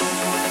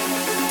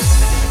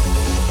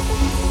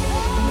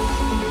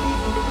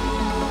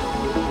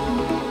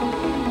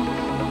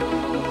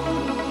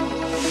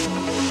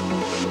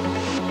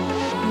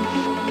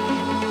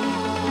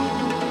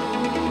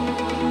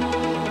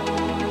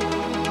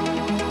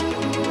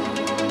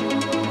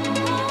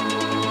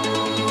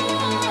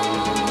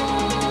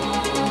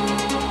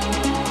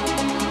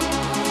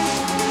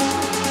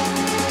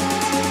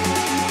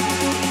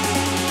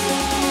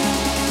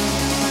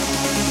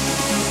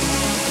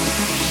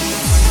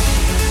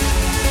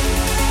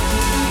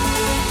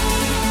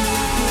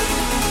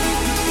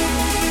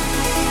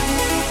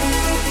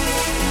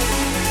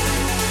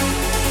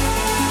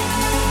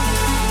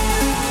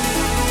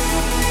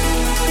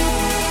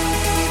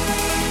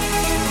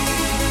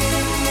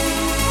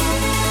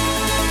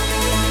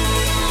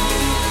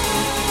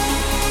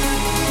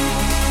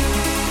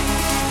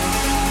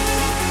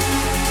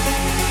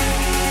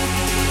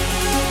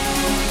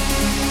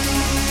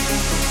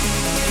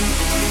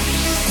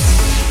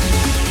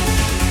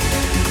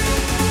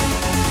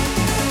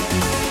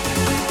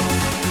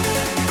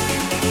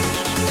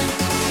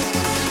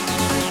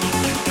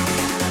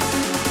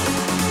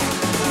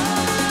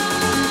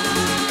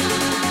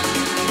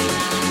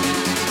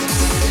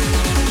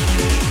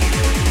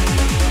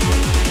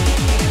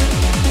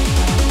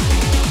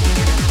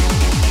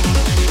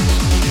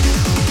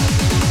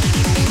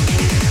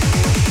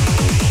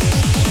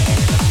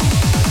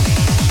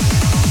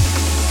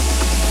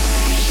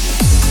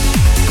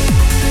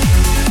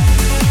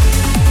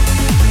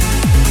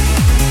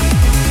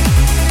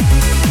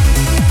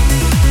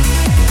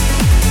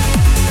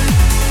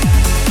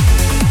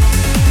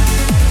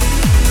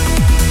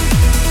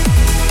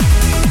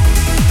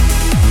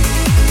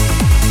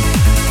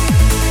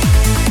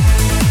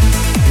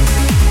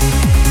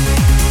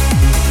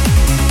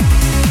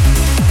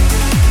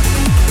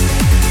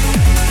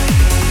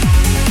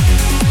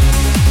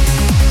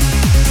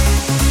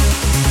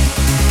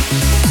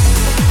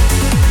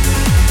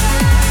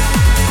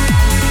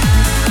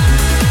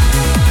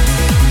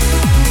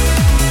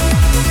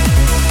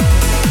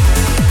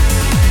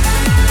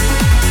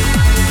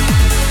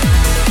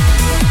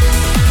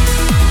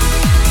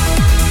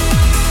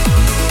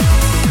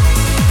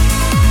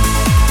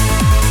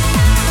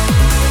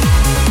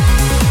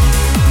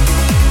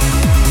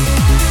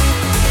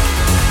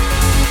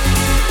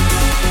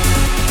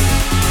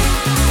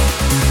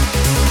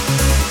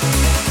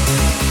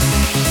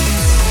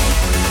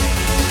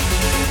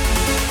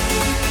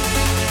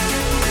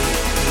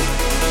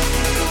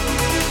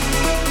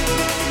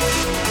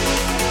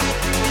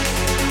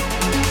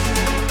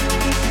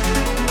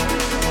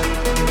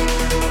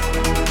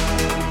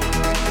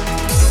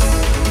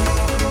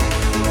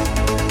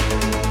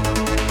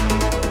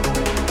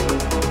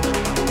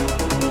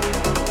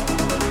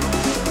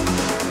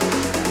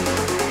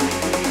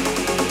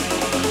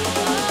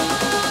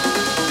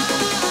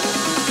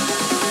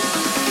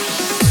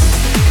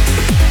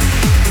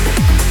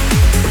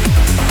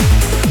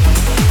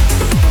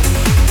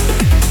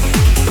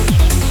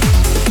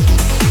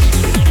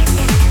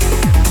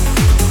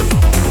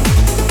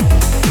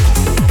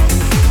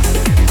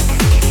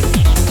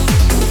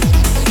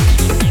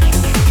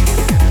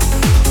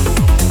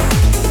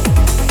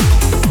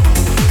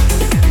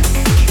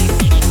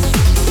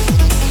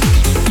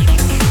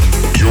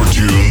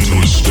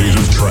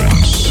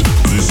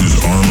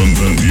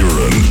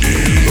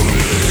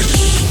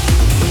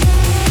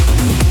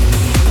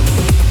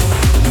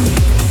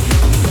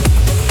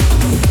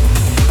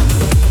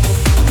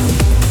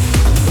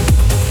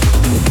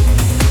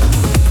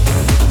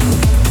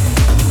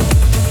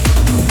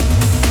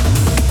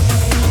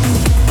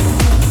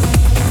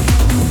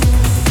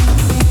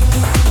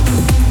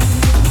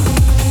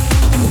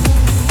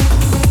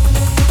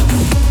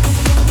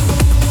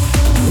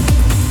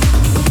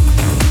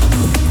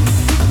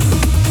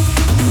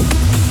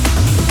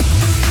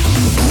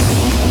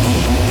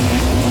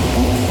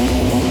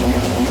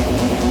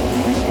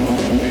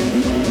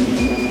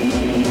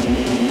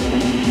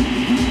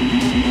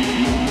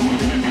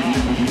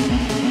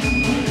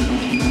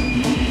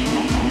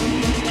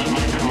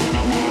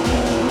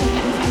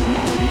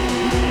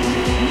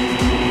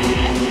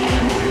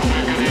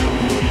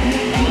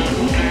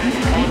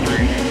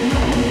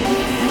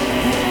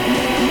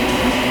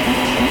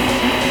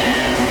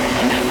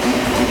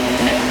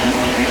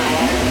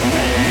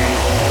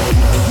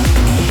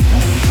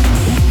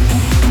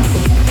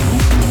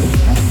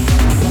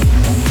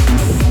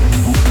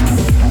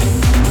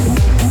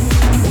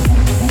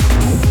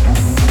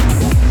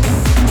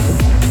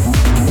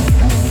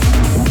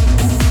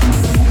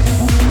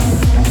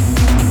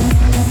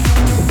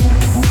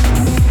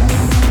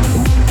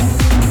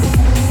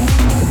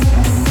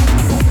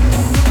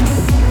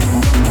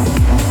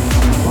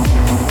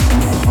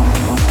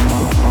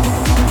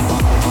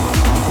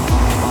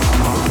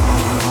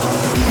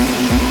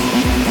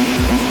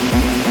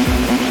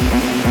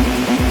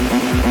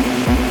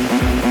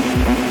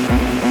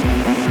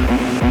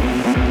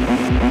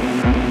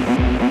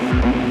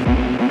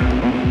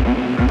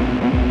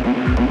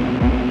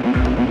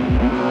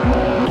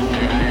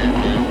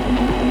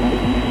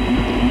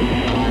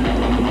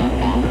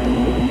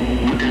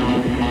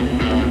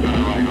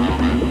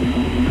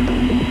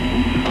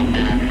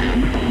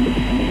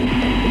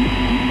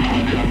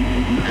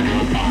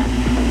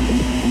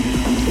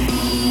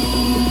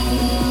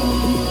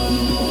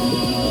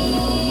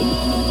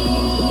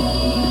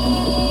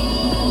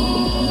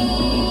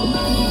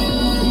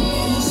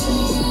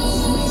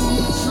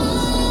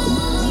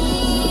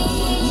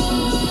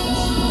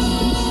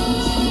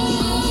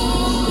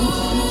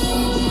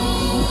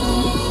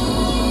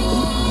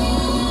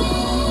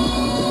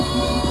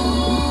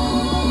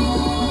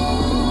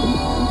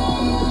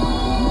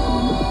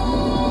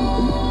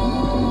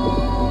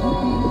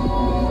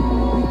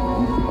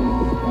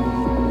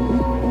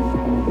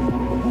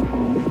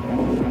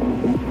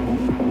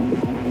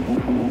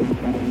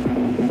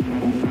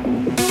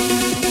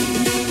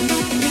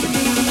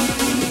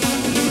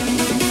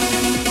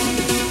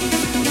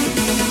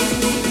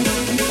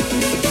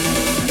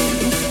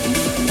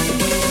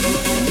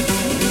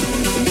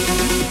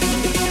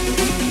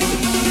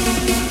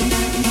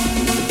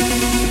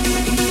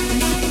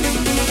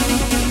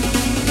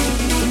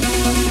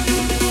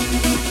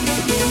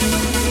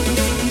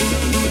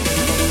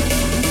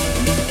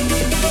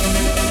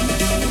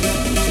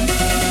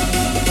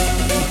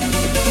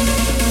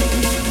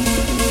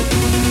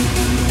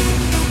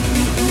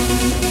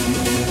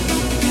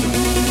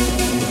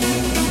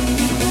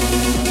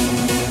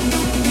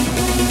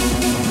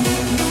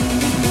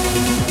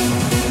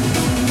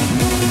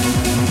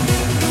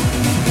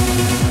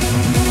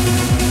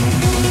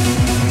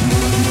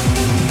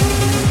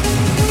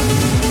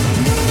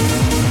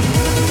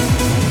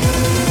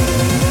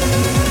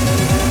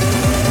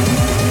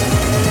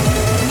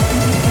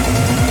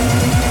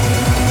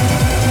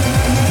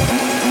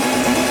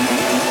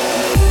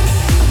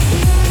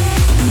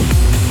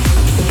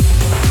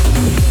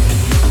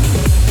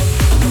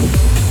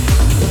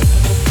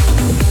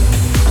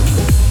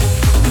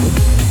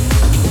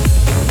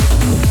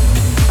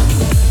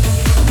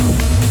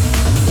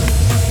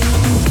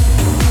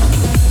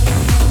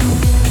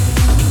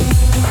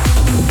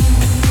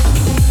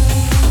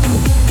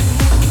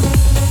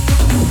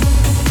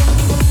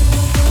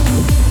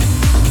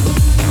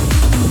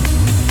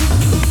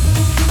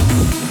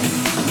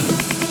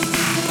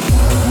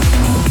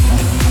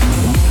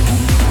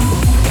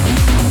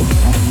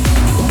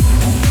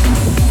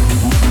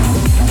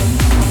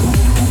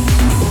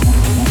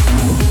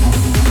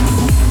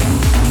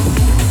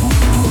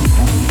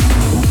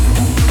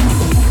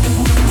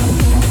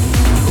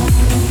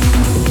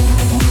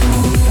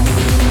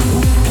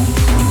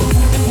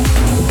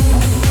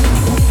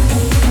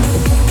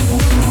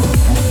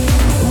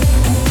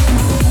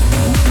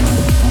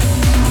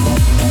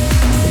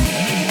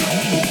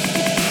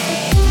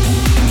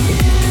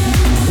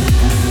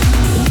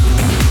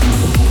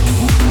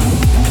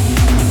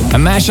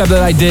 mashup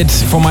that I did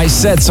for my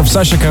sets of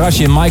Sasha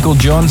Karashi and Michael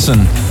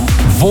Johnson.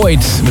 Void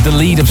with the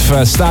lead of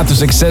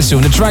Status Excessu.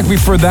 And the track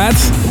before that,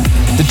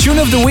 the tune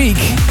of the week.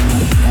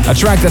 A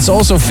track that's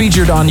also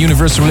featured on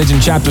Universal Religion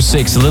Chapter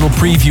 6. A little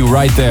preview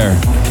right there.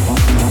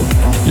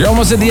 You're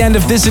almost at the end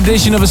of this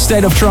edition of A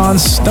State of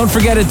Trance. Don't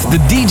forget it, the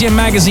DJ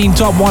Magazine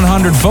Top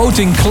 100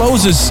 voting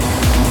closes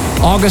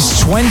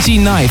August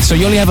 29th. So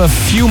you only have a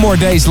few more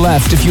days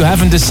left. If you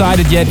haven't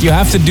decided yet, you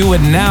have to do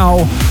it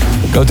now.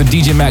 Go to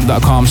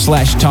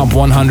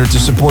djmag.com/top100 to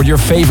support your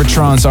favorite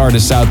trance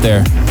artists out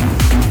there.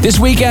 This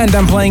weekend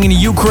I'm playing in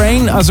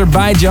Ukraine,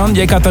 Azerbaijan,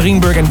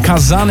 Yekaterinburg and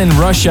Kazan in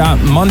Russia.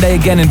 Monday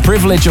again in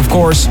Privilege, of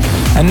course.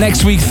 And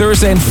next week,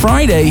 Thursday and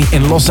Friday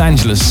in Los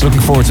Angeles.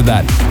 Looking forward to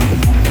that.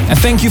 And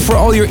thank you for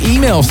all your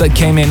emails that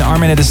came in,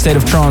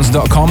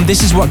 armin@thestateoftrance.com.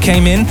 This is what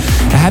came in.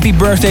 A happy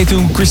birthday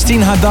to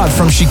Christine Haddad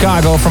from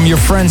Chicago, from your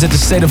friends at the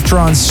State of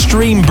Trance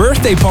stream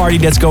birthday party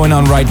that's going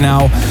on right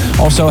now.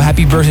 Also,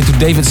 happy birthday to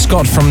David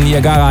Scott from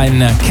Niagara in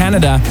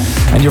Canada,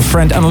 and your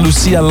friend Ana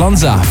Lucia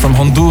Lanza from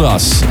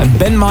Honduras. And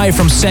Ben Mai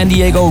from San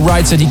Diego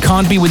writes that he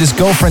can't be with his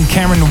girlfriend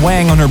Cameron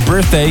Wang on her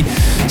birthday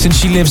since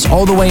she lives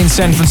all the way in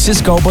San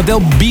Francisco, but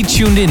they'll be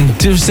tuned in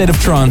to the State of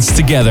Trance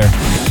together.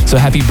 So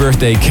happy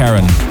birthday,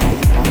 Karen.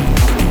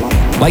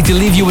 Like to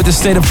leave you with the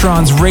State of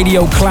Trance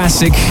radio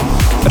classic,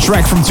 a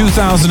track from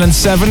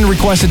 2007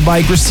 requested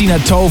by Christina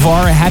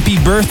Tovar. Happy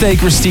birthday,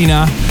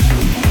 Christina.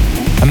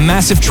 A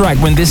massive track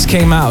when this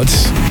came out.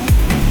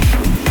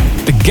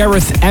 The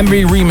Gareth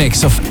Emery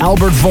remix of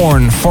Albert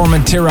Vorn,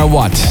 Formentera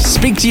Watt.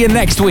 Speak to you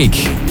next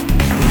week.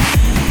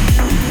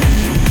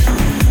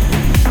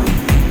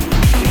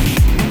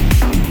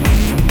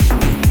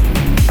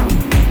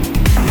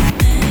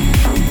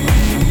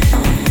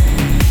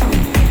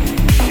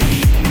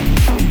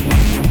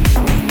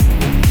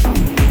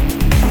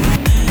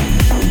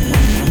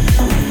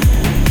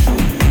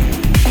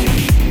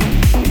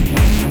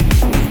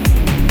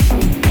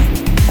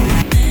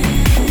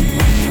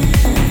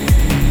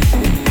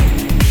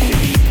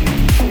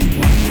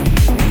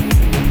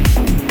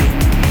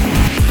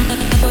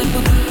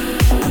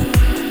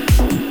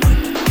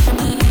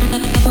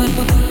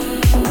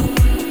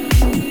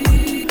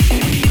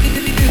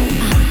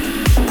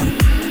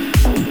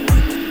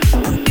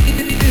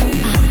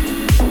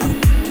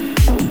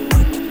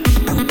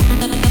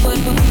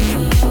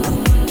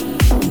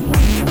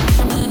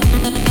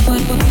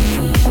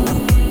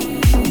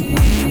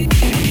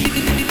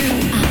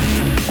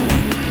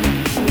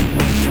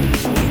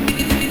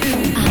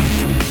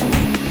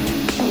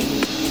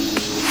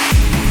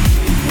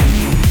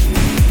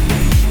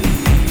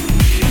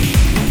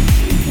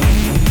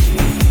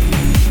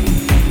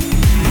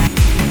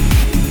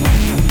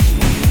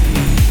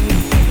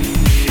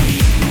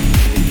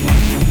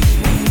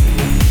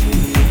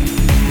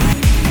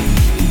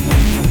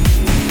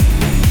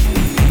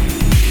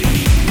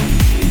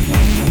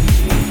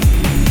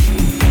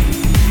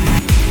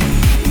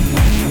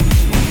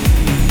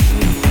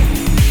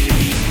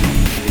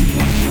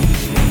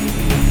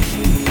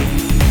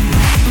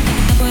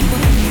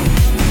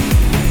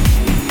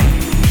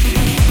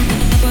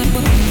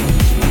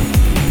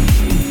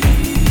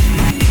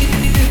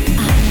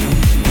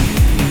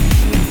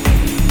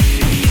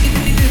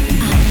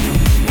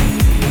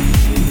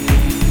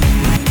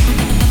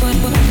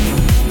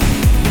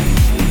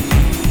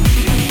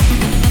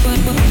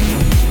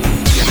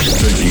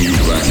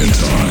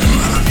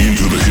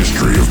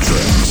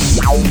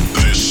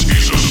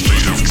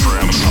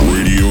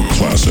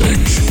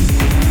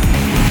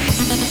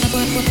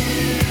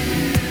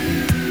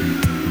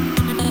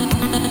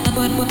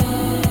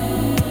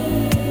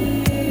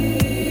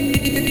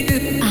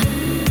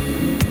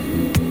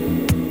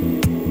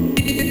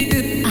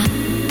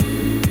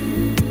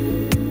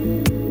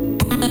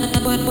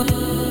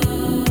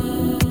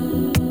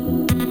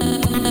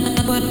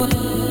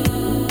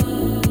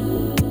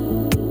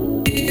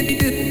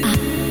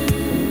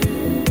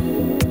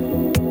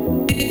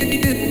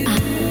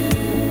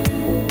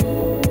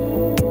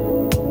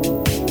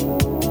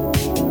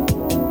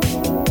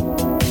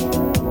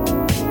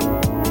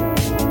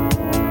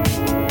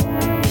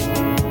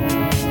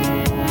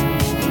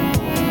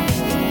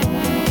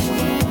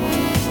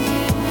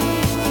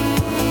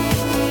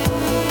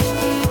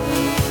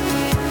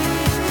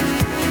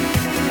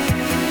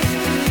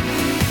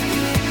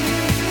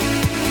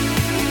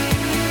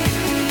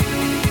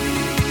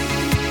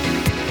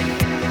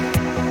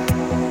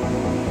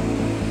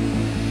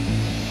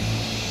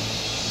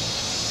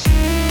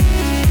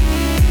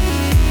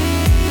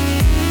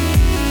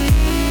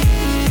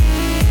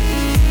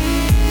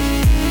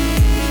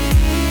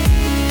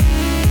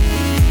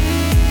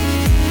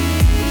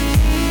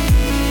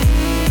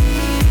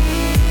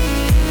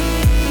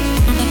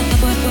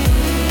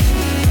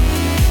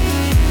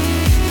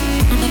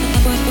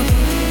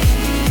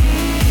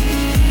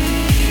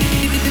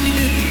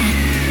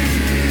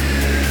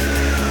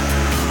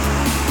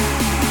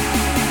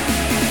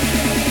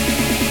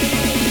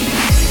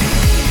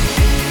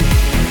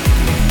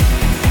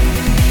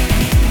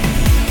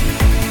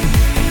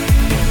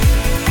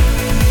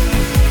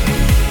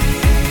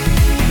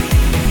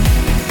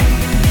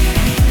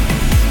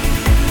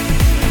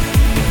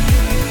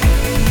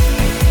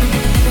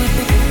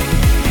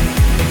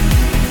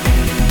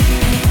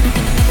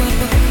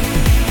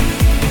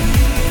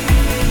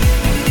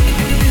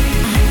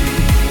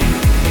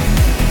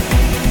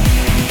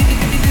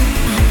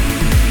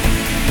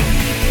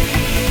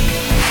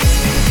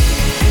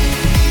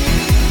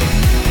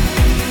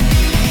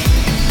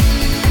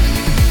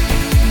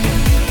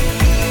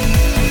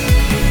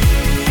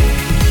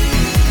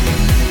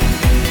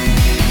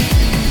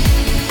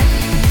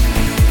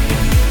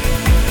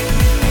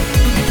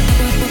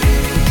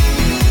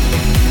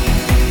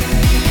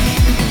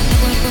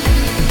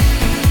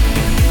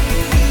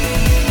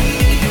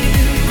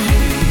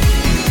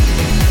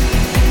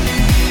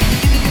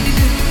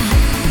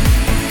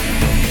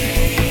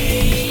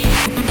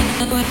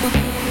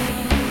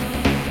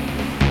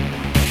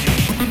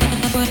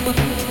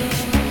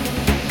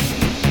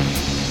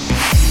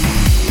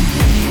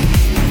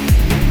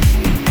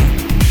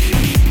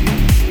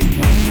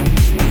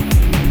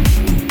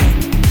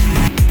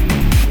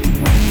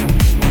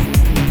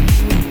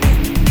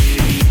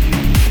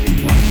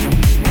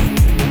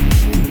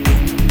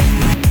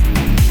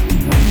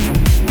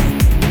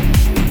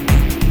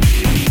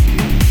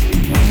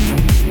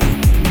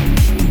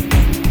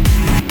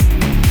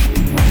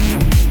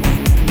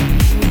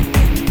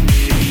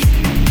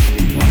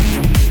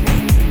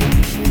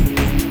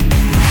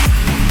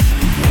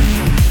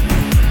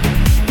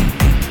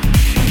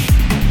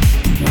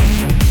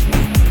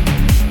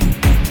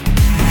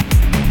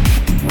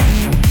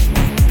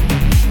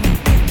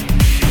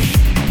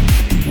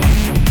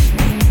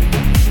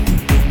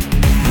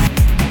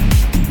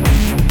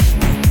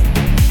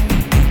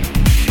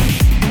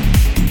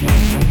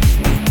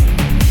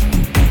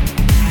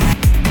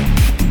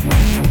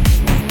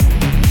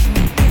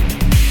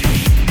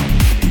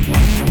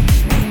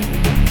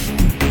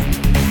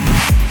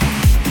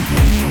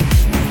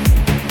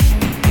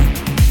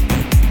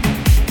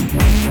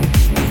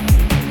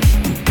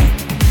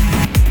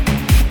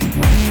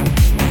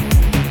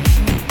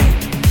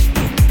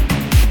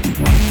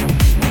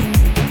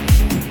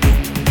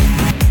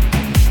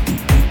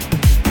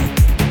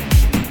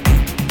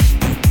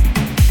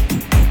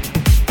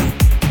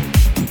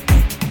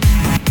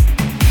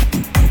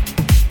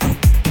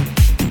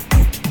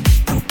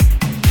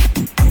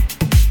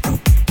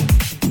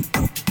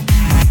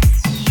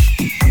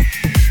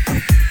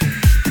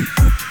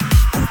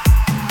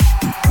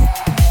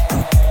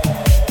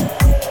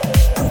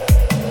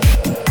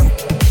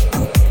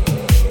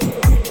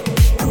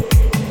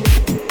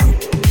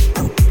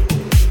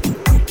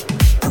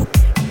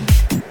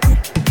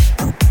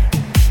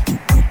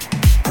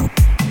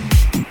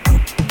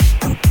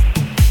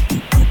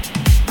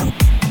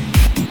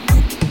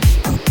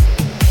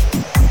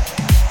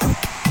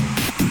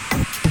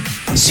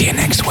 See you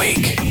next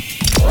week.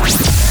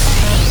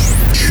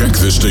 Check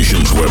the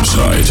station's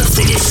website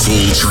for the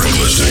full track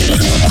listing.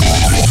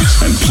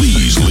 And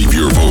please leave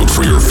your vote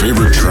for your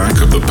favorite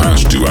track of the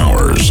past 2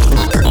 hours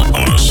on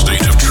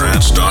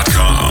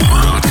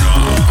astateoftrance.com.